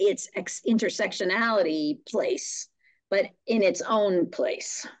just in its intersectionality place, but in its own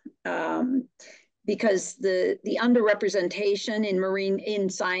place. Because the underrepresentation in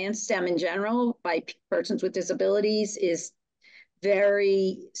science, STEM in general, by persons with disabilities is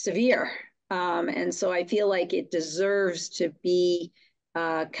very severe. And so I feel like it deserves to be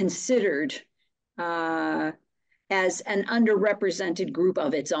considered as an underrepresented group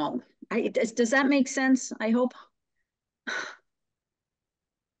of its own. Does that make sense? I hope.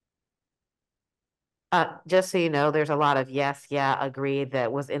 Just so you know, there's a lot of yes, yeah, agreed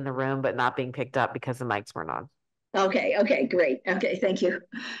that was in the room, but not being picked up because the mics weren't on. Okay, great. Okay, thank you.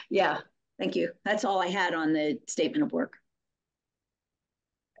 Yeah, thank you. That's all I had on the statement of work.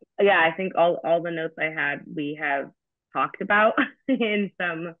 Yeah, I think all the notes I had, we have talked about in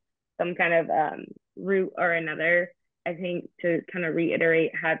some kind of route or another. I think to kind of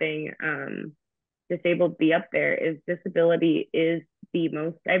reiterate, having disabled be up there is disability is the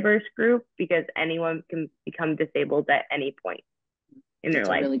most diverse group because anyone can become disabled at any point in their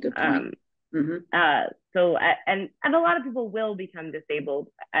life. That's a really good point. So and a lot of people will become disabled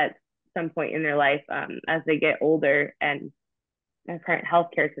at some point in their life as they get older and the current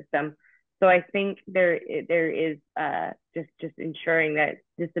healthcare system. So I think there is just ensuring that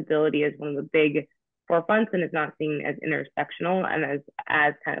disability is one of the big forefronts and is not seen as intersectional and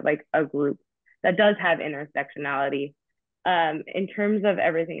as kind of like a group that does have intersectionality. In terms of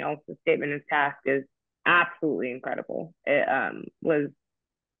everything else, the statement of task is absolutely incredible. It was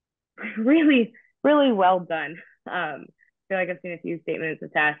really, really well done. I feel like I've seen a few statements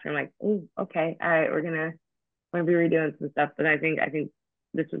of task and I'm like, oh, okay, all right, we're gonna be redoing some stuff. But I think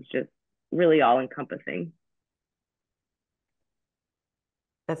this was just really all encompassing.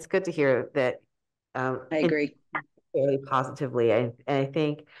 That's good to hear that. I agree. Very positively. I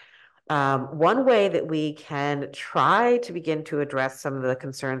think one way that we can try to begin to address some of the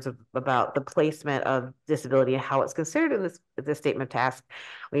concerns about the placement of disability and how it's considered in this statement of task,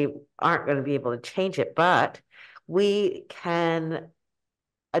 we aren't going to be able to change it, but we can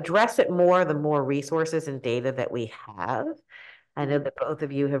address it more the more resources and data that we have. I know that both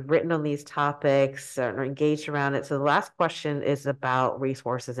of you have written on these topics and are engaged around it. So the last question is about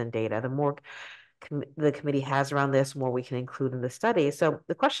resources and data. The more the committee has around this, more we can include in the study. So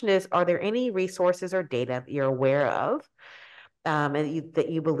the question is, are there any resources or data that you're aware of and that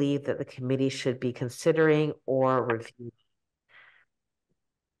you believe that the committee should be considering or reviewing?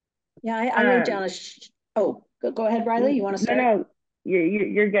 Yeah, I wrote down go ahead, Riley. You want to start? No,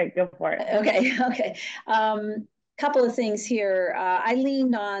 you're good. Go for it. Okay. Couple of things here. I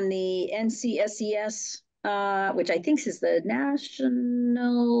leaned on the NCSES, which I think is the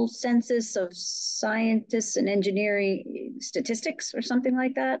National Census of Scientists and Engineering Statistics or something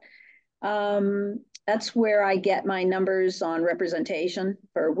like that. That's where I get my numbers on representation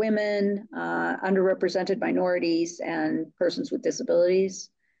for women, underrepresented minorities, and persons with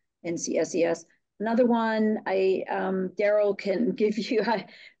disabilities, NCSES. Another one, Daryl can give you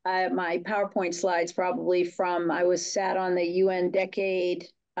my PowerPoint slides probably from, I was sat on the UN Decade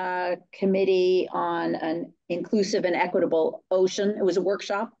Committee on an Inclusive and Equitable Ocean. It was a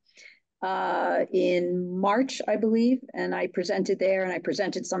workshop in March, I believe, and I presented there, and I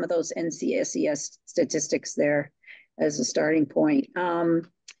presented some of those NCSES statistics there as a starting point.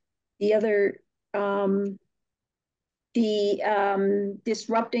 The other,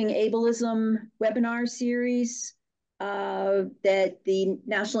 Disrupting Ableism webinar series that the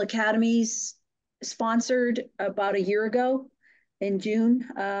National Academies sponsored about a year ago in June.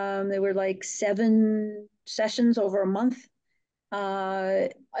 There were like 7 sessions over a month.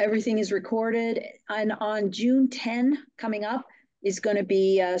 Everything is recorded. And on June 10 coming up, is going to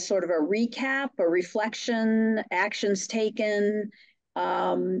be a sort of a recap, a reflection, actions taken,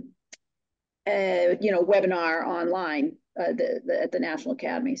 webinar online at the National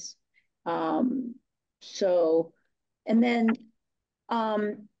Academies. And then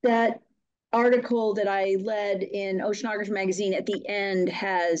that article that I led in Oceanography Magazine at the end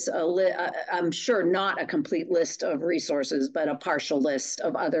has I'm sure not a complete list of resources, but a partial list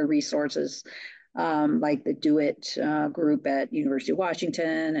of other resources, like the Do It group at University of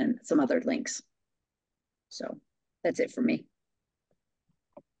Washington and some other links. So that's it for me.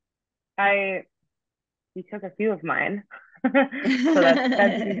 You took a few of mine. So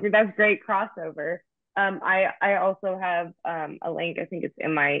that's great crossover. I also have a link, I think it's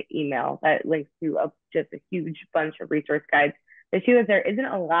in my email, that links to just a huge bunch of resource guides. The issue is there isn't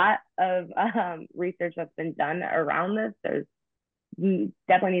a lot of research that's been done around this. There's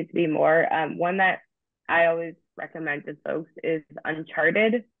definitely needs to be more. One that I always recommend to folks is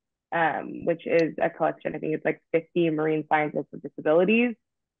Uncharted, which is a collection, I think it's like 50 marine scientists with disabilities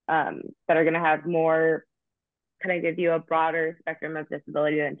that are going to have more, kind of give you a broader spectrum of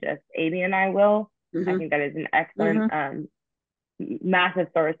disability than just Amy and I will. I think that is an excellent, massive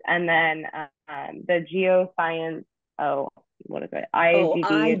source. And then the geoscience, what is it? IAGD.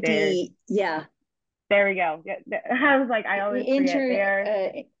 ID, yeah. There we go. I was like, I always forget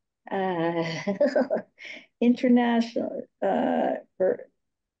there. International for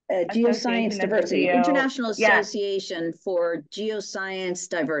Geoscience Diversity. International Association for Geoscience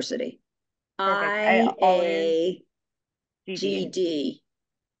Diversity. IAGD.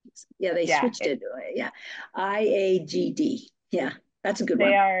 Yeah, they switched it. Yeah, IAGD. Yeah, that's a good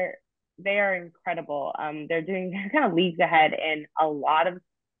one. They are incredible. They're kind of leagues ahead in a lot of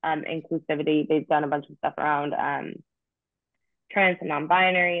inclusivity. They've done a bunch of stuff around trans and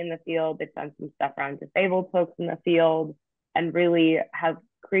non-binary in the field. They've done some stuff around disabled folks in the field, and really have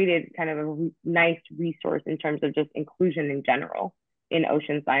created kind of a nice resource in terms of just inclusion in general in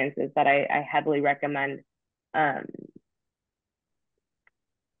ocean sciences that I heavily recommend.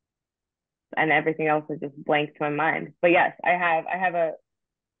 And everything else is just blank to my mind. But yes, I have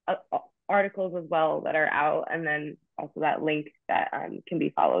articles as well that are out, and then also that link that can be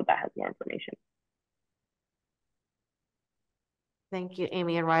followed that has more information. Thank you,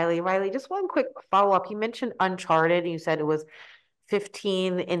 Amy and Riley. Riley, just one quick follow-up. You mentioned Uncharted, and you said it was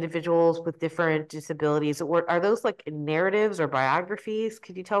 15 individuals with different disabilities. Are those like narratives or biographies?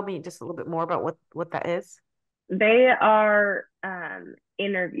 Could you tell me just a little bit more about what that is? They are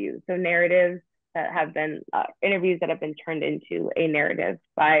interviews, so narratives that have been interviews that have been turned into a narrative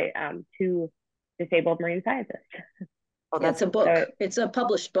by two disabled marine scientists. Oh, that's a book. So it's a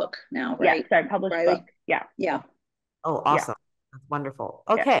published book now, right? Yeah, sorry, published Riley? Book. Yeah. Yeah. Oh, awesome. Yeah. That's wonderful.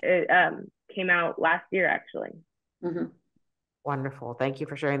 Okay. Yeah, it came out last year, actually. Wonderful. Thank you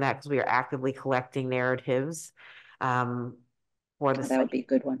for sharing that, because we are actively collecting narratives for this. That would be a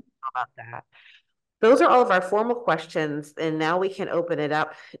good one. About that. Those are all of our formal questions, and now we can open it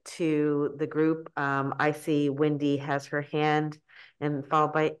up to the group. I see Wendy has her hand, and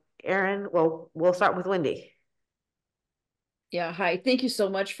followed by Erin. Well, we'll start with Wendy. Yeah, hi. Thank you so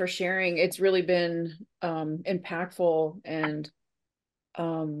much for sharing. It's really been impactful and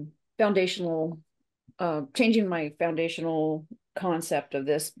foundational, changing my foundational concept of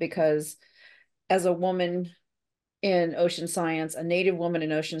this, because as a woman in ocean science, a Native woman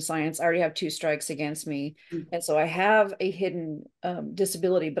in ocean science, I already have 2 strikes against me. And so I have a hidden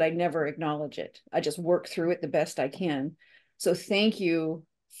disability, but I never acknowledge it. I just work through it the best I can. So thank you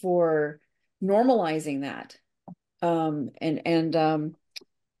for normalizing that. I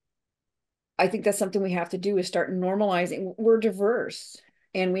think that's something we have to do, is start normalizing. We're diverse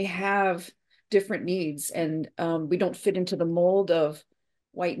and we have different needs, and we don't fit into the mold of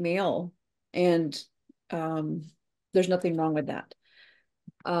white male, and there's nothing wrong with that.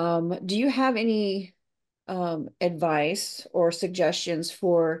 Do you have any advice or suggestions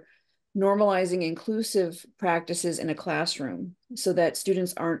for normalizing inclusive practices in a classroom so that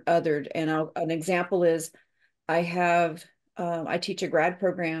students aren't othered? And an example is, I teach a grad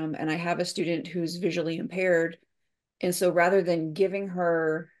program, and I have a student who's visually impaired. And so rather than giving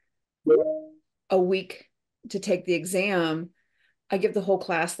her a week to take the exam, I give the whole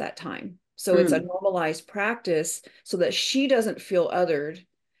class that time. So it's a normalized practice so that she doesn't feel othered,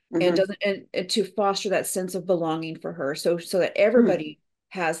 and doesn't, and to foster that sense of belonging for her. So that everybody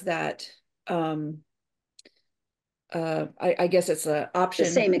has that, I guess it's an option.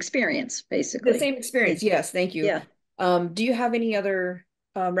 The same experience, basically. The same experience. Yes. Thank you. Yeah. Do you have any other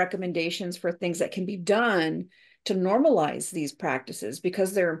recommendations for things that can be done to normalize these practices,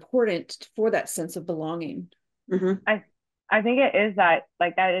 because they're important for that sense of belonging? I think it is that,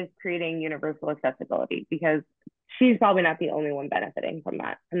 like, that is creating universal accessibility, because she's probably not the only one benefiting from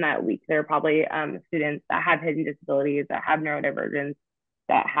that week. There are probably students that have hidden disabilities, that have neurodivergence,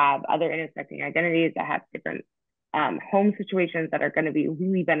 that have other intersecting identities, that have different home situations that are going to be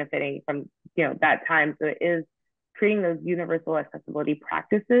really benefiting from, you know, that time. So it is creating those universal accessibility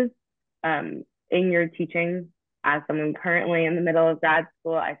practices in your teaching. As someone currently in the middle of grad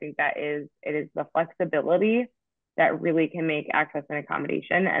school, I think that it is the flexibility that really can make access and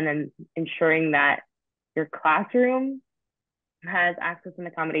accommodation, and then ensuring that your classroom has access and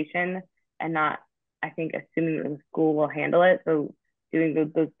accommodation, and not, I think, assuming that the school will handle it. So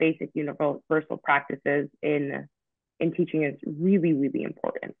doing those basic universal practices in teaching is really, really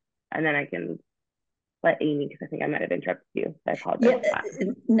important. And then I can let Amy, because I think I might have interrupted you. So I apologize. Yeah,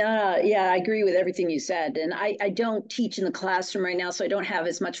 no, yeah, I agree with everything you said. And I don't teach in the classroom right now, so I don't have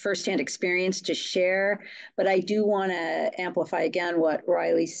as much firsthand experience to share. But I do want to amplify again what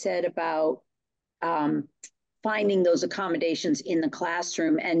Riley said about finding those accommodations in the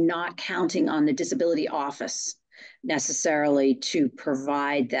classroom and not counting on the disability office necessarily to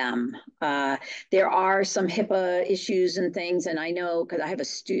provide them. There are some HIPAA issues and things, and I know because I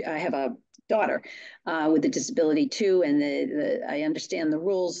have a daughter with a disability too, and I understand the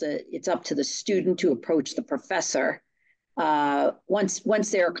rules that it's up to the student to approach the professor. Once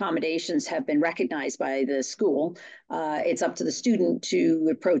their accommodations have been recognized by the school, it's up to the student to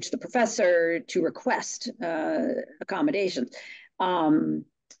approach the professor to request accommodations.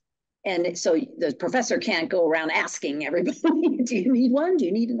 And so the professor can't go around asking everybody, do you need one? Do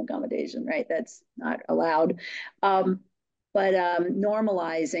you need an accommodation? Right? That's not allowed. But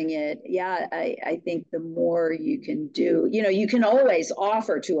normalizing it, yeah, I think the more you can do, you know, you can always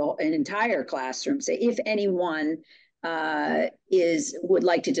offer to an entire classroom, say, if anyone would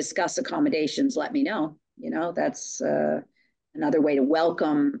like to discuss accommodations, let me know. You know, that's another way to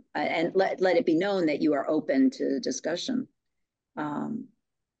welcome and let it be known that you are open to discussion.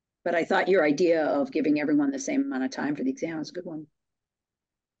 But I thought your idea of giving everyone the same amount of time for the exam is a good one.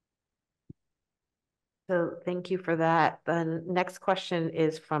 So thank you for that. The next question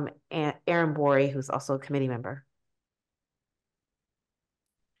is from Erin Borey, who's also a committee member.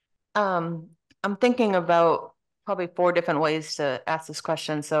 I'm thinking about probably 4 different ways to ask this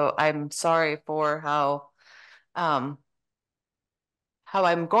question, so I'm sorry for how I'm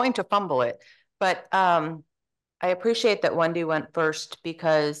going to fumble it. But I appreciate that Wendy went first,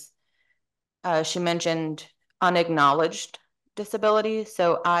 because she mentioned unacknowledged disability.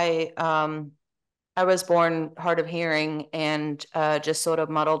 So I was born hard of hearing, and just sort of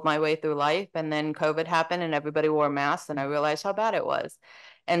muddled my way through life. And then COVID happened and everybody wore masks, and I realized how bad it was.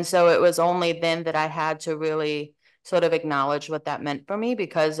 And so it was only then that I had to really sort of acknowledge what that meant for me,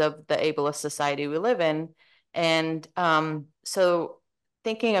 because of the ableist society we live in. And so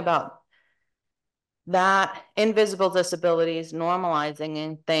thinking about that, invisible disabilities, normalizing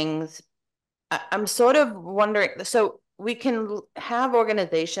and things, I'm sort of wondering, so we can have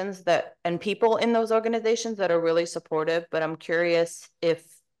organizations that, and people in those organizations that are really supportive, but I'm curious if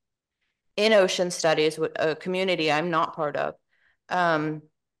in ocean studies, a community I'm not part of,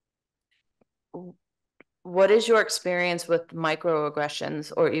 what is your experience with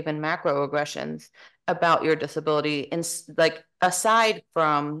microaggressions or even macroaggressions about your disability, in, like, aside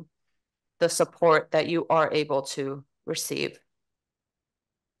from the support that you are able to receive?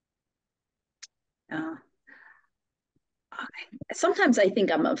 Sometimes I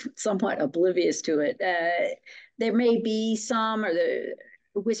think I'm somewhat oblivious to it. There may be some, or the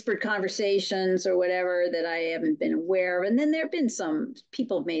whispered conversations or whatever, that I haven't been aware of. And then there have been some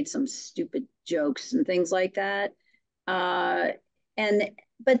people have made some stupid jokes and things like that.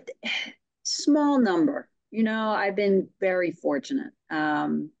 But small number, you know, I've been very fortunate. I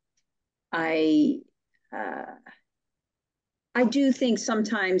do think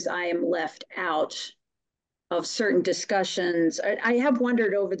sometimes I am left out of certain discussions. I have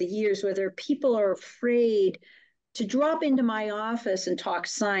wondered over the years whether people are afraid to drop into my office and talk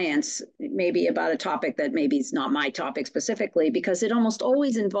science, maybe about a topic that maybe is not my topic specifically, because it almost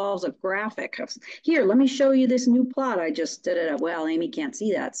always involves a graphic. Here, let me show you this new plot I just did it. Well, Amy can't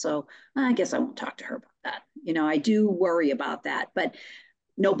see that, so I guess I won't talk to her about that. You know, I do worry about that, but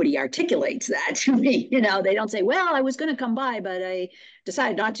nobody articulates that to me. You know, they don't say, well, I was going to come by, but I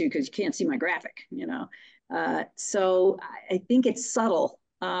decided not to because you can't see my graphic, you know. So I think it's subtle,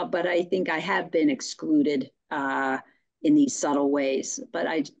 but I think I have been excluded in these subtle ways. But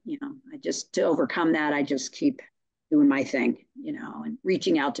I just, to overcome that, I just keep doing my thing, you know, and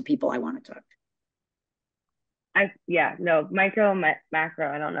reaching out to people I want to talk to. Yeah, no, macro,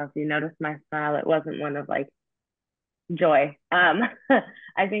 I don't know if you noticed my smile. It wasn't one of like joy.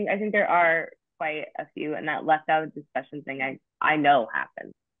 I think there are quite a few, and that left out of discussion thing I know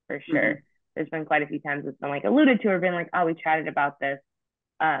happens for sure. Mm-hmm. There's been quite a few times it's been like alluded to or been like, oh, we chatted about this.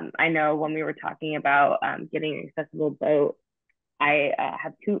 I know when we were talking about getting an accessible boat, I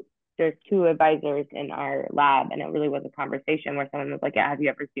have there's two advisors in our lab, and it really was a conversation where someone was like, yeah, have you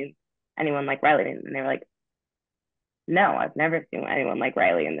ever seen anyone like Riley? And they were like, no, I've never seen anyone like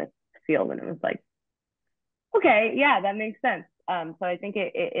Riley in this field. And it was like, okay, yeah, that makes sense. So I think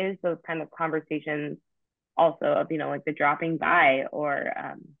it is those kind of conversations also of, you know, like the dropping by, or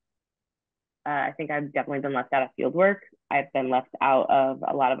I think I've definitely been left out of field work. I've been left out of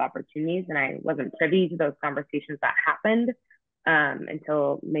a lot of opportunities, and I wasn't privy to those conversations that happened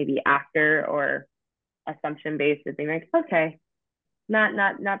until maybe after, or assumption based, of being like, okay,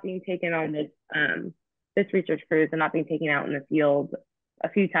 not being taken on this research cruise and not being taken out in the field a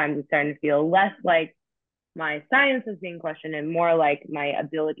few times is starting to feel less like my science is being questioned and more like my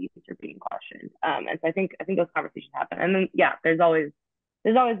abilities are being questioned. And so I think those conversations happen. And then yeah, there's always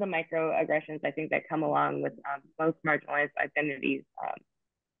the microaggressions, I think, that come along with most marginalized identities.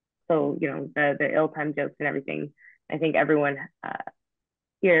 So, you know, the ill-timed jokes and everything. I think everyone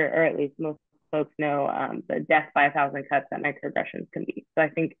here, or at least most folks, know the death by 1,000 cuts that microaggressions can be. So I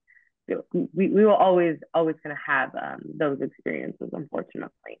think we will always going to have those experiences,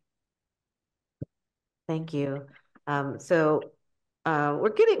 unfortunately. Thank you. We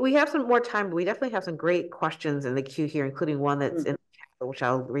have some more time, but we definitely have some great questions in the queue here, including one that's in the chat, which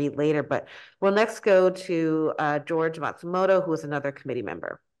I'll read later. But we'll next go to George Matsumoto, who is another committee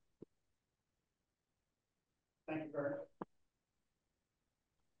member. Thank you very much.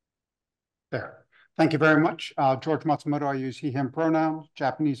 There. Thank you very much. George Matsumoto, I use he, him pronouns,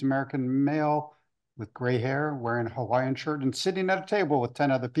 Japanese American male with gray hair, wearing a Hawaiian shirt and sitting at a table with 10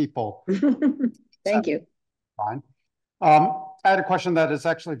 other people. Thank you. Fine. I had a question that is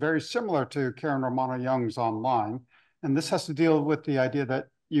actually very similar to Karen Romano Young's online, and this has to deal with the idea that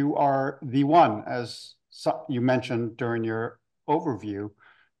you are the one, as you mentioned during your overview,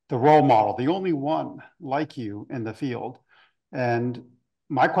 the role model, the only one like you in the field. And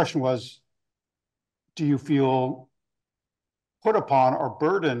my question was, do you feel put upon or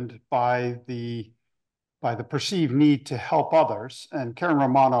burdened by the perceived need to help others? And Karen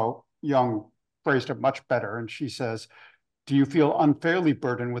Romano Young phrased it much better, and she says, do you feel unfairly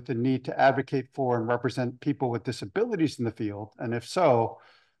burdened with the need to advocate for and represent people with disabilities in the field? And if so,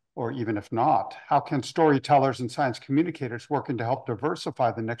 or even if not, how can storytellers and science communicators working to help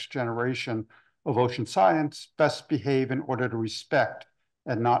diversify the next generation of ocean science best behave in order to respect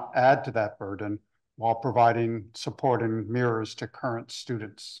and not add to that burden while providing support and mirrors to current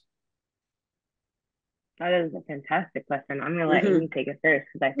students? That is a fantastic question. I'm going to let Amy take it first,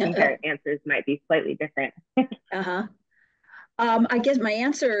 because I think our answers might be slightly different. I guess my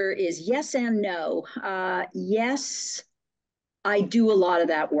answer is yes and no. Yes, I do a lot of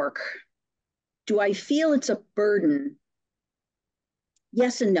that work. Do I feel it's a burden?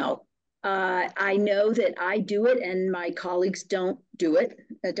 Yes and no. I know that I do it and my colleagues don't do it,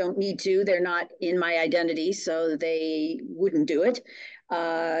 don't need to. They're not in my identity, so they wouldn't do it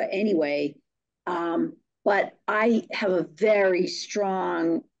anyway. But I have a very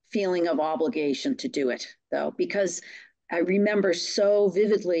strong feeling of obligation to do it, though, because I remember so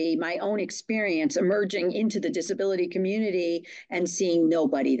vividly my own experience emerging into the disability community and seeing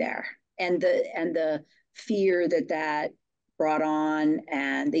nobody there, and the fear that brought on,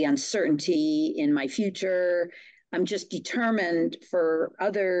 and the uncertainty in my future. I'm just determined for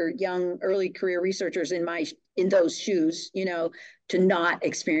other young early career researchers in those shoes, you know, to not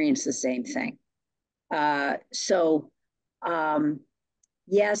experience the same thing.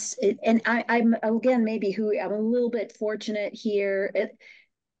 Yes, and I'm again maybe I'm a little bit fortunate here.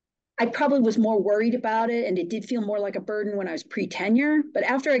 I probably was more worried about it, and it did feel more like a burden when I was pre-tenure. But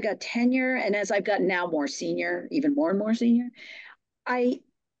after I got tenure, and as I've gotten now more senior, even more and more senior,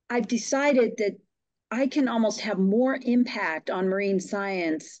 I've decided that I can almost have more impact on marine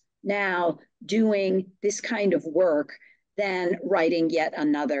science now doing this kind of work than writing yet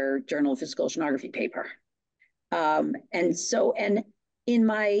another Journal of Physical Oceanography paper. And in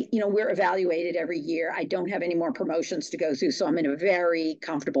my, you know, we're evaluated every year. I don't have any more promotions to go through, so I'm in a very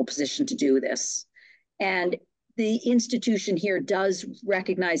comfortable position to do this. And the institution here does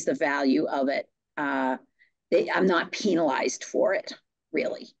recognize the value of it. I'm not penalized for it,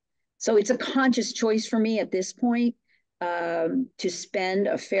 really. So it's a conscious choice for me at this point to spend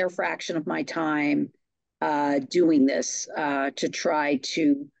a fair fraction of my time doing this to try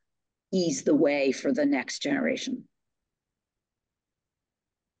to ease the way for the next generation.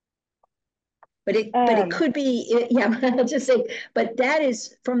 But it could be, yeah, I'll just say, but that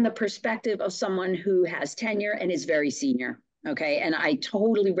is from the perspective of someone who has tenure and is very senior. Okay. And I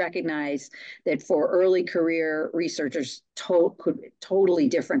totally recognize that for early career researchers, could totally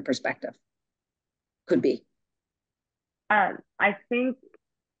different perspective. Could be. I think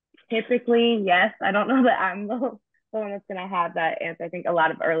typically, yes. I don't know that I'm the one that's going to have that answer. I think a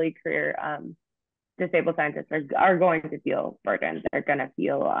lot of early career disabled scientists are going to feel burdened. They're going to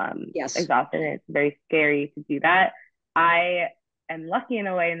feel yes. exhausted, and it's very scary to do that. I am lucky in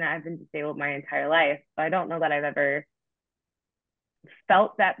a way in that I've been disabled my entire life, but I don't know that I've ever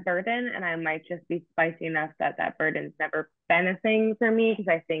felt that burden, and I might just be spicy enough that that burden's never been a thing for me,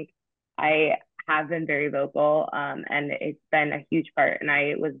 because I think I have been very vocal, and it's been a huge part. And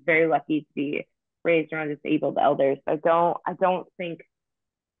I was very lucky to be raised around disabled elders. I don't think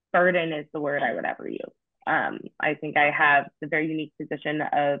burden is the word I would ever use. I think I have the very unique position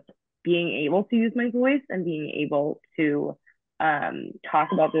of being able to use my voice and being able to talk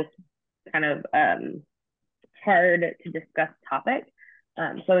about this kind of hard to discuss topic.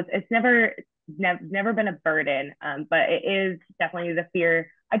 So it's never been a burden, but it is definitely the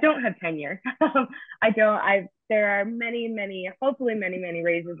fear. I don't have tenure. There are hopefully many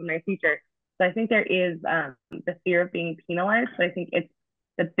raises in my future. So I think there is the fear of being penalized. So I think it's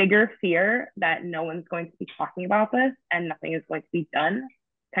the bigger fear that no one's going to be talking about this and nothing is going to be done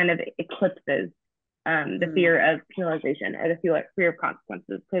kind of eclipses the fear of penalization or the fear of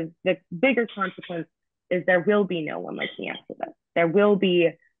consequences. Because the bigger consequence is there will be no one like me after this. There will be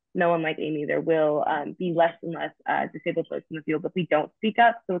no one like Amy. There will be less and less disabled folks in the field if we don't speak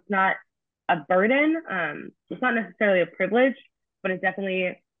up. So it's not a burden. It's not necessarily a privilege, but it's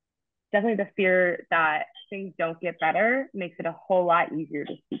definitely the fear that things don't get better makes it a whole lot easier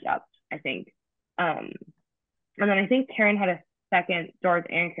to speak up, I think. And then I think Karen had a second, George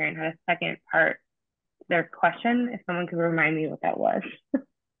and Karen had a second part to their question, if someone could remind me what that was.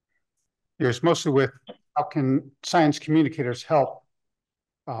 Yours mostly with how can science communicators help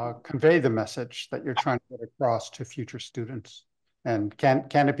convey the message that you're trying to get across to future students? And can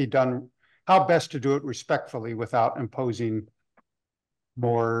it be done, how best to do it respectfully without imposing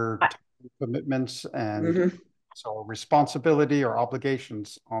more commitments and so responsibility or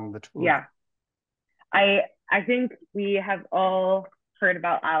obligations on the tool? Yeah. I think we have all heard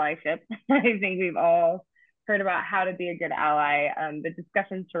about allyship. I think we've all heard about how to be a good ally, the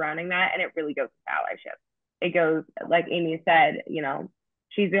discussion surrounding that, and it really goes to allyship. It goes, like Amy said,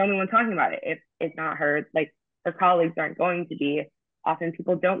 she's the only one talking about it. If it's not her, like her colleagues aren't going to be. Often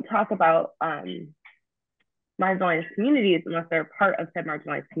people don't talk about marginalized communities unless they're part of said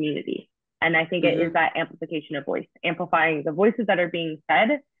marginalized community. And I think it is that amplification of voice, amplifying the voices that are being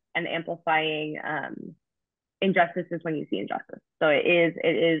said and amplifying injustices when you see injustice. So it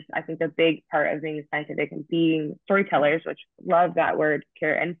is, I think, the big part of being scientific and being storytellers, which love that word,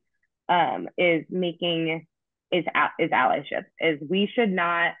 Karen, is allyship. Is we should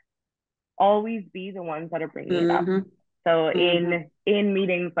not always be the ones that are bringing it up. So in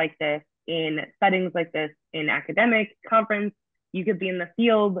meetings like this, in settings like this, in academic conference, you could be in the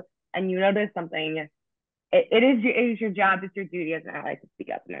field and there's something. It is your job, it's your duty as an ally to speak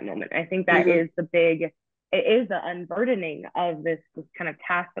up in that moment. I think that is it is the unburdening of this kind of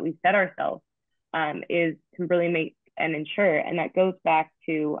task that we set ourselves, is to really make and ensure. And that goes back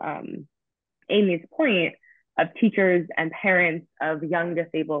to Amy's point of teachers and parents of young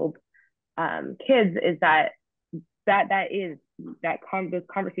disabled kids, is that those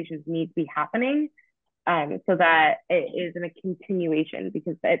conversations need to be happening, so that it is in a continuation,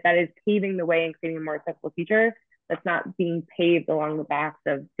 because that is paving the way and creating a more accessible future that's not being paved along the backs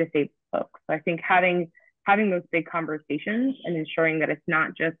of disabled folks. So I think having those big conversations and ensuring that it's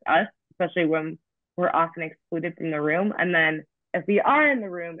not just us, especially when we're often excluded from the room, and then if we are in the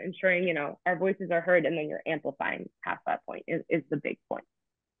room, ensuring our voices are heard, and then you're amplifying past that point is the big point.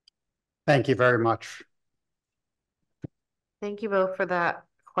 Thank you very much. Thank you both for that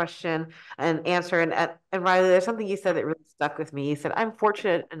question and answer. And Riley, there's something you said that really stuck with me. You said, I'm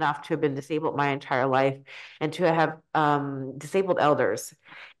fortunate enough to have been disabled my entire life and to have disabled elders.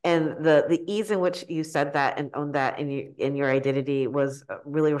 And the ease in which you said that and owned that in your identity was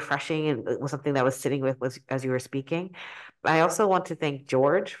really refreshing, and it was something that was sitting with as you were speaking. I also want to thank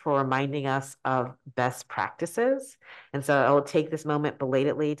George for reminding us of best practices. And so I will take this moment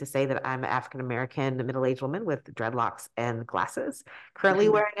belatedly to say that I'm an African-American middle-aged woman with dreadlocks and glasses, currently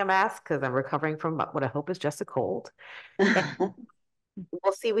wearing a mask because I'm recovering from what I hope is just a cold.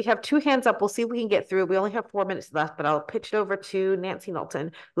 We'll see. We have 2 hands up. We'll see if we can get through. We only have 4 minutes left, but I'll pitch it over to Nancy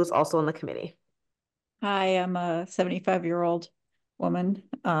Knowlton, who's also on the committee. Hi, I'm a 75-year-old woman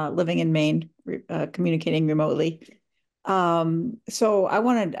living in Maine, communicating remotely. So I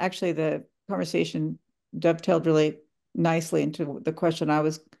wanted, actually, the conversation dovetailed really nicely into the question I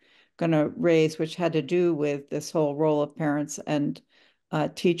was going to raise, which had to do with this whole role of parents and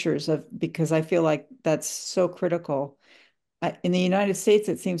teachers, because I feel like that's so critical. In the United States,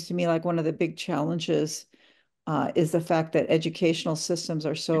 it seems to me like one of the big challenges is the fact that educational systems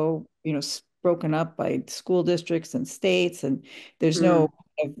are so, broken up by school districts and states, and there's no,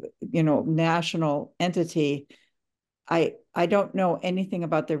 national entity. I don't know anything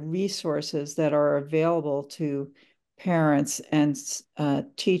about the resources that are available to parents and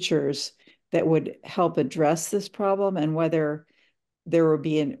teachers that would help address this problem, and whether there would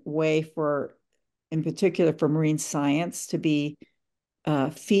be a way for, in particular, for marine science to be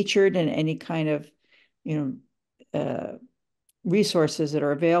featured in any kind of, you resources that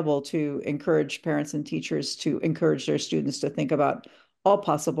are available to encourage parents and teachers to encourage their students to think about all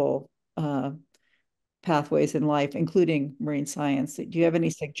possible pathways in life, including marine science. Do you have any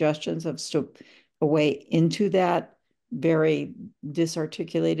suggestions of a way into that very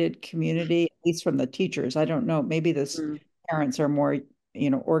disarticulated community, at least from the teachers? I don't know. Maybe the parents are more,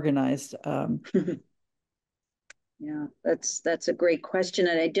 organized. Yeah, that's a great question,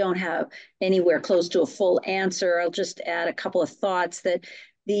 and I don't have anywhere close to a full answer. I'll just add a couple of thoughts that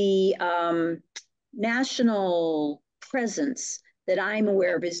the national presence that I'm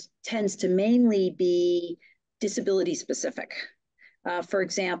aware of tends to mainly be disability specific. For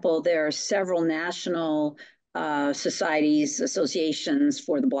example, there are several national societies, associations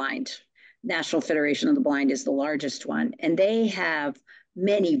for the blind. National Federation of the Blind is the largest one, and they have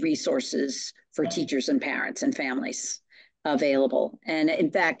many resources for teachers and parents and families available. And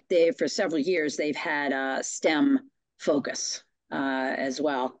in fact, for several years, they've had a STEM focus as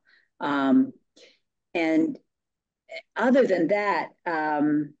well. And other than that,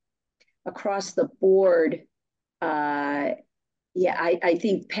 across the board, yeah, I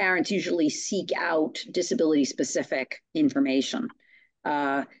think parents usually seek out disability specific information.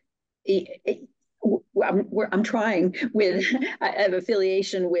 I'm trying with, I have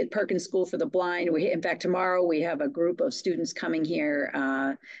affiliation with Perkins School for the Blind. In fact, tomorrow we have a group of students coming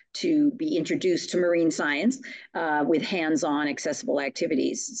here to be introduced to marine science with hands-on accessible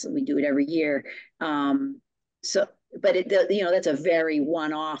activities. So we do it every year. But that's a very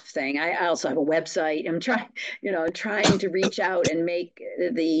one-off thing. I also have a website. I'm trying to reach out and make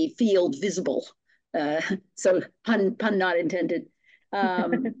the field visible. So pun not intended.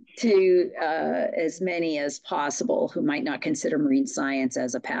 To as many as possible who might not consider marine science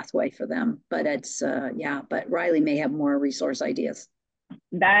as a pathway for them. But but Riley may have more resource ideas.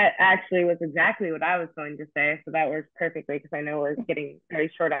 That actually was exactly what I was going to say. So that works perfectly, because I know we're getting very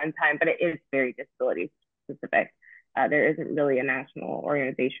short on time, but it is very disability specific. There isn't really a national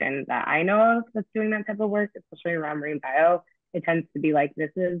organization that I know of that's doing that type of work, especially around marine bio. It tends to be like,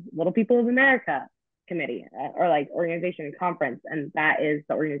 this is Little People of America committee or like organization and conference, and that is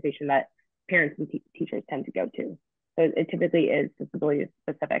the organization that parents and teachers tend to go to. So it typically is disability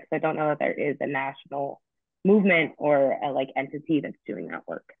specific. So I don't know if there is a national movement or a like entity that's doing that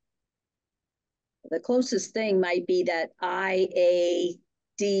work. The closest thing might be that GD,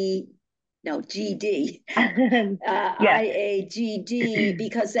 IAGD,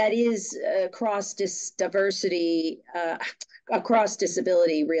 because that is across diversity, across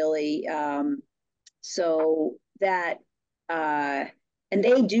disability, really. So that, and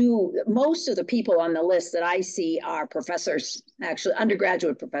they do, most of the people on the list that I see are professors, actually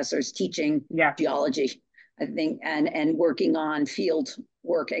undergraduate professors teaching geology, I think, and working on field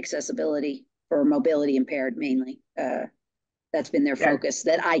work accessibility for mobility impaired mainly. That's been their focus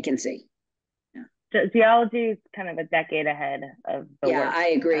that I can see. Geology is kind of a decade ahead of the work. Yeah, I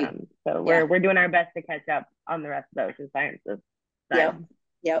agree. So we're doing our best to catch up on the rest of the ocean sciences.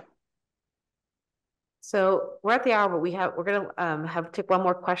 Yep. So we're at the hour, but we're gonna have take one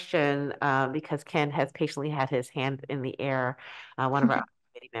more question because Ken has patiently had his hand in the air, one of our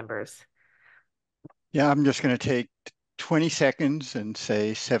committee members. Yeah, I'm just going to take 20 seconds and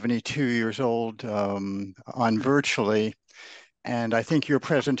say 72 years old on virtually. And I think your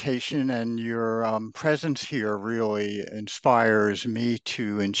presentation and your presence here really inspires me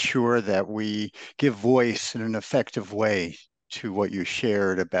to ensure that we give voice in an effective way to what you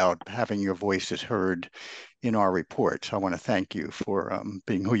shared about having your voices heard in our reports. I want to thank you for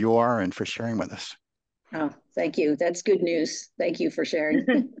being who you are and for sharing with us. Oh, thank you. That's good news. Thank you for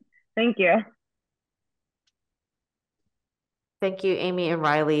sharing. Thank you. Thank you, Amy and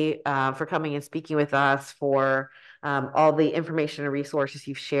Riley, for coming and speaking with us, for all the information and resources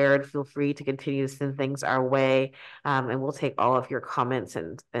you've shared. Feel free to continue to send things our way, and we'll take all of your comments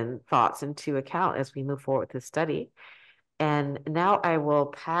and thoughts into account as we move forward with this study. And now I will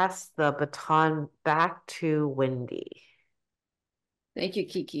pass the baton back to Wendy. Thank you,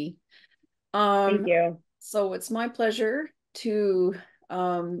 Kiki. Thank you. So it's my pleasure to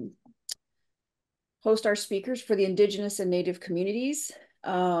host our speakers for the Indigenous and Native communities,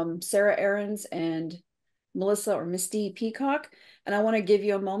 Sarah Aarons and Melissa or Misty Peacock. And I want to give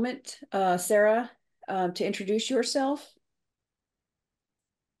you a moment, Sarah, to introduce yourself.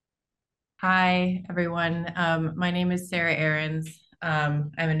 Hi, everyone. My name is Sarah Aarons.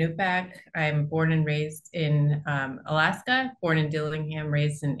 I'm a Newpack. I'm born and raised in Alaska, born in Dillingham,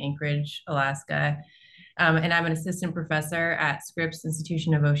 raised in Anchorage, Alaska. And I'm an assistant professor at Scripps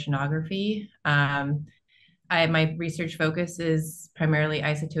Institution of Oceanography. My research focus is primarily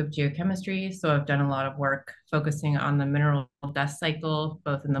isotope geochemistry, so I've done a lot of work focusing on the mineral dust cycle,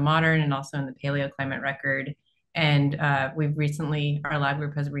 both in the modern and also in the paleoclimate record. And our lab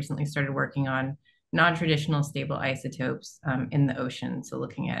group has recently started working on non-traditional stable isotopes in the ocean, so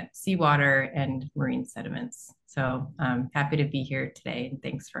looking at seawater and marine sediments. So I'm happy to be here today, and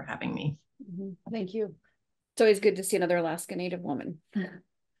thanks for having me. Thank you. It's always good to see another Alaska Native woman.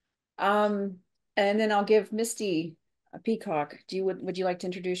 And then I'll give Misty Peacock. Would you like to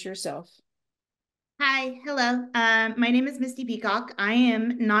introduce yourself? Hi, hello. My name is Misty Peacock. I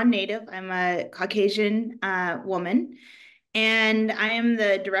am non-native. I'm a Caucasian woman, and I am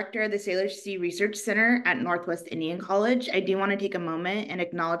the director of the Salish Sea Research Center at Northwest Indian College. I do want to take a moment and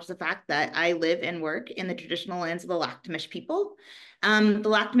acknowledge the fact that I live and work in the traditional lands of the Laktamish people. The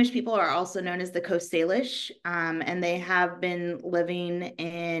Laktamish people are also known as the Coast Salish, and they have been living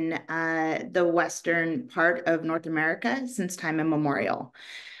in the western part of North America since time immemorial.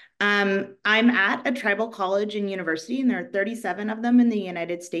 I'm at a tribal college and university, and there are 37 of them in the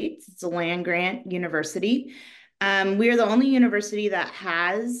United States. It's a land grant university. We are the only university that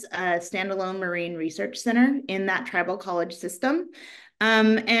has a standalone marine research center in that tribal college system.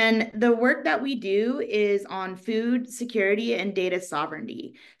 And the work that we do is on food security and data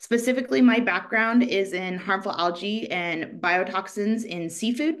sovereignty. Specifically, my background is in harmful algae and biotoxins in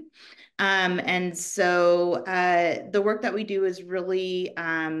seafood. And so the work that we do is really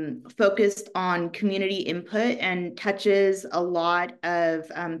focused on community input and touches a lot of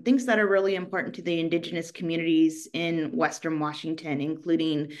things that are really important to the Indigenous communities in Western Washington,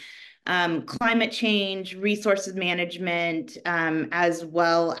 including climate change, resources management, as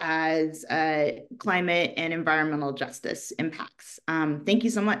well as climate and environmental justice impacts. Thank you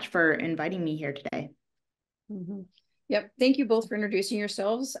so much for inviting me here today. Yep. Thank you both for introducing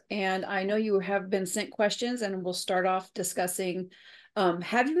yourselves. And I know you have been sent questions, and we'll start off discussing,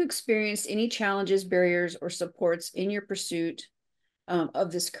 have you experienced any challenges, barriers, or supports in your pursuit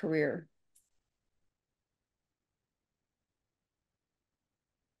of this career?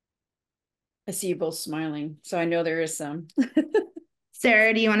 I see you both smiling, so I know there is some.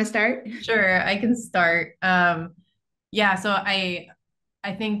 Sarah, do you want to start? Sure, I can start. Yeah, so I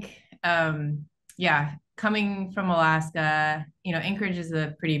think, yeah, coming from Alaska, Anchorage is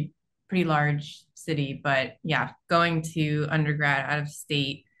a pretty large city, but yeah, going to undergrad out of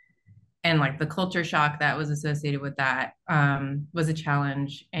state and like the culture shock that was associated with that was a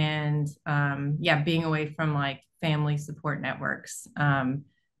challenge. And yeah, being away from like family support networks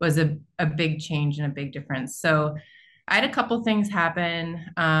was a big change and a big difference. So I had a couple things happen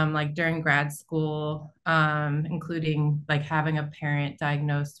like during grad school, including like having a parent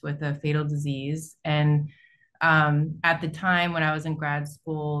diagnosed with a fatal disease. And at the time when I was in grad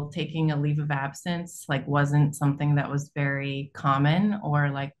school, taking a leave of absence like wasn't something that was very common or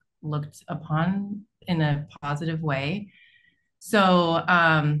like looked upon in a positive way. So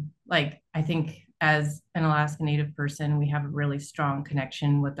like I think as an Alaska Native person, we have a really strong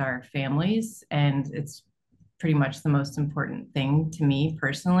connection with our families, and it's pretty much the most important thing to me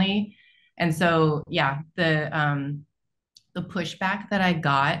personally. And so yeah, the pushback that I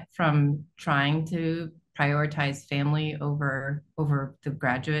got from trying to prioritize family over the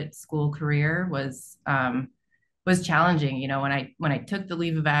graduate school career was challenging. When I took the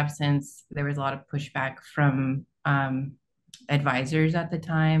leave of absence, there was a lot of pushback from advisors at the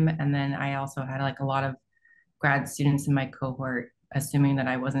time, and then I also had like a lot of grad students in my cohort assuming that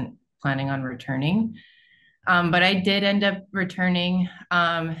I wasn't planning on returning. But I did end up returning.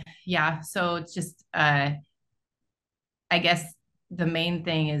 Yeah, so it's just I guess the main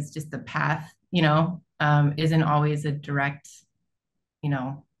thing is just the path, isn't always a direct,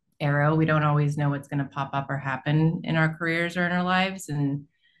 arrow. We don't always know what's going to pop up or happen in our careers or in our lives. And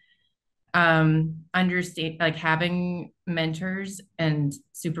understand, like having mentors and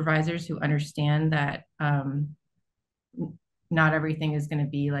supervisors who understand that not everything is going to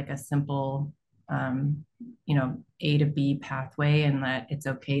be like a simple A to B pathway, and that it's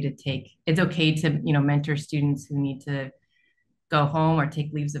okay to mentor students who need to go home or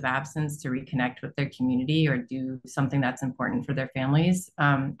take leaves of absence to reconnect with their community or do something that's important for their families.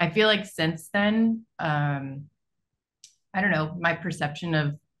 I feel like since then, I don't know, my perception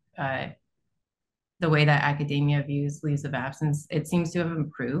of the way that academia views leaves of absence, it seems to have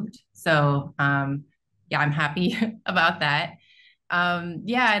improved. So yeah, I'm happy about that.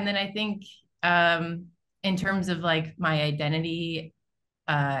 Yeah, and then I think in terms of like my identity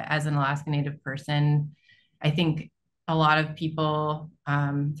as an Alaska Native person, I think a lot of people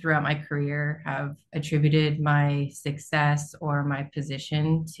throughout my career have attributed my success or my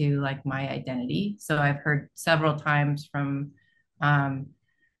position to like my identity. So I've heard several times from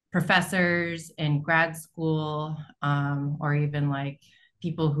professors in grad school, or even like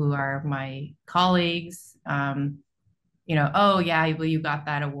people who are my colleagues, oh yeah, well you got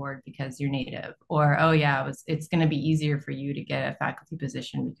that award because you're Native, or oh yeah, it's going to be easier for you to get a faculty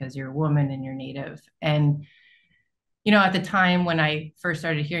position because you're a woman and you're Native. And at the time when I first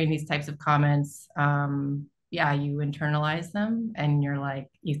started hearing these types of comments, yeah, you internalize them and you're like,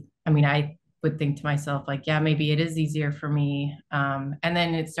 I would think to myself, like, yeah, maybe it is easier for me. And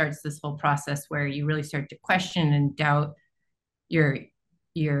then it starts this whole process where you really start to question and doubt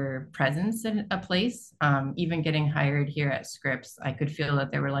your presence in a place. Even getting hired here at Scripps, I could feel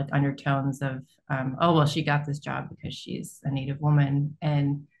that there were like undertones of, oh, well, she got this job because she's a Native woman.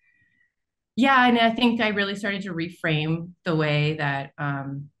 And yeah, and I think I really started to reframe the way that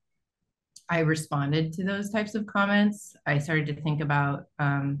I responded to those types of comments. I started to think about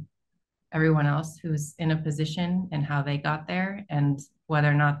everyone else who's in a position and how they got there, and whether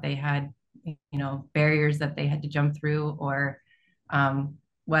or not they had, barriers that they had to jump through, or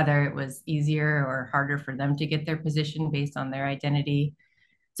whether it was easier or harder for them to get their position based on their identity.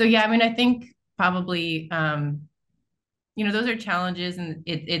 So yeah, I think probably, those are challenges, and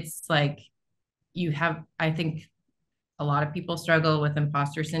it's like I think a lot of people struggle with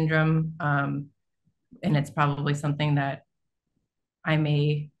imposter syndrome. And it's probably something that I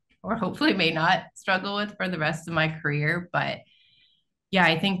may, or hopefully may not struggle with for the rest of my career. But yeah,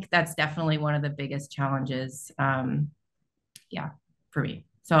 I think that's definitely one of the biggest challenges. Yeah, for me.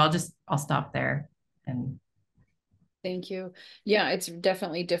 So I'll stop there. And thank you. Yeah, it's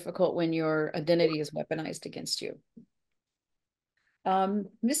definitely difficult when your identity is weaponized against you.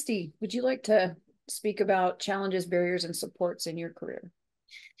 Misty, would you like to speak about challenges, barriers, and supports in your career?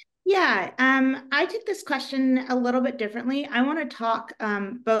 Yeah, I took this question a little bit differently. I want to talk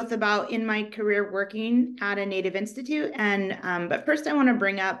both about in my career working at a Native Institute, but first I want to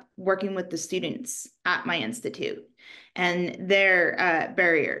bring up working with the students at my institute and their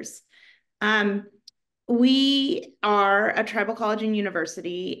barriers. We are a tribal college and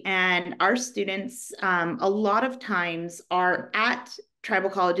university, and our students a lot of times are at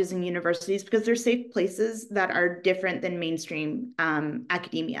tribal colleges and universities because they're safe places that are different than mainstream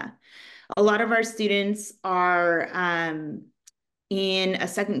academia. A lot of our students are in a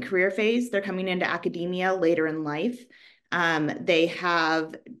second career phase. They're coming into academia later in life. They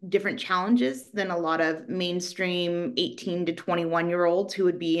have different challenges than a lot of mainstream 18 to 21-year-olds who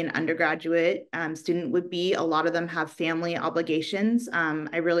would be an undergraduate student would be. A lot of them have family obligations.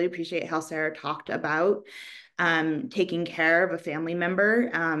 I really appreciate how Sarah talked about taking care of a family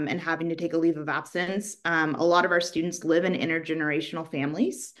member and having to take a leave of absence. A lot of our students live in intergenerational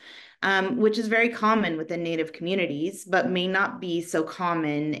families, which is very common within Native communities, but may not be so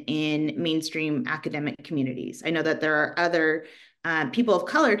common in mainstream academic communities. I know that there are other people of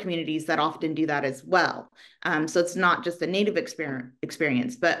color communities that often do that as well. So it's not just a Native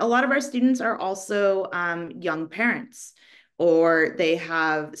experience, but a lot of our students are also young parents, or they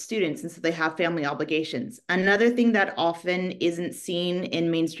have students, and so they have family obligations. Another thing that often isn't seen in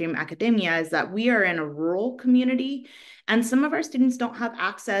mainstream academia is that we are in a rural community, and some of our students don't have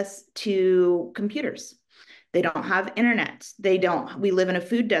access to computers. They don't have internet. We live in a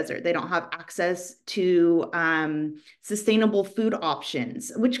food desert. They don't have access to sustainable food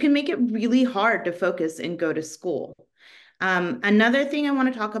options, which can make it really hard to focus and go to school. Another thing I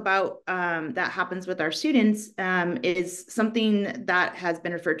want to talk about that happens with our students is something that has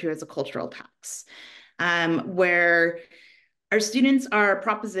been referred to as a cultural tax, where our students are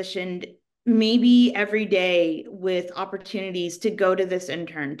propositioned maybe every day with opportunities to go to this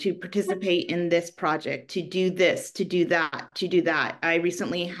intern, to participate in this project, to do this, to do that, to do that. I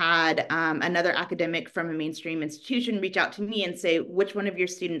recently had another academic from a mainstream institution reach out to me and say, which one of your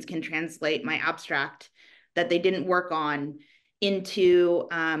students can translate my abstract that they didn't work on into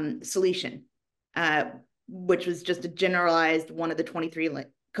Silesian, which was just a generalized one of the 23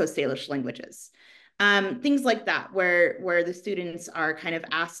 Coast Salish languages. Things like that, where the students are kind of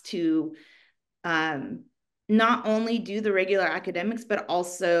asked to not only do the regular academics, but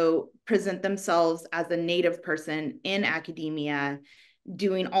also present themselves as a Native person in academia,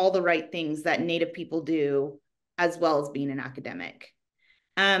 doing all the right things that Native people do, as well as being an academic.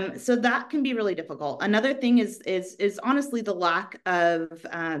 So that can be really difficult. Another thing is honestly the lack of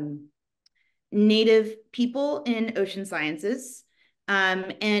Native people in ocean sciences.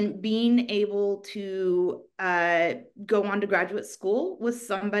 And being able to go on to graduate school with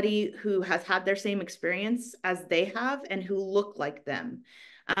somebody who has had their same experience as they have and who look like them.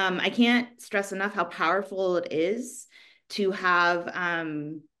 I can't stress enough how powerful it is to have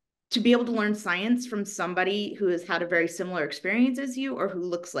to be able to learn science from somebody who has had a very similar experience as you or who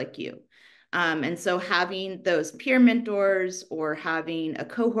looks like you. And so having those peer mentors or having a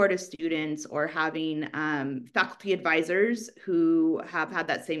cohort of students or having faculty advisors who have had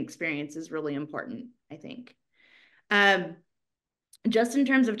that same experience is really important, I think. Just in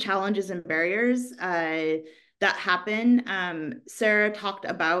terms of challenges and barriers that happen, Sarah talked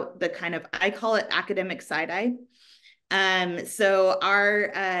about the kind of, I call it academic side-eye. So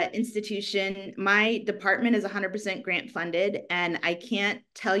our institution, my department is 100% grant funded, and I can't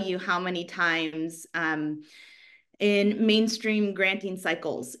tell you how many times in mainstream granting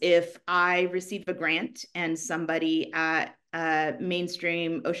cycles, if I receive a grant and somebody at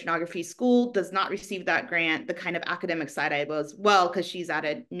mainstream oceanography school does not receive that grant, the kind of academic side eye was, well, because she's at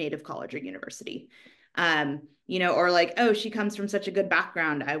a Native college or university. You know, or like, oh, she comes from such a good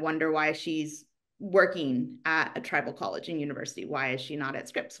background. I wonder why she's working at a tribal college and university. Why is she not at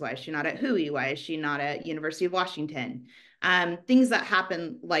Scripps? Why is she not at Hui? Why is she not at University of Washington? Things that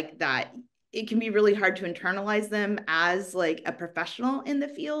happen like that. It can be really hard to internalize them as like a professional in the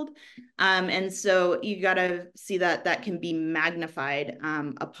field. And so you got to see that that can be magnified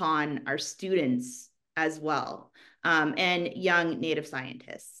upon our students as well, and young Native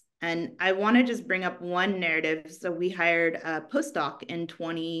scientists. And I want to just bring up one narrative. So we hired a postdoc in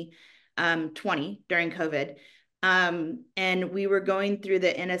 2020 during COVID. And we were going through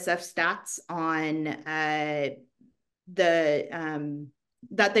the NSF stats on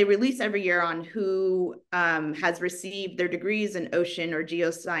that they release every year on who has received their degrees in ocean or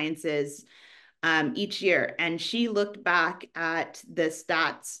geosciences each year. And she looked back at the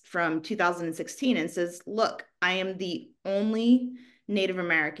stats from 2016 and says, look, I am the only Native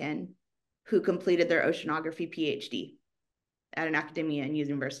American who completed their oceanography PhD at an academia and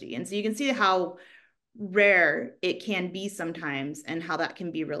university. And so you can see how rare it can be sometimes and how that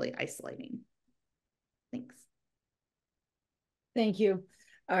can be really isolating. Thanks. Thank you.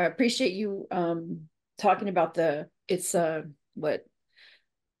 I appreciate you talking about the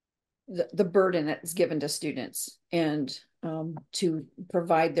burden that's given to students and to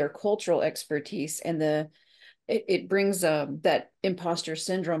provide their cultural expertise, and it brings that imposter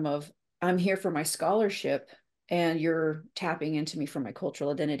syndrome of, I'm here for my scholarship and you're tapping into me for my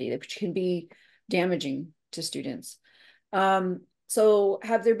cultural identity, which can be damaging to students. So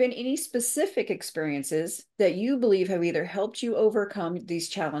have there been any specific experiences that you believe have either helped you overcome these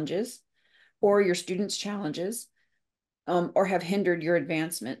challenges or your students' challenges, or have hindered your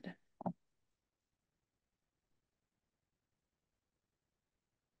advancement?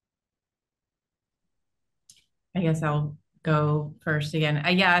 I guess I'll go first again.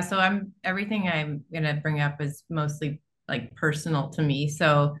 Yeah, so everything I'm gonna bring up is mostly like personal to me.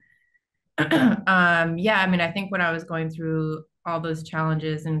 So yeah, I mean, I think when I was going through all those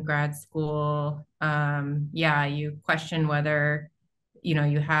challenges in grad school, yeah, you question whether, you know,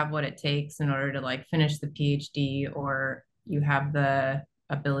 you have what it takes in order to like finish the PhD, or you have the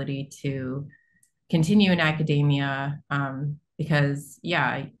ability to continue in academia. Because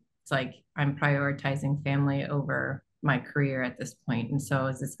yeah, it's like I'm prioritizing family over my career at this point. And so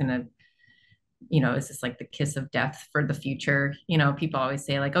is this gonna, you know, is this like the kiss of death for the future? You know, people always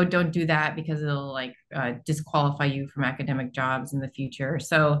say like, oh, don't do that because it'll like disqualify you from academic jobs in the future.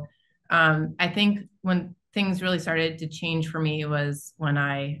 So I think when things really started to change for me was when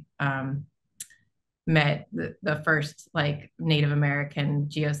I met the first like Native American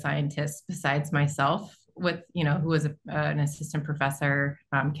geoscientist besides myself, with, you know, who was an assistant professor,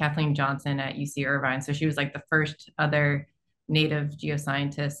 Kathleen Johnson at UC Irvine. So she was like the first other Native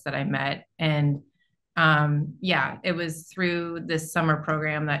geoscientists that I met. And yeah, it was through this summer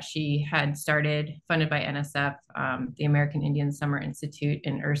program that she had started, funded by NSF, the American Indian Summer Institute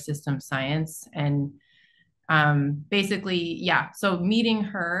in Earth System Science. And basically, yeah, so meeting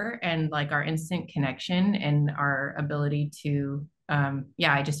her and like our instant connection and our ability to,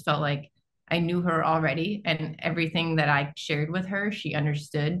 yeah, I just felt like I knew her already, and everything that I shared with her, she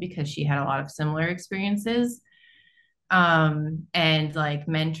understood because she had a lot of similar experiences. And like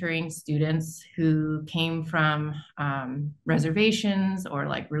mentoring students who came from reservations or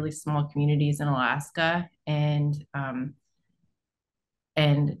like really small communities in Alaska, and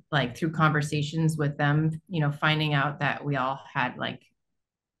like through conversations with them, you know, finding out that we all had like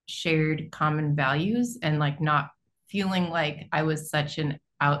shared common values, and like not feeling like I was such an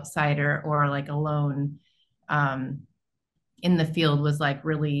outsider or like alone in the field was like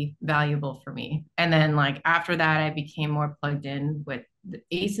really valuable for me. And then like after that, I became more plugged in with the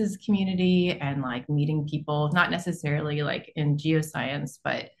ACEs community and like meeting people, not necessarily like in geoscience,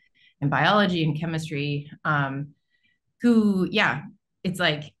 but in biology and chemistry, who, yeah, it's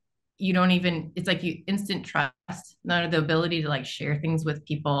like you don't even, it's like you instant trust, not the ability to like share things with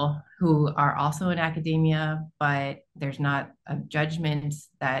people who are also in academia, but there's not a judgment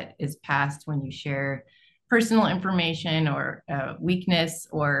that is passed when you share personal information or a weakness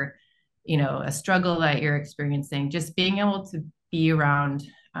or, you know, a struggle that you're experiencing. Just being able to be around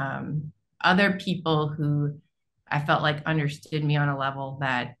other people who I felt like understood me on a level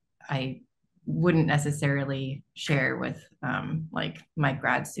that I wouldn't necessarily share with like my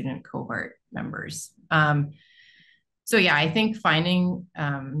grad student cohort members. So yeah, I think finding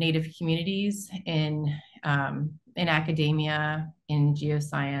Native communities in academia, in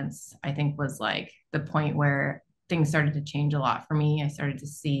geoscience, I think was like the point where things started to change a lot for me. I started to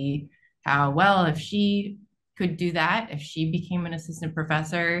see how, well, if she could do that, if she became an assistant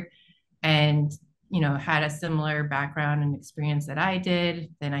professor and, you know, had a similar background and experience that I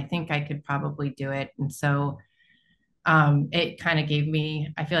did, then I think I could probably do it. And so it kind of gave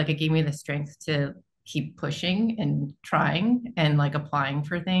me, I feel like it gave me the strength to keep pushing and trying and like applying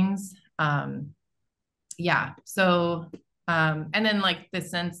for things. Yeah. So, and then like the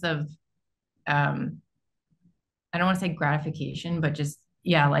sense of, I don't want to say gratification, but just,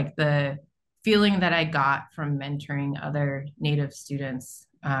 yeah, like the feeling that I got from mentoring other Native students,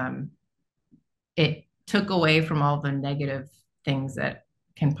 it took away from all the negative things that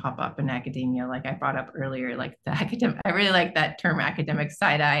can pop up in academia. Like I brought up earlier, like the academic, I really like that term academic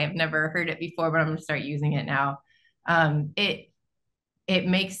side eye. I've never heard it before, but I'm gonna start using it now. It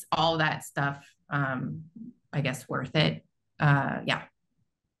makes all that stuff, I guess, worth it. Yeah.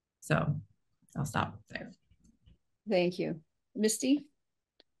 So I'll stop there. Thank you. Misty?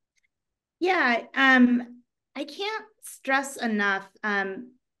 Yeah, I can't stress enough,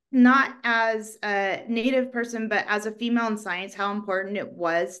 not as a Native person, but as a female in science, how important it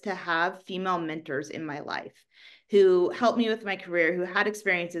was to have female mentors in my life who helped me with my career, who had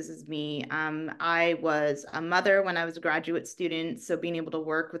experiences as me. I was a mother when I was a graduate student, so being able to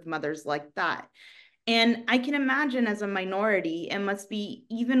work with mothers like that. And I can imagine as a minority, it must be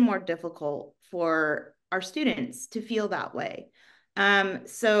even more difficult for our students to feel that way.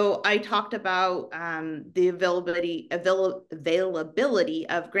 So I talked about the availability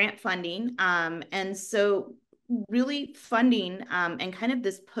of grant funding. And so really funding and kind of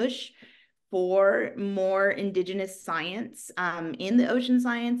this push for more Indigenous science in the ocean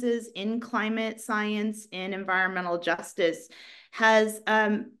sciences, in climate science, in environmental justice has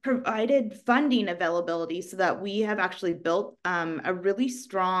provided funding availability so that we have actually built a really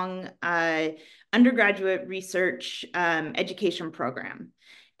strong undergraduate research education program.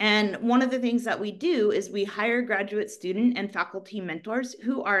 And one of the things that we do is we hire graduate student and faculty mentors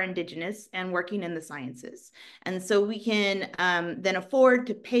who are Indigenous and working in the sciences. And so we can then afford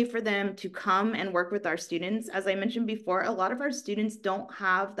to pay for them to come and work with our students. As I mentioned before, a lot of our students don't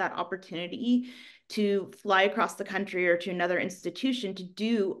have that opportunity to fly across the country or to another institution to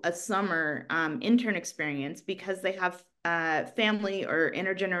do a summer intern experience because they have family or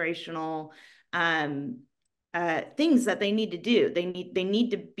intergenerational things that they need to do. They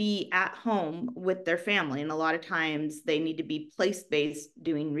need to be at home with their family, and a lot of times they need to be place-based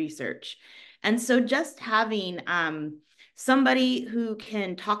doing research. And so just having somebody who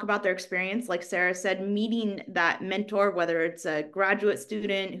can talk about their experience, like Sarah said, meeting that mentor, whether it's a graduate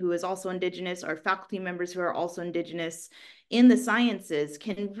student who is also Indigenous or faculty members who are also Indigenous in the sciences,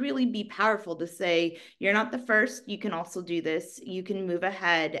 can really be powerful to say, you're not the first, you can also do this, you can move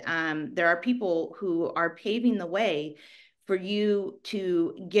ahead. There are people who are paving the way for you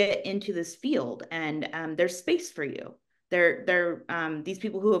to get into this field, and there's space for you. These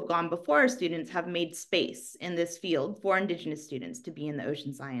people who have gone before our students have made space in this field for Indigenous students to be in the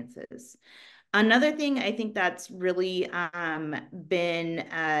ocean sciences. Another thing I think that's really been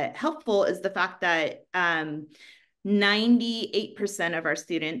helpful is the fact that 98% of our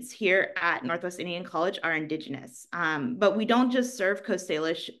students here at Northwest Indian College are Indigenous. But we don't just serve Coast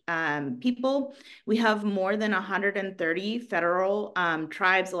Salish people. We have more than 130 federal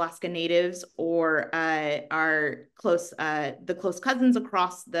tribes, Alaska Natives, or our the close cousins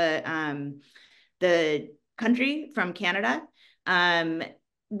across the country from Canada.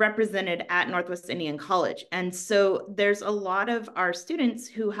 Represented at Northwest Indian College. And so there's a lot of our students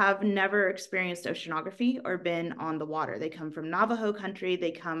who have never experienced oceanography or been on the water. They come from Navajo country,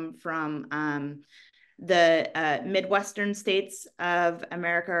 they come from the Midwestern states of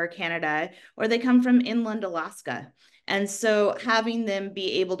America or Canada, or they come from inland Alaska. And so having them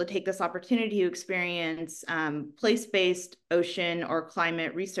be able to take this opportunity to experience place-based ocean or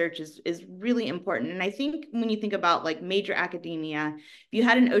climate research is really important. And I think when you think about like major academia, if you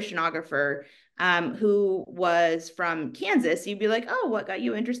had an oceanographer who was from Kansas, you'd be like, oh, what got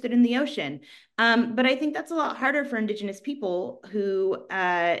you interested in the ocean? But I think that's a lot harder for Indigenous people who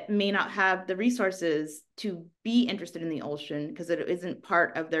may not have the resources to be interested in the ocean because it isn't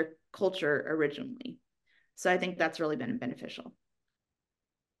part of their culture originally. So I think that's really been beneficial.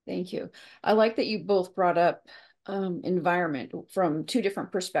 Thank you. I like that you both brought up environment from two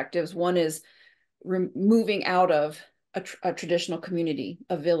different perspectives. One is moving out of a traditional community,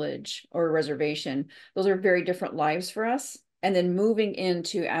 a village or a reservation. Those are very different lives for us. And then moving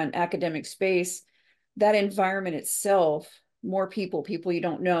into an academic space, that environment itself, more people you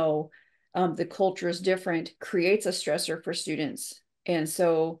don't know, the culture is different, creates a stressor for students. And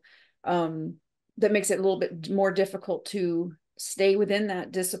so that makes it a little bit more difficult to stay within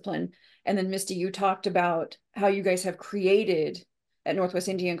that discipline. And then Misty, you talked about how you guys have created at Northwest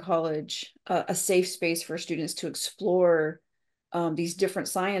Indian College a safe space for students to explore these different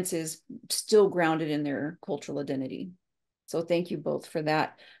sciences, still grounded in their cultural identity. So thank you both for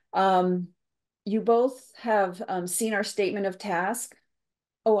that. You both have seen our statement of task.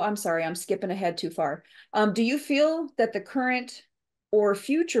 Oh, I'm sorry, I'm skipping ahead too far. Do you feel that the current or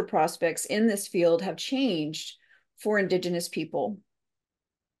future prospects in this field have changed for Indigenous people?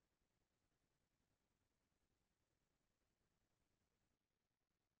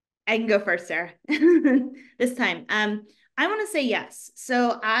 I can go first, Sarah, this time. I want to say yes.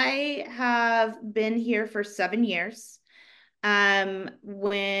 So I have been here for 7 years.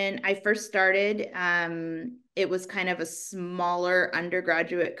 When I first started, it was kind of a smaller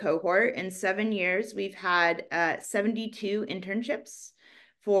undergraduate cohort. In 7 years, we've had 72 internships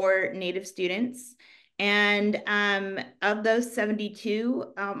for Native students. And of those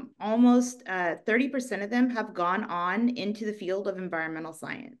 72, almost 30% of them have gone on into the field of environmental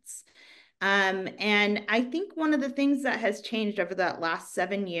science. And I think one of the things that has changed over that last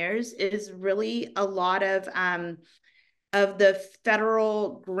 7 years is really a lot of the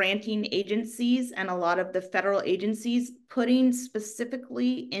federal granting agencies and a lot of the federal agencies putting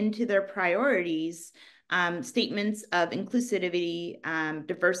specifically into their priorities statements of inclusivity,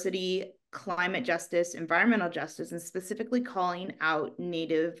 diversity, climate justice, environmental justice, and specifically calling out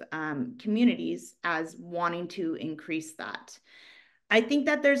Native communities as wanting to increase that. I think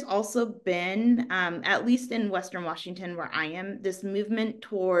that there's also been, at least in Western Washington where I am, this movement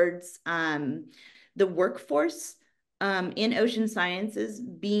towards the workforce in ocean sciences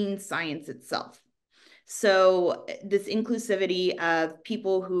being science itself. So this inclusivity of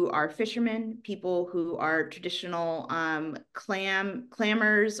people who are fishermen, people who are traditional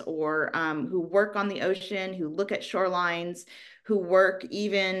clammers, or who work on the ocean, who look at shorelines, who work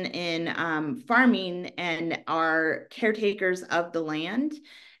even in farming and are caretakers of the land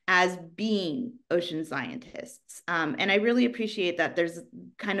as being ocean scientists. And I really appreciate that there's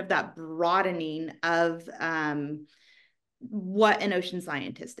kind of that broadening of what an ocean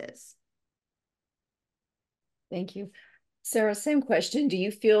scientist is. Thank you. Sarah, same question. Do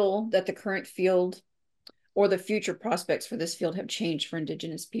you feel that the current field or the future prospects for this field have changed for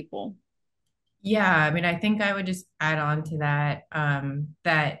Indigenous people? Yeah, I mean, I think I would just add on to that,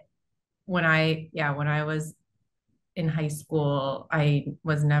 that when I was in high school, I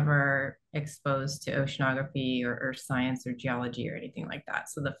was never exposed to oceanography or science or geology or anything like that.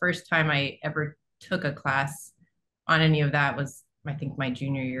 So the first time I ever took a class on any of that was, I think, my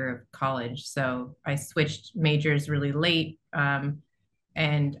junior year of college. So I switched majors really late, and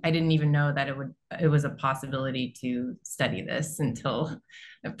I didn't even know that it was a possibility to study this until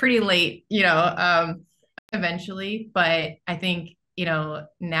pretty late, eventually. But I think,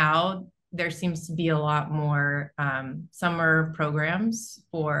 now there seems to be a lot more summer programs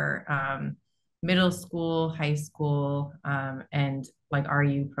for middle school, high school, and like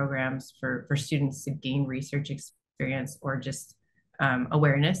RU programs for students to gain research experience or just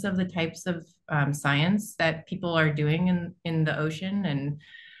awareness of the types of science that people are doing in the ocean.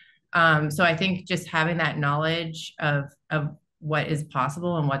 And so I think just having that knowledge of what is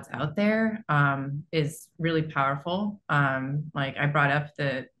possible and what's out there is really powerful. Like I brought up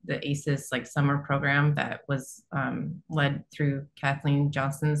the ACES like summer program that was led through Kathleen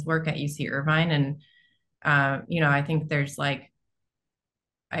Johnson's work at UC Irvine. And, I think there's like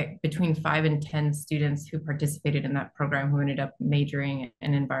between 5 and 10 students who participated in that program who ended up majoring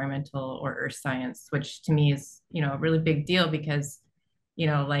in environmental or earth science, which to me is, a really big deal because,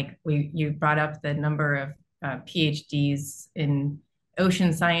 like you brought up the number of PhDs in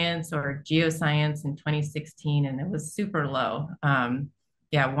ocean science or geoscience in 2016, and it was super low.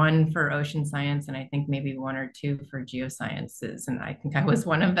 Yeah, 1 for ocean science, and I think maybe 1 or 2 for geosciences, and I think I was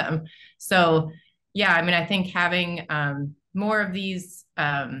one of them. So yeah, I mean, I think having more of these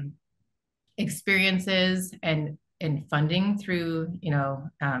experiences and funding through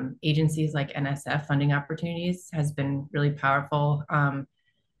agencies like NSF funding opportunities has been really powerful.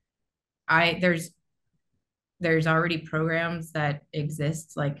 There's already programs that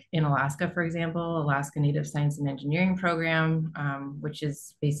exist, like in Alaska, for example, Alaska Native Science and Engineering Program, which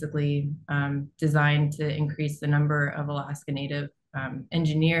is basically designed to increase the number of Alaska Native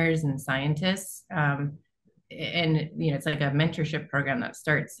engineers and scientists. And it's like a mentorship program that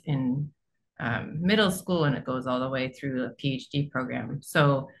starts in middle school and it goes all the way through a PhD program.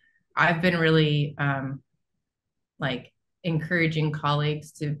 So I've been really like encouraging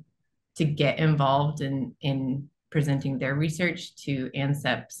colleagues to get involved in presenting their research to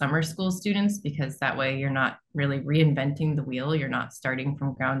ANSEP summer school students, because that way you're not really reinventing the wheel. You're not starting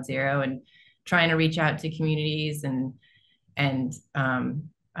from ground zero and trying to reach out to communities and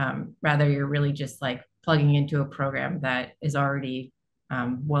rather you're really just like plugging into a program that is already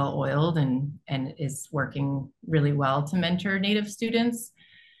well-oiled and is working really well to mentor Native students.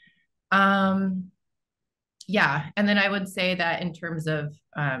 Yeah, and then I would say that in terms of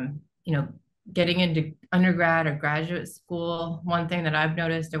getting into undergrad or graduate school, one thing that I've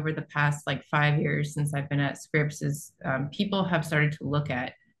noticed over the past like 5 years since I've been at Scripps is people have started to look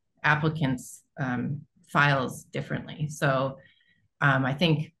at applicants' files differently. So I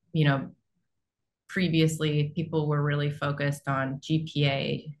think, previously people were really focused on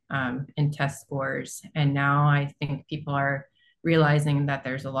GPA and test scores. And now I think people are realizing that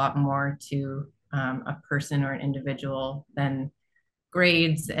there's a lot more to a person or an individual than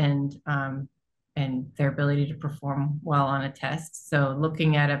grades and their ability to perform well on a test. So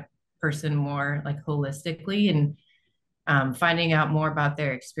looking at a person more like holistically and finding out more about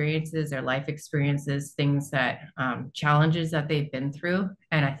their experiences, their life experiences, things that challenges that they've been through.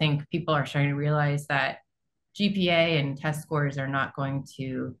 And I think people are starting to realize that GPA and test scores are not going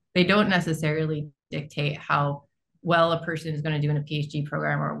to, they don't necessarily dictate how well a person is going to do in a PhD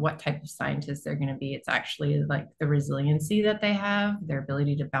program or what type of scientist they're going to be. It's actually like the resiliency that they have, their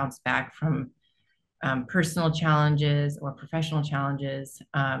ability to bounce back from personal challenges or professional challenges,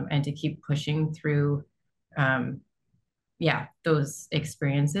 and to keep pushing through those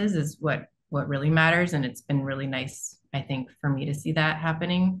experiences is what really matters. And it's been really nice, I think, for me to see that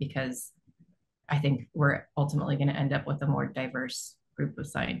happening, because I think we're ultimately going to end up with a more diverse group of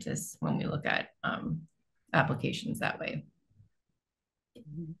scientists when we look at applications that way.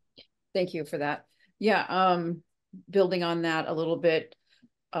 Thank you for that. Yeah, building on that a little bit,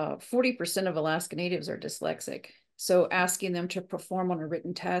 40% of Alaska Natives are dyslexic. So asking them to perform on a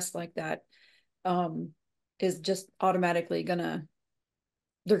written test like that is just automatically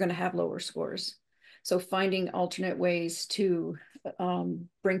they're gonna have lower scores. So finding alternate ways to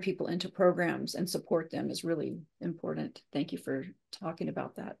bring people into programs and support them is really important. Thank you for talking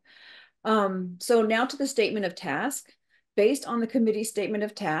about that. So now to the statement of task. Based on the committee statement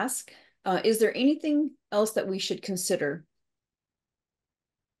of task, is there anything else that we should consider?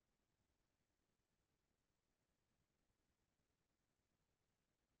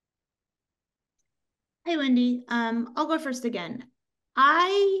 Hey, Wendy. I'll go first again. So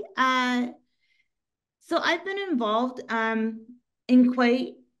I've been involved in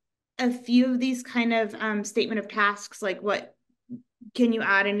quite a few of these kind of statement of tasks, like what can you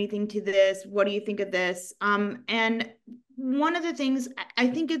add anything to this? What do you think of this? And one of the things, I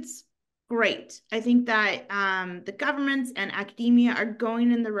think it's great. I think that the governments and academia are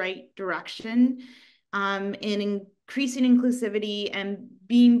going in the right direction in increasing inclusivity and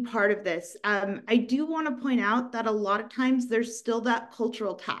being part of this. I do want to point out that a lot of times there's still that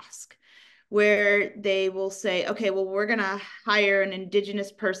cultural task. where they will say, okay, well, we're going to hire an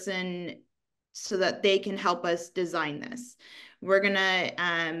Indigenous person so that they can help us design this. We're going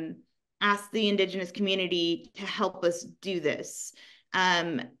to ask the Indigenous community to help us do this.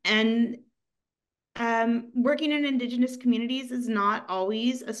 And working in Indigenous communities is not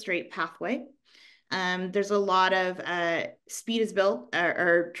always a straight pathway. There's a lot of speed is built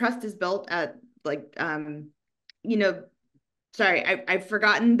or trust is built at like, you know, sorry, I've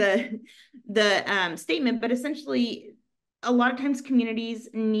forgotten the statement, but essentially a lot of times communities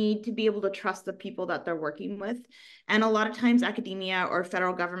need to be able to trust the people that they're working with. And a lot of times academia or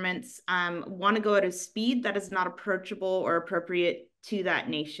federal governments want to go at a speed that is not approachable or appropriate to that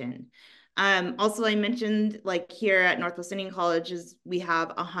nation. Also, I mentioned like here at Northwest Indian College is we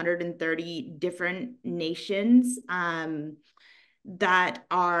have 130 different nations that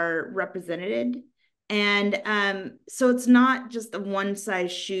are represented. And so it's not just a one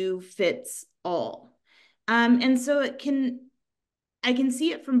size shoe fits all. And so I can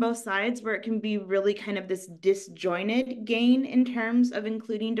see it from both sides where it can be really kind of this disjointed gain in terms of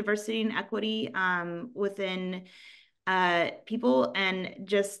including diversity and equity within people, and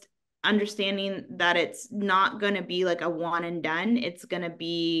just understanding that it's not going to be like a one and done. It's going to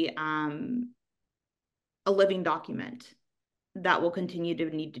be a living document that will continue to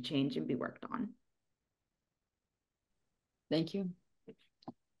need to change and be worked on. Thank you.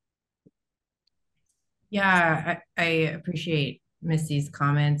 Yeah, I appreciate Missy's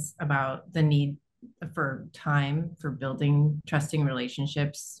comments about the need for time for building trusting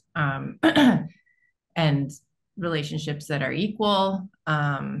relationships and relationships that are equal.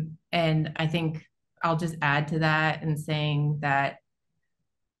 And I think I'll just add to that in saying that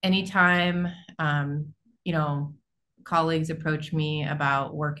anytime, you know, colleagues approach me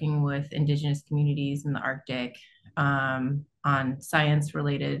about working with Indigenous communities in the Arctic on science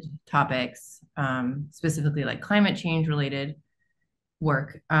related topics, specifically like climate change related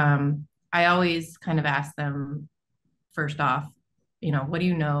work, I always kind of ask them first off, you know, what do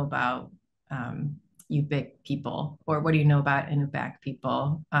you know about Yupik people, or what do you know about Inupiaq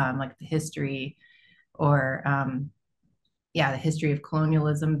people, like the history or yeah, the history of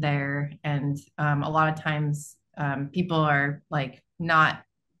colonialism there. And a lot of times people are like not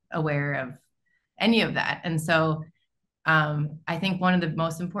aware of any of that. And so I think one of the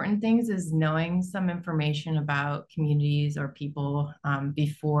most important things is knowing some information about communities or people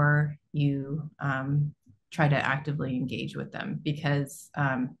before you try to actively engage with them, because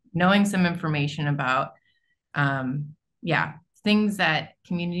knowing some information about, yeah, things that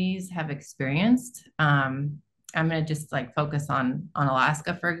communities have experienced. I'm going to just like focus on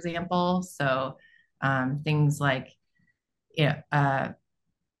Alaska, for example. So things like, yeah,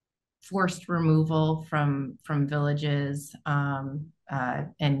 forced removal from villages,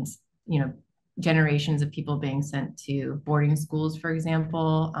 and generations of people being sent to boarding schools, for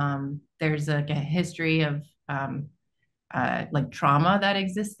example. There's like a history of like trauma that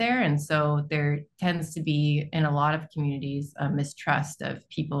exists there, and so there tends to be in a lot of communities a mistrust of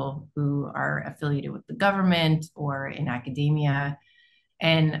people who are affiliated with the government or in academia.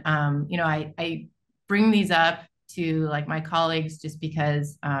 And I bring these up to like my colleagues just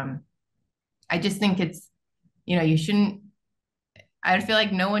because I just think it's, you shouldn't, I feel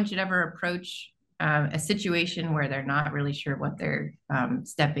like no one should ever approach a situation where they're not really sure what they're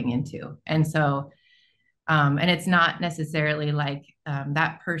stepping into. And so, and it's not necessarily like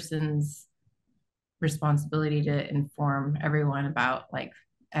that person's responsibility to inform everyone about like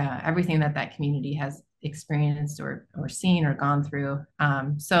everything that community has experienced or seen or gone through.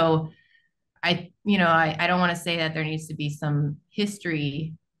 So I don't want to say that there needs to be some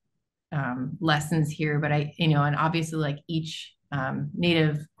history lessons here, but and obviously like each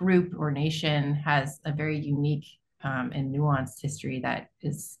Native group or nation has a very unique and nuanced history that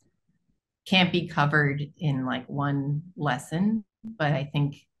can't be covered in like one lesson. But I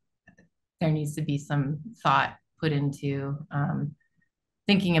think there needs to be some thought put into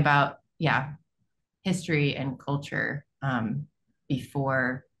thinking about, yeah, history and culture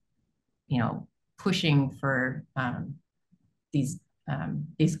before, pushing for these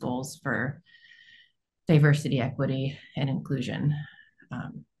goals for diversity, equity, and inclusion.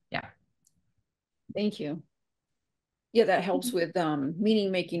 Yeah. Thank you. Yeah, that helps with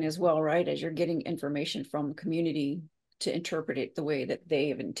meaning making as well, right? As you're getting information from the community to interpret it the way that they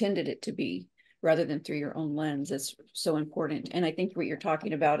have intended it to be, rather than through your own lens. It's so important. And I think what you're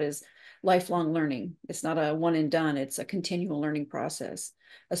talking about is lifelong learning. It's not a one and done, it's a continual learning process,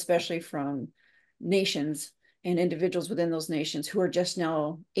 especially from nations and individuals within those nations who are just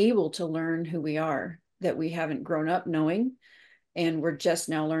now able to learn who we are, that we haven't grown up knowing. and we're just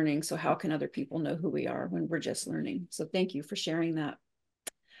now learning. So how can other people know who we are when we're just learning? So thank you for sharing that.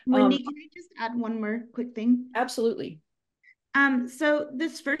 Wendy, can I just add one more quick thing? Absolutely. So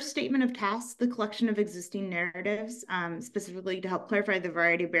this first statement of tasks, the collection of existing narratives, specifically to help clarify the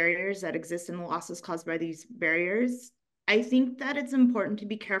variety of barriers that exist and the losses caused by these barriers, I think that it's important to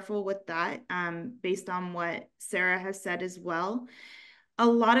be careful with that, based on what Sarah has said as well. A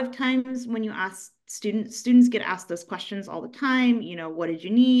lot of times when you ask students get asked those questions all the time, you know, what did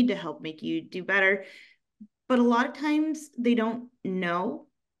you need to help make you do better? But a lot of times they don't know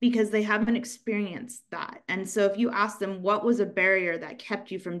because they haven't experienced that. And so if you ask them what was a barrier that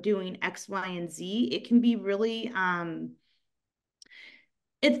kept you from doing X, Y, and Z, it can be really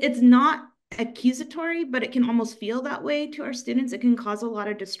it's not accusatory, but it can almost feel that way to our students. It can cause a lot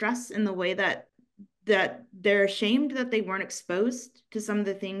of distress in the way that they're ashamed that they weren't exposed to some of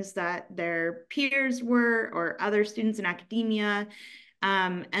the things that their peers were or other students in academia.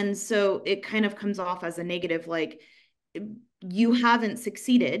 And so it kind of comes off as a negative, like, you haven't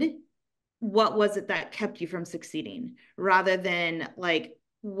succeeded. What was it that kept you from succeeding? Rather than like,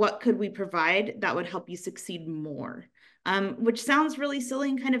 what could we provide that would help you succeed more? Which sounds really silly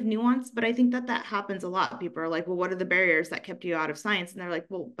and kind of nuanced, but I think that happens a lot. People are like, well, what are the barriers that kept you out of science? And they're like,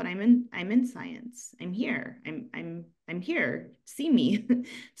 well, but I'm in science. I'm here. I'm here. See me.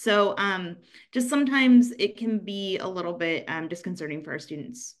 So just sometimes it can be a little bit disconcerting for our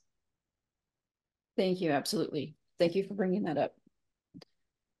students. Thank you. Absolutely. Thank you for bringing that up.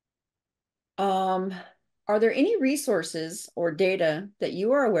 Are there any resources or data that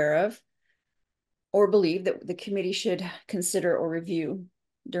you are aware of or believe that the committee should consider or review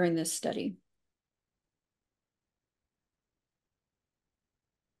during this study?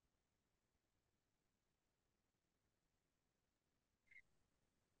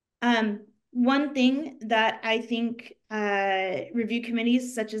 One thing that I think review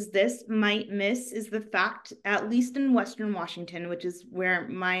committees such as this might miss is the fact, at least in Western Washington, which is where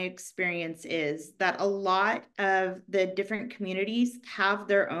my experience is, that a lot of the different communities have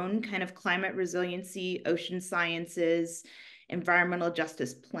their own kind of climate resiliency, ocean sciences, environmental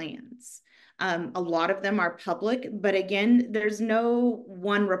justice plans. A lot of them are public, but again, there's no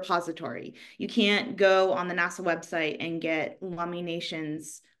one repository. You can't go on the NASA website and get Lummi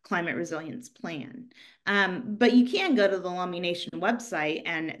Nation's climate resilience plan. But you can go to the Lummi Nation website,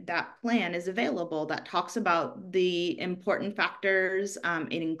 and that plan is available that talks about the important factors.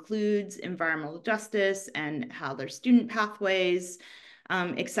 It includes environmental justice and how their student pathways,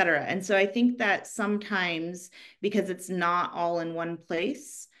 et cetera. And so I think that sometimes, because it's not all in one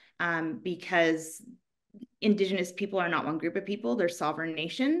place, because Indigenous people are not one group of people, they're sovereign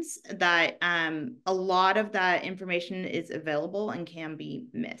nations, that a lot of that information is available and can be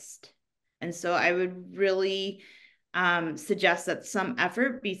missed. And so I would really suggest that some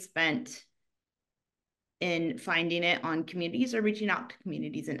effort be spent in finding it on communities or reaching out to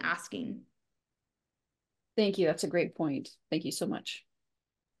communities and asking. Thank you. That's a great point. Thank you so much.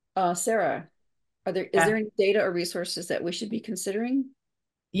 Sarah, is there any data or resources that we should be considering?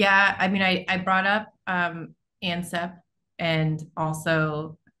 Yeah, I mean, I brought up ANSEP and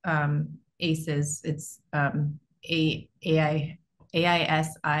also ACES. It's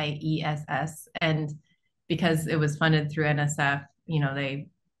AISIESS. And because it was funded through NSF, you know,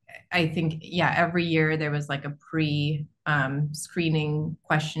 I think, yeah, every year there was like a screening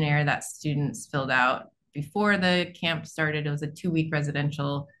questionnaire that students filled out before the camp started. It was a 2-week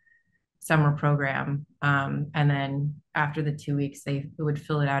residential summer program. And then after the 2 weeks, they would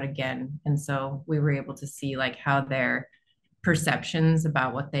fill it out again. And so we were able to see like how their perceptions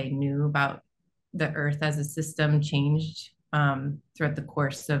about what they knew about the earth as a system changed throughout the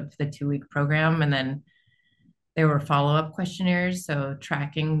course of the 2-week program. And then there were follow-up questionnaires, so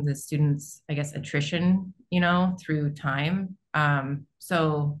tracking the students, I guess, attrition, you know, through time.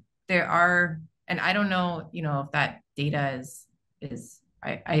 So there are, and I don't know, you know, if that data is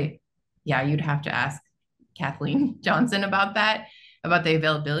yeah, you'd have to ask Kathleen Johnson about that, about the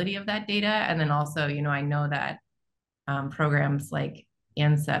availability of that data. And then also, you know, I know that programs like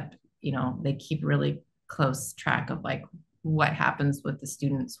ANSEP, you know, they keep really close track of like what happens with the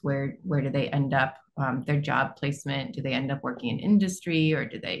students, where do they end up, their job placement, do they end up working in industry or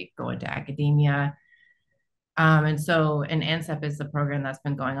do they go into academia? And ANSEP is a program that's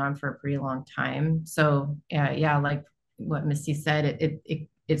been going on for a pretty long time. So yeah, like what Misty said,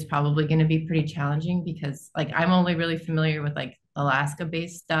 it's probably going to be pretty challenging because like I'm only really familiar with like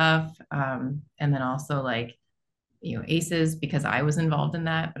Alaska-based stuff, and then also like, you know, ACES because I was involved in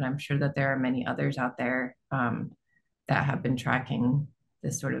that, but I'm sure that there are many others out there that have been tracking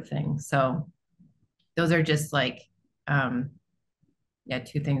this sort of thing. So those are just like yeah,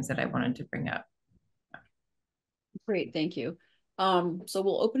 two things that I wanted to bring up. Great, thank you. So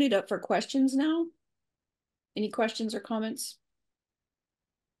we'll open it up for questions now. Any questions or comments?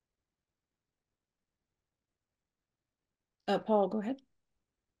 Paul, go ahead.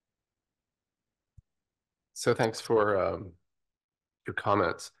 So thanks for your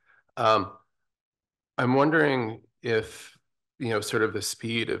comments. I'm wondering if, you know, sort of the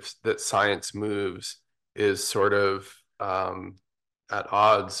speed of that science moves is sort of at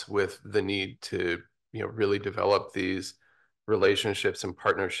odds with the need to, you know, really develop these relationships and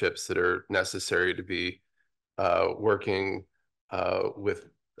partnerships that are necessary to be working with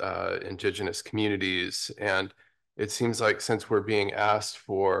Indigenous communities. And it seems like since we're being asked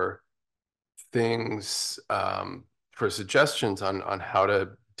for things, for suggestions on how to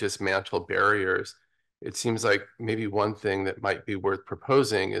dismantle barriers, it seems like maybe one thing that might be worth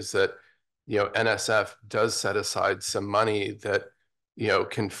proposing is that, you know, NSF does set aside some money that, you know,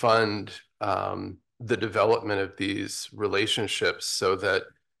 can fund the development of these relationships so that,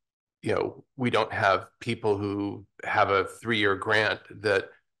 you know, we don't have people who have a 3-year grant that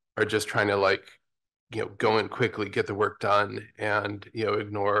are just trying to, like, you know, go in quickly, get the work done, and, you know,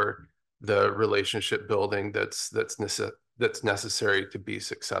 ignore the relationship building that's necessary to be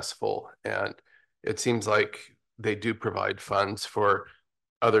successful. And it seems like they do provide funds for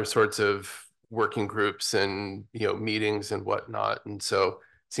other sorts of working groups and, you know, meetings and whatnot. And so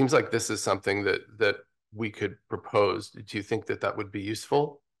it seems like this is something that we could propose. Do you think that that would be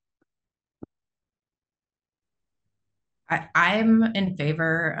useful? I'm in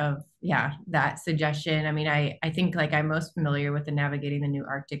favor of, yeah, that suggestion. I mean, I think like I'm most familiar with the Navigating the New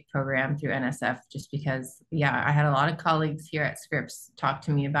Arctic program through NSF, just because, yeah, I had a lot of colleagues here at Scripps talk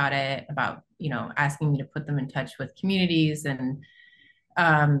to me about it, about, you know, asking me to put them in touch with communities. And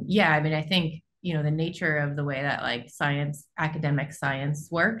yeah, I mean, I think, you know, the nature of the way that like science, academic science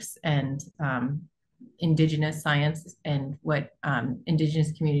works, and Indigenous science and what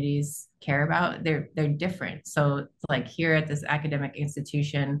Indigenous communities care about, they're different. So like here at this academic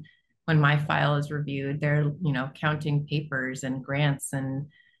institution, when my file is reviewed, they're, you know, counting papers and grants, and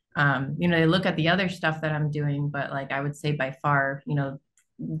you know, they look at the other stuff that I'm doing, but like I would say by far, you know,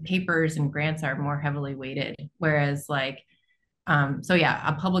 papers and grants are more heavily weighted, whereas like so yeah,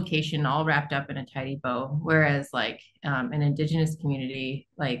 a publication all wrapped up in a tidy bow. Whereas like an Indigenous community,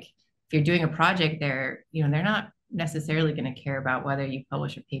 like if you're doing a project there, you know, they're not necessarily going to care about whether you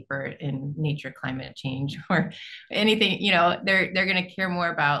publish a paper in Nature Climate Change or anything. You know, they're going to care more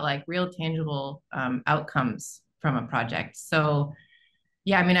about like real tangible outcomes from a project. So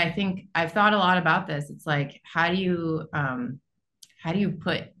yeah, I mean, I think I've thought a lot about this. It's like, how do you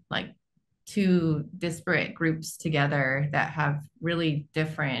put like two disparate groups together that have really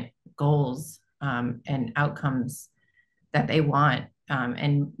different goals and outcomes that they want,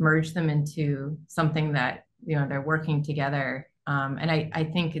 and merge them into something that, you know, they're working together. And I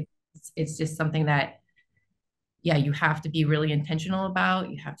think it's just something that, yeah, you have to be really intentional about.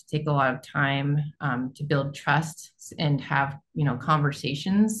 You have to take a lot of time to build trust and have, you know,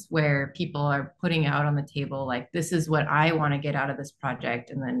 conversations where people are putting out on the table, like, this is what I want to get out of this project.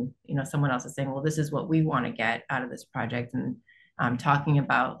 And then, you know, someone else is saying, well, this is what we want to get out of this project. And talking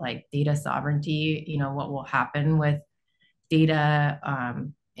about like data sovereignty, you know, what will happen with data,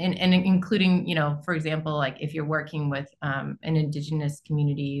 and including, you know, for example, like if you're working with an Indigenous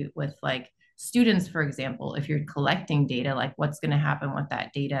community with like students, for example, if you're collecting data, like what's going to happen with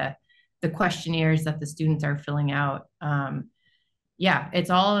that data, the questionnaires that the students are filling out. Yeah,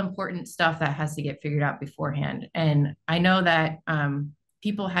 it's all important stuff that has to get figured out beforehand. And I know that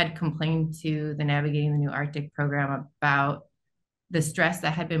people had complained to the Navigating the New Arctic program about the stress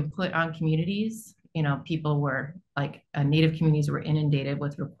that had been put on communities. You know, people were like, Native communities were inundated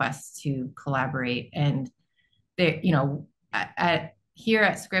with requests to collaborate. And they, you know, here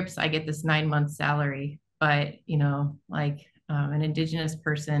at Scripps, I get this 9-month salary, but, you know, like an Indigenous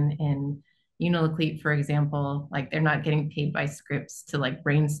person in Unalakleet, for example, like they're not getting paid by Scripps to like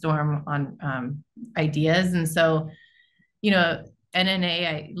brainstorm on ideas. And so, you know, NNA,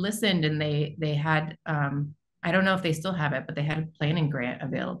 I listened, and they had, I don't know if they still have it, but they had a planning grant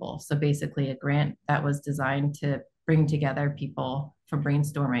available. So basically a grant that was designed to bring together people for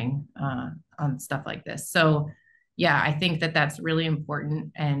brainstorming on stuff like this. So yeah, I think that that's really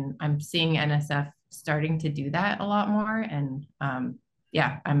important. And I'm seeing NSF starting to do that a lot more. And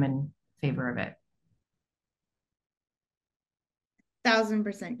yeah, I'm in favor of it.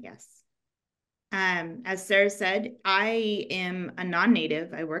 1000% yes. As Sarah said, I am a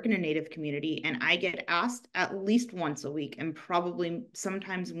non-native. I work in a Native community, and I get asked at least once a week and probably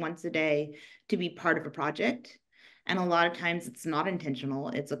sometimes once a day to be part of a project. And a lot of times it's not intentional.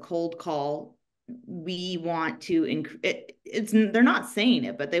 It's a cold call. We want to they're not saying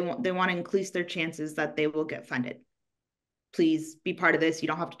it, but they want to increase their chances that they will get funded. Please be part of this. You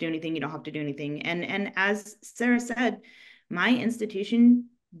don't have to do anything. You don't have to do anything. And as Sarah said, my institution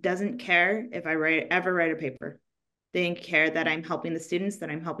doesn't care if I ever write a paper. They care that I'm helping the students, that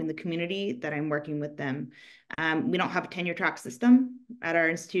I'm helping the community, that I'm working with them. We don't have a tenure track system at our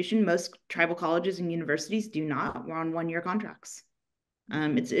institution. Most tribal colleges and universities do not. We're on one-year contracts.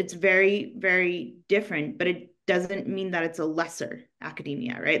 It's very, very different, but it doesn't mean that it's a lesser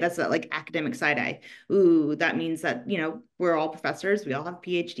academia, right? That's that like academic side eye. Ooh, that means that, you know, we're all professors. We all have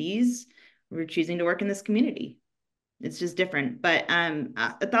PhDs. We're choosing to work in this community. It's just different. But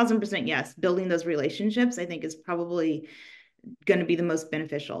 1,000% yes, building those relationships, I think, is probably going to be the most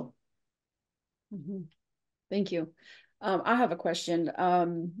beneficial. Mm-hmm. Thank you. I have a question.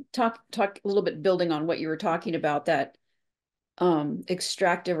 Talk a little bit building on what you were talking about, that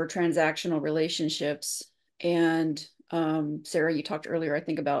extractive or transactional relationships. And Sarah, you talked earlier, I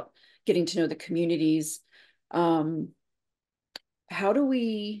think, about getting to know the communities. How do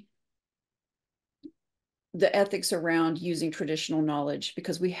we, the ethics around using traditional knowledge,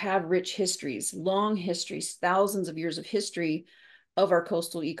 because we have rich histories, long histories, thousands of years of history of our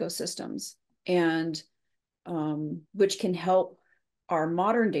coastal ecosystems, and which can help our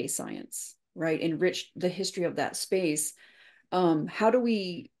modern day science, right? Enrich the history of that space. How do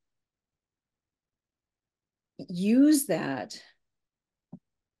we use that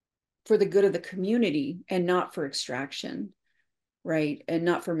for the good of the community and not for extraction, right? And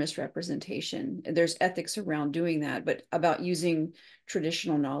not for misrepresentation. There's ethics around doing that, but about using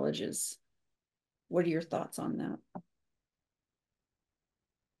traditional knowledges. What are your thoughts on that?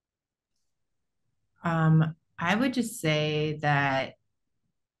 I would just say that,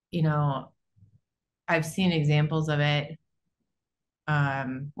 you know, I've seen examples of it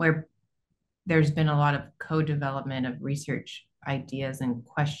where there's been a lot of co-development of research ideas and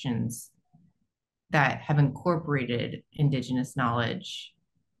questions that have incorporated Indigenous knowledge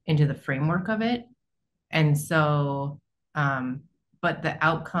into the framework of it. And so, but the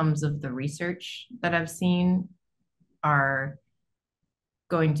outcomes of the research that I've seen are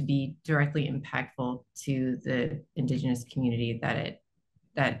going to be directly impactful to the Indigenous community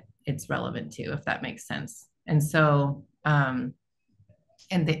that it's relevant to, if that makes sense. And so,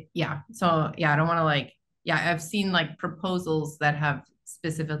 so yeah, I don't want to like, yeah, I've seen like proposals that have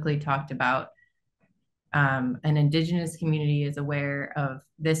specifically talked about an Indigenous community is aware of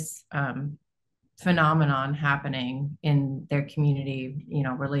this phenomenon happening in their community, you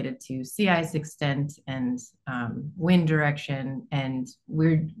know, related to sea ice extent and wind direction. And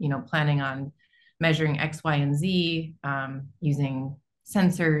we're, you know, planning on measuring X, Y, and Z using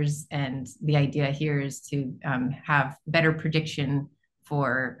sensors. And the idea here is to have better prediction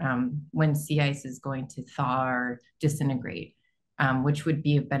for when sea ice is going to thaw or disintegrate, which would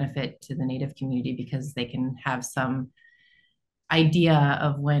be a benefit to the Native community because they can have some idea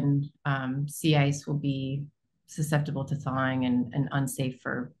of when sea ice will be susceptible to thawing and unsafe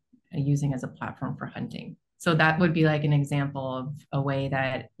for using as a platform for hunting. So that would be like an example of a way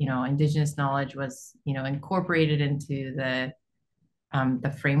that, you know, Indigenous knowledge was, you know, incorporated into the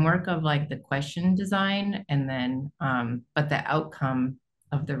framework of like the question design. And then, but the outcome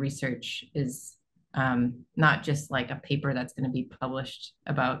of the research is not just like a paper that's going to be published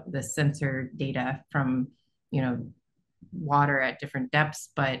about the sensor data from, you know, water at different depths,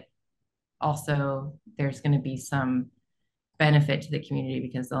 but also there's going to be some benefit to the community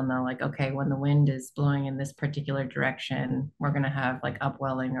because they'll know like, okay, when the wind is blowing in this particular direction, we're going to have like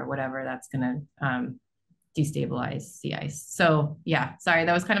upwelling or whatever that's going to destabilize sea ice. So yeah, sorry,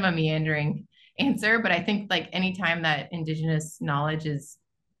 that was kind of a meandering answer, but I think like anytime that Indigenous knowledge is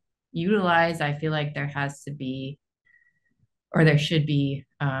utilized, I feel like there has to be, or there should be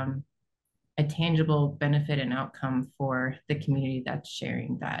a tangible benefit and outcome for the community that's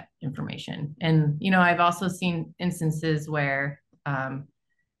sharing that information. And, you know, I've also seen instances where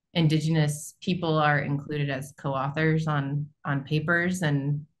Indigenous people are included as co-authors on papers.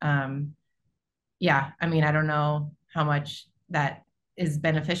 And yeah, I mean, I don't know how much that is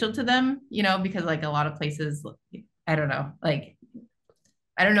beneficial to them, you know, because like a lot of places, I don't know, like,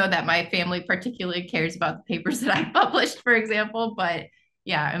 I don't know that my family particularly cares about the papers that I published, for example, but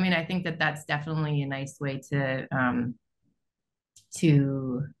yeah, I mean, I think that that's definitely a nice way to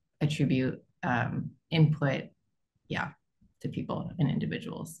attribute input, yeah, to people and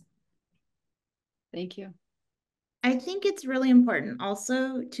individuals. Thank you. I think it's really important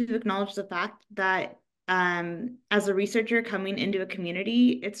also to acknowledge the fact that as a researcher coming into a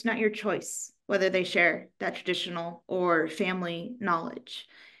community, it's not your choice whether they share that traditional or family knowledge.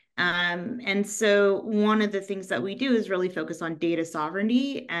 And so one of the things that we do is really focus on data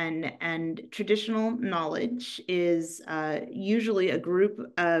sovereignty, and traditional knowledge is usually a group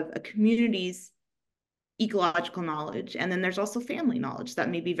of a community's ecological knowledge. And then there's also family knowledge that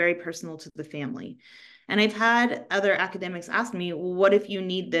may be very personal to the family. And I've had other academics ask me, well, what if you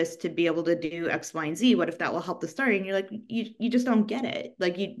need this to be able to do X, Y, and Z? What if that will help the story? And you're like, you just don't get it.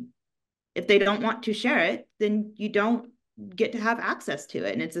 Like, if they don't want to share it, then you don't get to have access to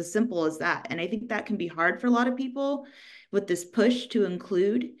it. And it's as simple as that. And I think that can be hard for a lot of people with this push to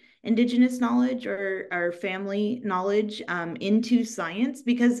include Indigenous knowledge or family knowledge into science,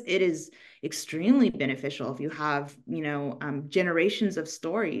 because it is extremely beneficial if you have, generations of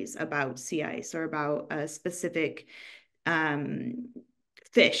stories about sea ice or about a specific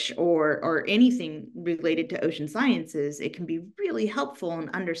fish or anything related to ocean sciences. It can be really helpful in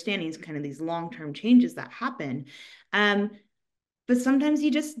understanding kind of these long-term changes that happen. But sometimes you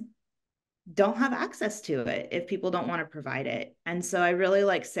just don't have access to it if people don't want to provide it. And so I really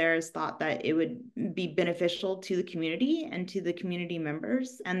like Sarah's thought that it would be beneficial to the community and to the community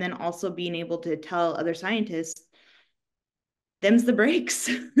members, and then also being able to tell other scientists, them's the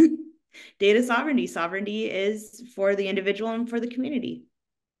breaks. Data sovereignty is for the individual and for the community.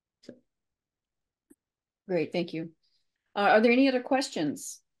 So. Great, thank you. Are there any other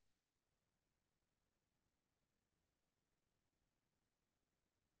questions?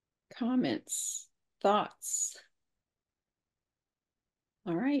 Comments, thoughts?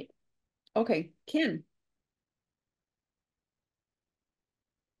 All right. Okay, Ken.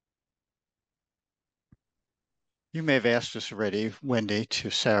 You may have asked this already, Wendy,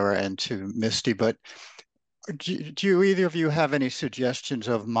 to Sarah and to Misty, but do either of you have any suggestions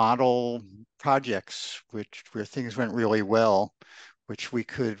of model projects where things went really well, which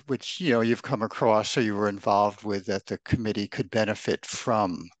you've come across or you were involved with, that the committee could benefit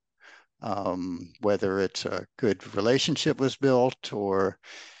from? Whether it's a good relationship was built or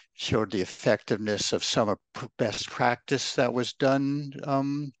showed the effectiveness of some best practice that was done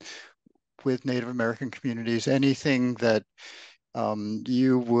with Native American communities, anything that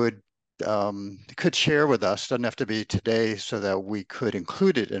you could share with us, doesn't have to be today, so that we could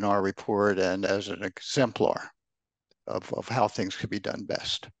include it in our report and as an exemplar of how things could be done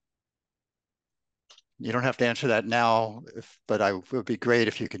best. You don't have to answer that now, but it would be great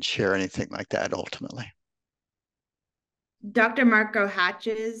if you could share anything like that ultimately. Dr. Marco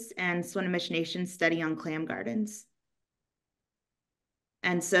Hatch's and Swinomish Nation's study on clam gardens.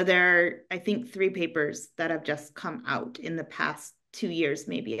 And so there are, I think, 3 papers that have just come out in the past 2 years,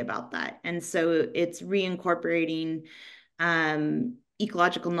 maybe, about that. And so it's reincorporating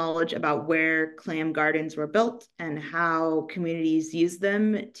ecological knowledge about where clam gardens were built and how communities use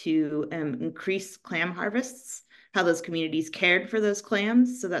them to increase clam harvests, how those communities cared for those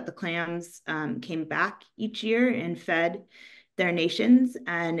clams so that the clams came back each year and fed their nations.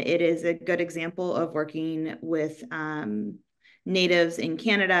 And it is a good example of working with natives in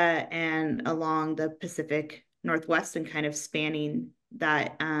Canada and along the Pacific Northwest and kind of spanning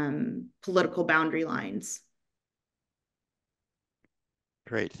that political boundary lines.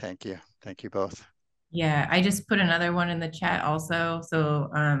 Great, thank you. Thank you both. Yeah, I just put another one in the chat also. So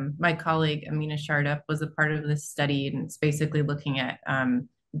my colleague Amina Shardup was a part of this study, and it's basically looking at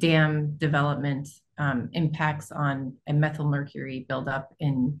dam development impacts on a methyl mercury buildup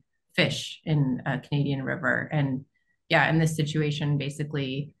in fish in a Canadian river. And yeah, in this situation,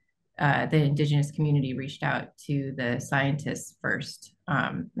 basically the Indigenous community reached out to the scientists first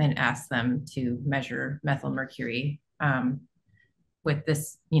and asked them to measure methyl mercury. With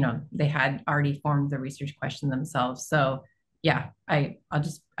this, they had already formed the research question themselves. So yeah, I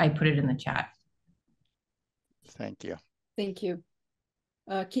put it in the chat. Thank you. Thank you.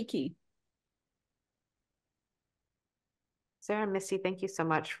 Kiki. Sarah and Misty, thank you so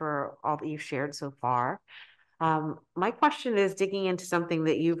much for all that you've shared so far. My question is digging into something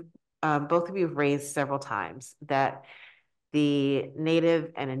that both of you have raised several times, that the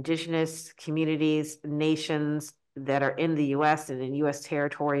Native and Indigenous communities, nations that are in the US and in US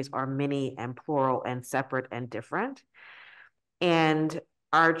territories are many and plural and separate and different. And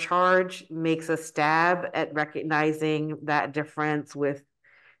our charge makes a stab at recognizing that difference with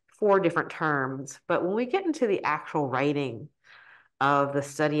 4 different terms. But when we get into the actual writing of the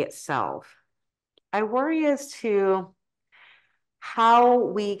study itself, I worry as to how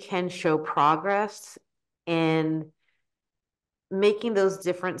we can show progress in making those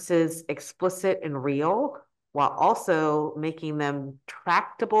differences explicit and real, while also making them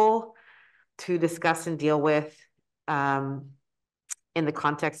tractable to discuss and deal with in the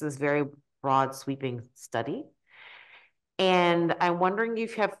context of this very broad sweeping study. And I'm wondering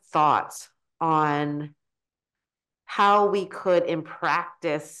if you have thoughts on how we could in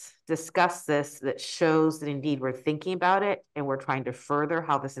practice discuss this that shows that indeed we're thinking about it and we're trying to further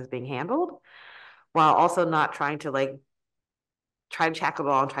how this is being handled, while also not trying to like try to tackle it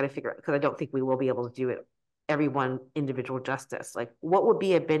all and try to figure it, because I don't think we will be able to do it everyone individual justice. Like, what would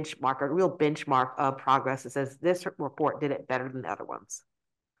be a benchmark, a real benchmark of progress that says this report did it better than the other ones?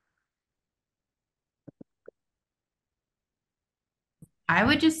 I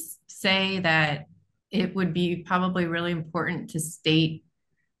would just say that it would be probably really important to state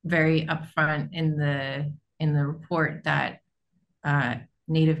very upfront in the report that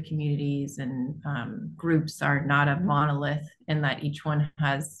Native communities and groups are not a monolith, and that each one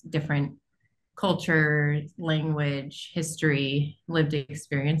has different culture, language, history, lived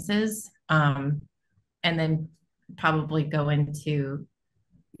experiences, and then probably go into,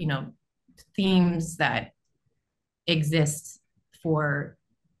 you know, themes that exist for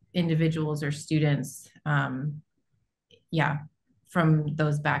individuals or students, yeah, from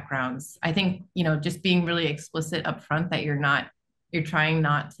those backgrounds. I think, you know, just being really explicit upfront that you're trying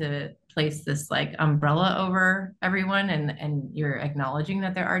not to place this like umbrella over everyone, and you're acknowledging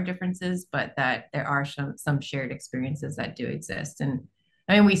that there are differences, but that there are some shared experiences that do exist. And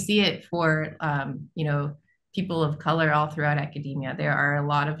I mean, we see it for you know, people of color all throughout academia. There are a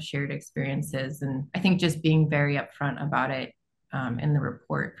lot of shared experiences, and I think just being very upfront about it in the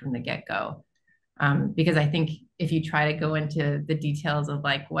report from the get-go. Because I think if you try to go into the details of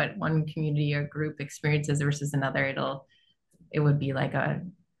like what one community or group experiences versus another, it would be like a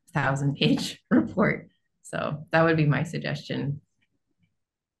 1,000-page report. So that would be my suggestion.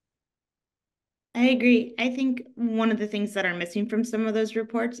 I agree. I think one of the things that are missing from some of those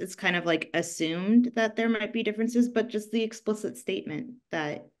reports is kind of like assumed that there might be differences, but just the explicit statement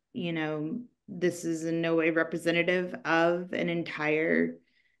that, you know, this is in no way representative of an entire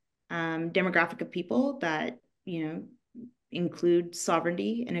demographic of people, that, you know, include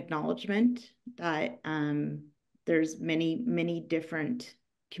sovereignty and acknowledgement that there's many, many different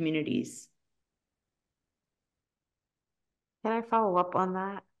communities. Can I follow up on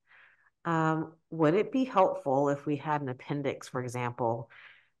that? Would it be helpful if we had an appendix, for example,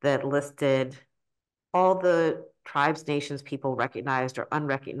 that listed all the tribes, nations, people recognized or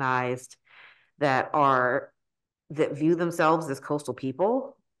unrecognized that view themselves as coastal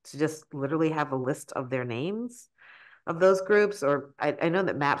people, to just literally have a list of their names of those groups? Or I know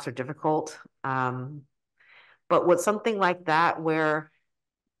that maps are difficult, but with something like that where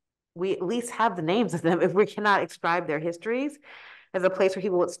we at least have the names of them, if we cannot ascribe their histories, as a place where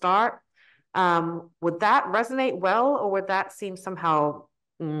people would start, would that resonate well, or would that seem somehow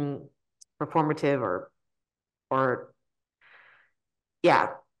performative or yeah,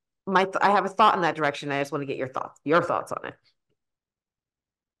 I have a thought in that direction. I just want to get your thoughts on it.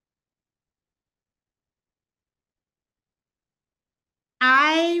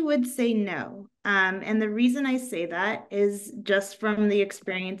 I would say no. And the reason I say that is just from the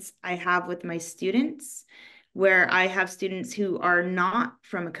experience I have with my students, where I have students who are not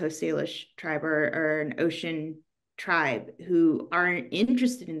from a Coast Salish tribe or an ocean tribe, who aren't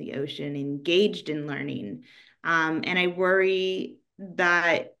interested in the ocean, engaged in learning. And I worry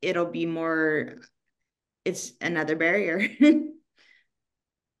that it's another barrier.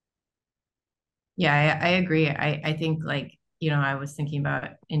 Yeah, I agree. I think, like, you know, I was thinking about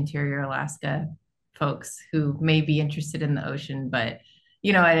interior Alaska folks who may be interested in the ocean, but,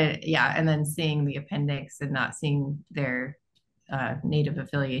 you know, yeah, and then seeing the appendix and not seeing their native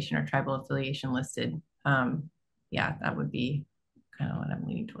affiliation or tribal affiliation listed. Yeah, that would be kind of what I'm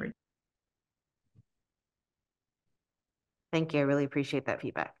leaning toward. Thank you. I really appreciate that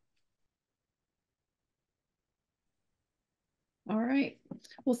feedback. All right.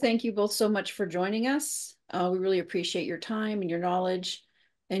 Well, thank you both so much for joining us. We really appreciate your time and your knowledge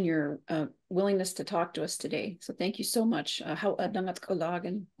and your willingness to talk to us today. So thank you so much. Thank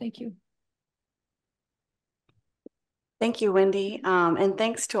you. Thank you, Wendy. And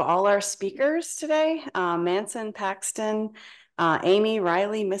thanks to all our speakers today, Manson, Paxton, Amy,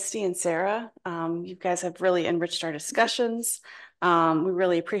 Riley, Misty, and Sarah. You guys have really enriched our discussions. We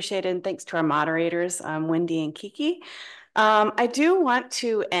really appreciate it. And thanks to our moderators, Wendy and Kiki. I do want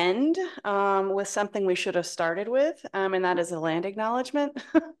to end with something we should have started with, and that is a land acknowledgement.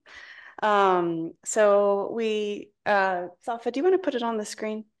 So Safa, do you want to put it on the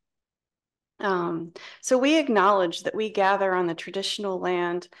screen? So we acknowledge that we gather on the traditional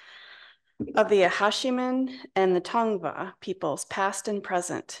land of the Ahashiman and the Tongva peoples, past and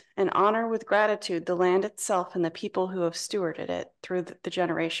present, and honor with gratitude the land itself and the people who have stewarded it through the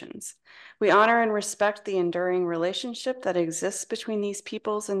generations. We honor and respect the enduring relationship that exists between these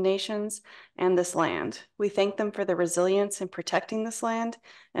peoples and nations and this land. We thank them for their resilience in protecting this land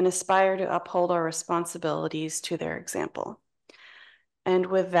and aspire to uphold our responsibilities to their example. And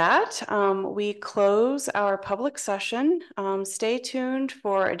with that, we close our public session. Stay tuned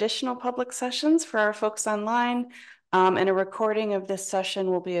for additional public sessions for our folks online, and a recording of this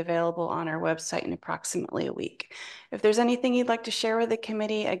session will be available on our website in approximately a week. If there's anything you'd like to share with the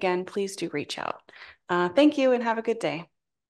committee, again, please do reach out. Thank you and have a good day.